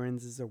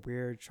Sirens is a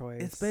weird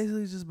choice. It's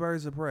basically just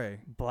Birds of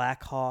Prey.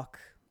 Black Hawk,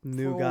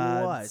 New For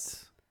Gods.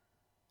 what?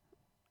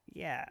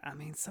 Yeah, I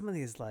mean, some of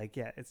these, like,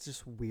 yeah, it's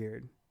just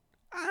weird.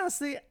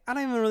 Honestly, I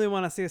don't even really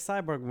want to see a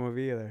Cyborg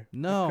movie either.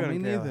 No, I me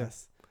couldn't care neither.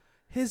 less.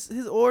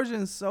 His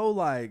origin's so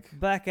like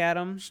Black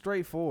Adam,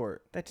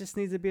 straightforward. that just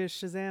needs to be a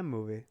Shazam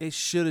movie. It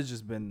should have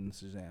just been the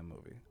Shazam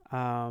movie.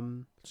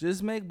 Um,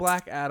 Just make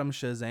Black Adam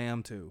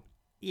Shazam too.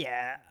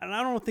 yeah, and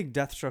I don't think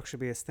Deathstroke should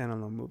be a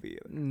standalone movie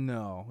either.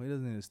 No, he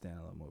doesn't need a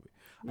standalone movie.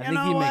 I You think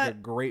know he'd what? make a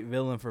great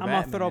villain for I'm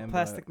Batman. gonna throw but-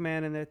 Plastic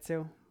Man in there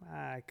too.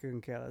 I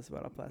couldn't care less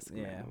about a Plastic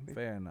Yeah, Man movie.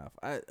 fair enough.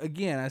 I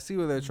see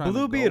where they're trying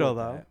Blue to go Beetle,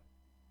 with though. that.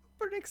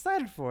 Pretty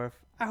excited for it.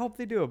 I hope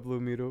they do a Blue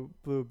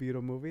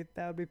Beetle movie.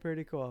 That would be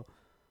pretty cool.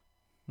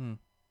 Hmm.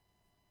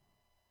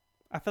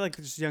 I feel like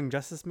just Young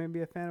Justice may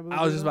be a fan of Blue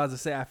I was just Beetle. about to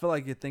say, I feel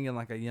like you're thinking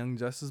like a Young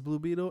Justice Blue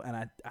Beetle, and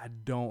I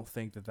don't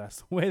think that that's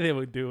the way they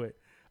would do it.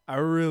 I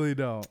really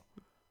don't.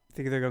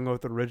 Think they're gonna go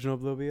with the original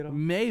Blue Beetle?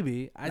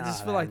 Maybe. I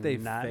just feel like they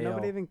not. fail.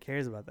 Nobody even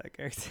cares about that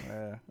character.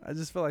 Yeah, I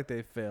just feel like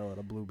they fail at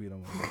a Blue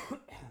Beetle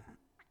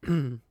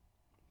movie.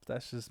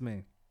 That's just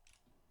me.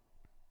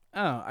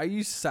 I don't know. Are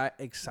you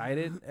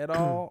excited at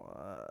all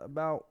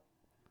about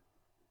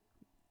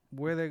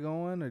where they're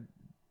going, or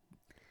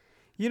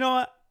You know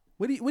what?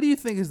 what do you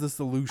think is the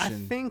solution?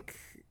 I think,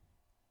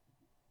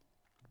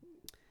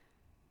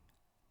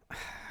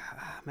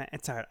 man,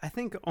 it's hard. I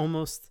think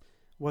almost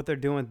what they're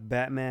doing with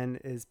Batman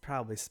is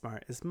probably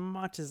smart. As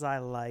much as I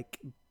like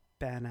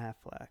Ben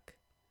Affleck,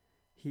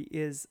 he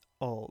is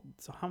old.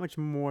 So how much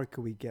more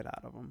could we get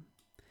out of him?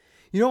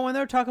 You know, when they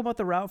were talking about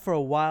the route for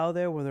a while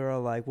there, where they were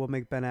like, we'll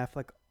make Ben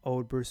Affleck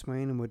old Bruce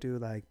Wayne and we'll do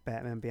like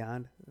Batman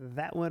Beyond,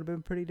 that would have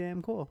been pretty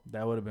damn cool.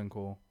 That would have been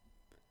cool.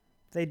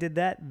 If they did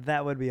that,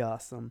 that would be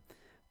awesome.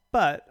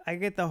 But I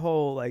get the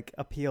whole like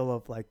appeal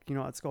of like, you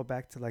know, let's go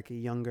back to like a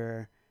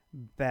younger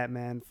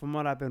Batman. From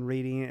what I've been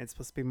reading, it's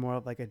supposed to be more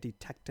of like a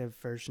detective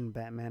version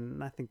Batman,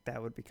 and I think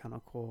that would be kind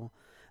of cool.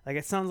 Like,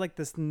 it sounds like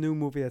this new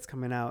movie that's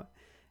coming out,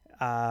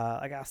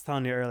 like I was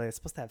telling you earlier, it's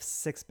supposed to have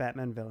 6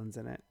 Batman villains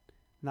in it.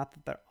 Not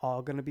that they're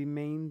all going to be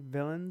main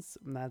villains,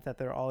 not that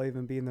they're all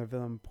even being their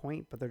villain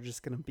point, but they're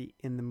just going to be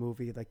in the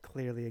movie, like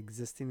clearly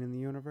existing in the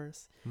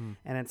universe.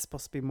 And it's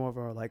supposed to be more of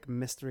a like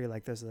mystery,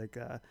 like there's like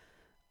a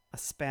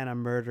span of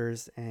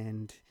murders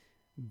and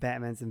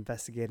Batman's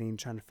investigating,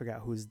 trying to figure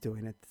out who's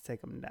doing it to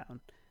take them down.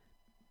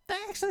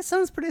 That actually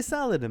sounds pretty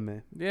solid to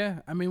me. Yeah,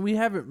 I mean, we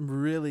haven't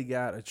really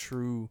got a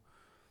true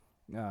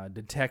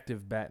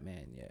detective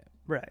Batman yet.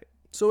 Right.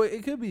 So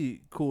it could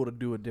be cool to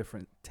do a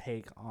different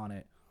take on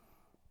it.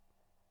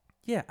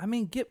 Yeah, I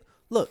mean, give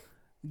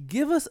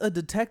us a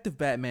detective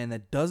Batman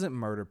that doesn't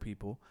murder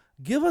people.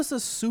 Give us a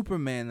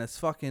Superman that's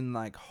fucking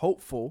like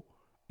hopeful,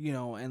 you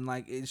know, and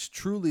like it's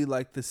truly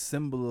like the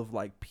symbol of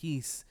like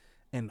peace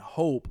and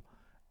hope,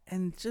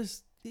 and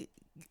just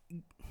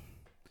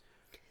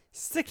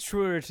Stick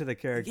truer to the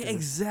character. yeah,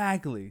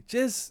 exactly.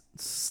 Just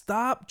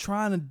stop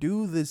trying to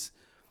do this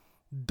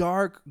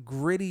dark,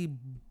 gritty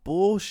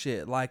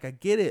bullshit. Like, I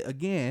get it.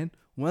 Again,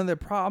 one of their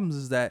problems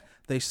is that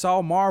they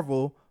saw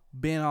Marvel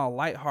being all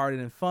lighthearted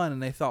and fun,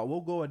 and they thought, we'll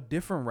go a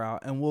different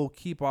route and we'll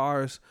keep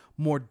ours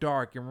more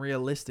dark and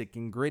realistic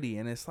and gritty.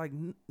 And it's like,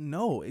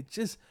 no, it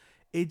just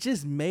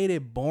made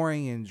it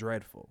boring and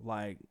dreadful.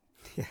 Like,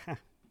 Yeah.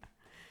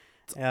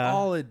 that's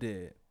all it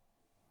did.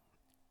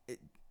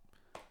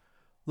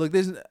 Look,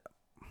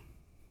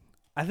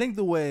 I think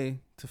the way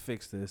to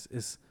fix this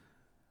is,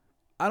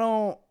 I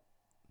don't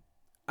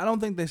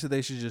think they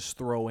should just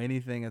throw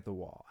anything at the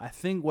wall. I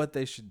think what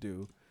they should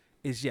do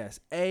is, yes,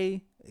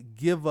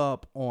 give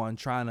up on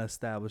trying to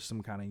establish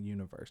some kind of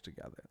universe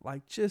together.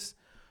 Like, just,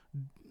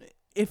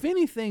 if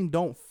anything,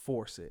 don't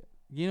force it.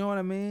 You know what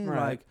I mean?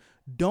 Right. Like,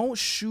 don't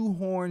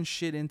shoehorn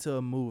shit into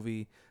a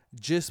movie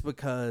just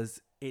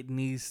because it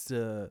needs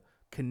to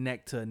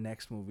connect to a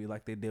next movie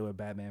like they did with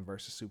Batman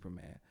versus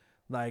Superman.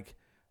 Like,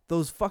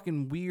 those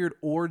fucking weird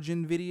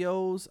origin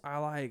videos are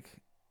like,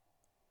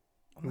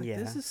 I'm like,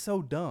 this is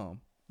so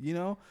dumb, you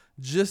know?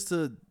 Just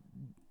to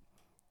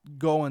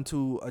go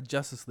into a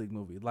Justice League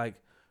movie. Like,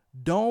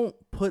 don't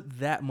put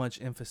that much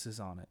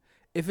emphasis on it.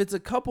 If it's a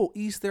couple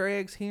Easter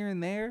eggs here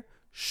and there,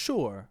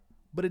 sure,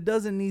 but it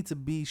doesn't need to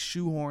be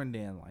shoehorned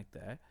in like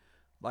that.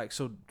 Like,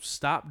 so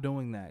stop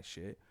doing that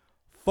shit.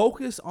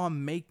 Focus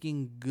on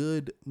making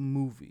good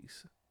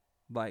movies.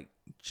 Like,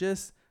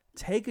 just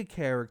take a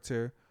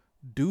character,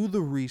 do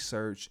the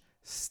research,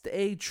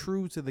 stay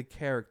true to the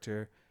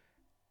character,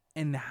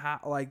 and how,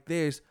 like,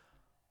 there's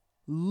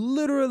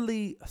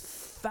literally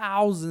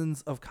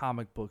thousands of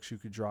comic books you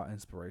could draw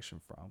inspiration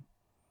from.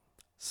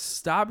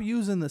 Stop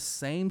using the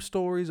same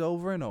stories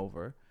over and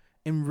over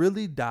and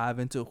really dive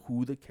into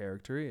who the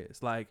character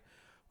is. Like,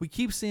 we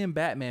keep seeing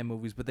Batman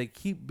movies, but they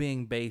keep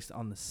being based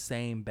on the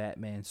same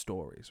Batman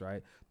stories,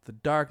 right? The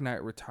Dark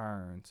Knight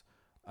Returns,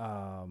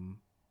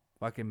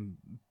 fucking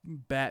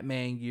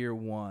Batman Year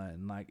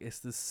One. Like, it's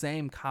the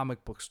same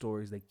comic book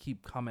stories they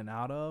keep coming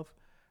out of,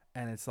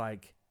 and it's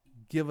like,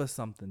 give us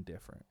something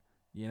different,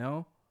 you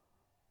know?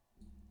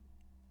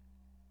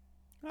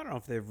 I don't know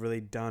if they've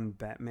really done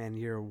Batman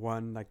Year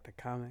One like the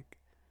comic.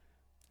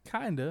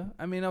 Kinda.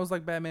 I mean, that was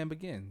like Batman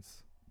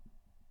Begins.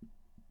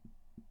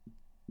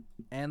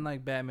 And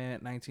like Batman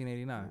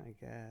 1989. I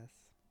guess.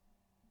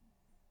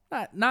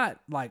 Not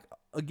like,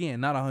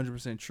 again, not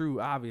 100% true,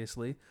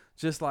 obviously.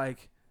 Just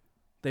like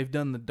they've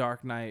done the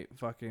Dark Knight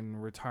fucking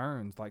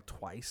Returns like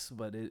twice,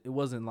 but it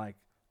wasn't like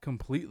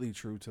completely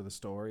true to the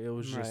story. It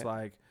was just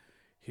like,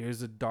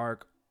 here's a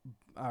dark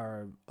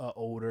or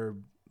older,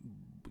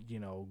 you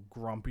know,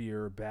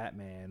 grumpier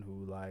Batman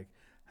who like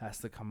has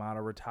to come out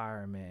of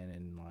retirement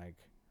and like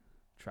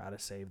try to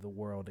save the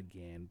world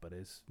again, but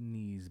his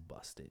knees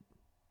busted.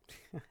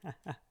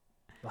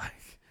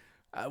 Like,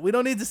 we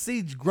don't need to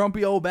see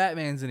grumpy old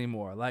Batmans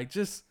anymore. Like,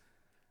 just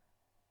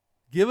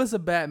give us a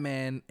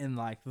Batman in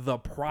like the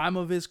prime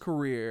of his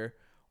career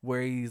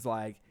where he's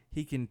like,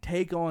 he can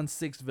take on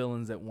 6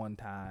 villains at one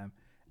time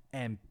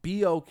and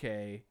be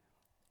okay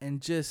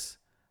and just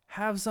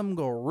have something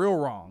go real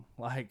wrong.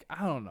 Like,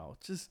 I don't know.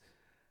 Just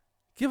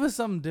give us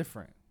something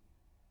different.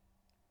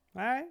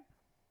 All right.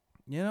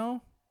 You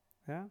know?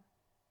 Yeah.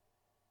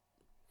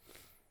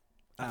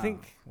 I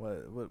think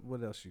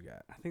what else you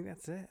got? I think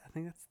that's it. I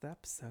think that's the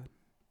episode.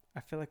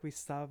 I feel like we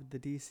solved the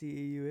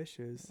DCEU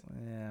issues.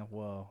 Yeah,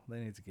 well,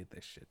 they need to get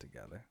this shit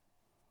together.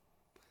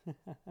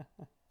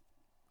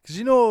 Because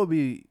you know what would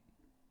be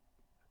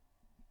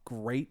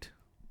great?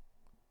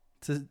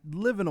 To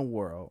live in a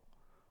world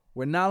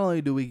where not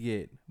only do we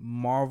get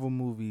Marvel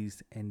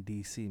movies and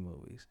DC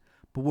movies,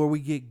 but where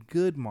we get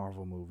good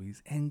Marvel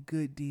movies and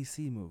good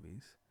DC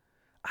movies.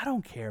 I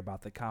don't care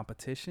about the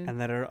competition. And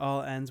that it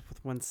all ends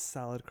with one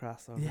solid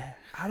crossover. Yeah,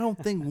 I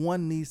don't think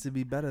one needs to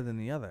be better than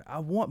the other. I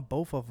want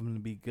both of them to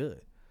be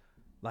good.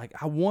 Like,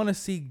 I want to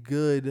see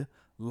good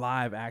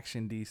live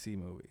action DC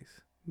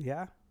movies.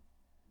 Yeah.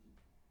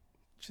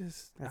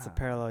 Just That's a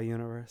parallel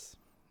universe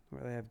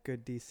where they have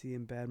good DC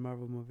and bad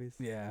Marvel movies.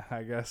 Yeah,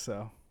 I guess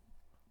so.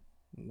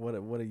 What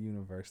a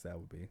universe that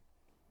would be.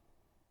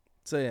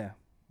 So yeah,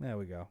 there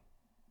we go.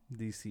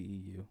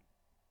 DCEU.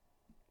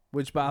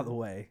 Which, by the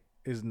way,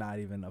 is not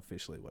even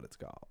officially what it's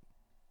called.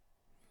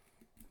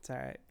 It's all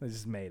right. They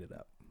just made it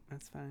up.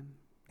 That's fine.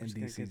 And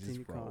DC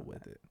just rolled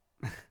with it.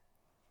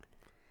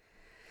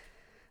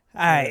 All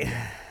right.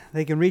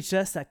 They can reach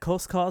us at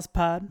Coast Calls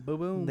Pod. Boom,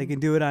 boom. They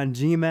can do it on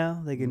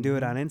Gmail. They can do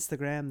it on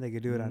Instagram. They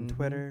can do it on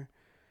Twitter.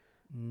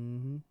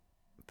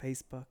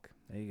 Facebook.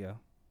 There you go.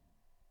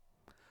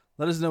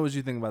 Let us know what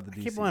you think about the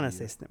DCEU. I keep wanting to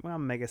say Snapchat. Well,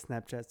 I'm mega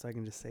Snapchat, so I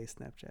can just say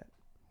Snapchat.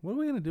 What are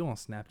we going to do on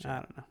Snapchat? I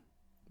don't know.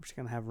 We're just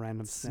going to have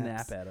random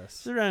snaps. Snap at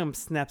us. Just random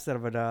snaps out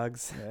of our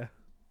dogs.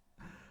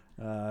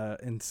 Yeah.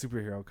 In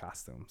superhero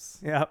costumes.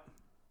 Yep.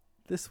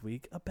 This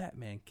week, a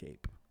Batman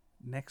cape.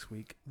 Next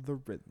week, the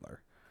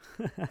Riddler.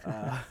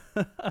 Let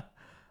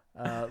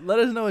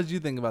us know what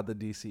you think about the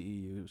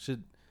DCEU.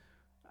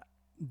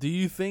 Do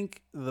you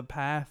think the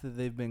path that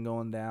they've been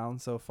going down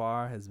so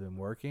far has been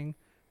working?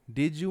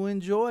 Did you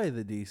enjoy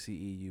the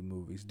DCEU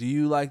movies? Do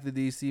you like the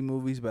DC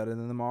movies better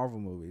than the Marvel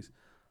movies?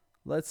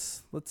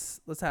 Let's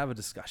have a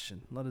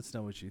discussion. Let us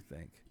know what you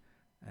think.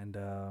 And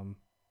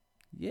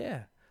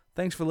yeah,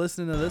 thanks for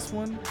listening to this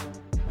one.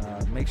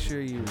 Make sure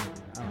you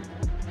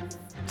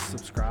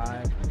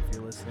subscribe if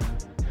you're listening,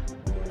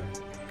 or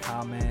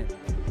comment.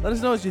 Let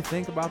us know what you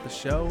think about the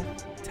show.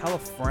 Tell a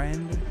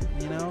friend.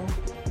 You know,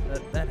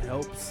 that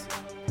helps.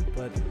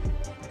 But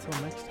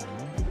until next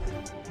time,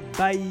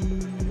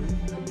 bye.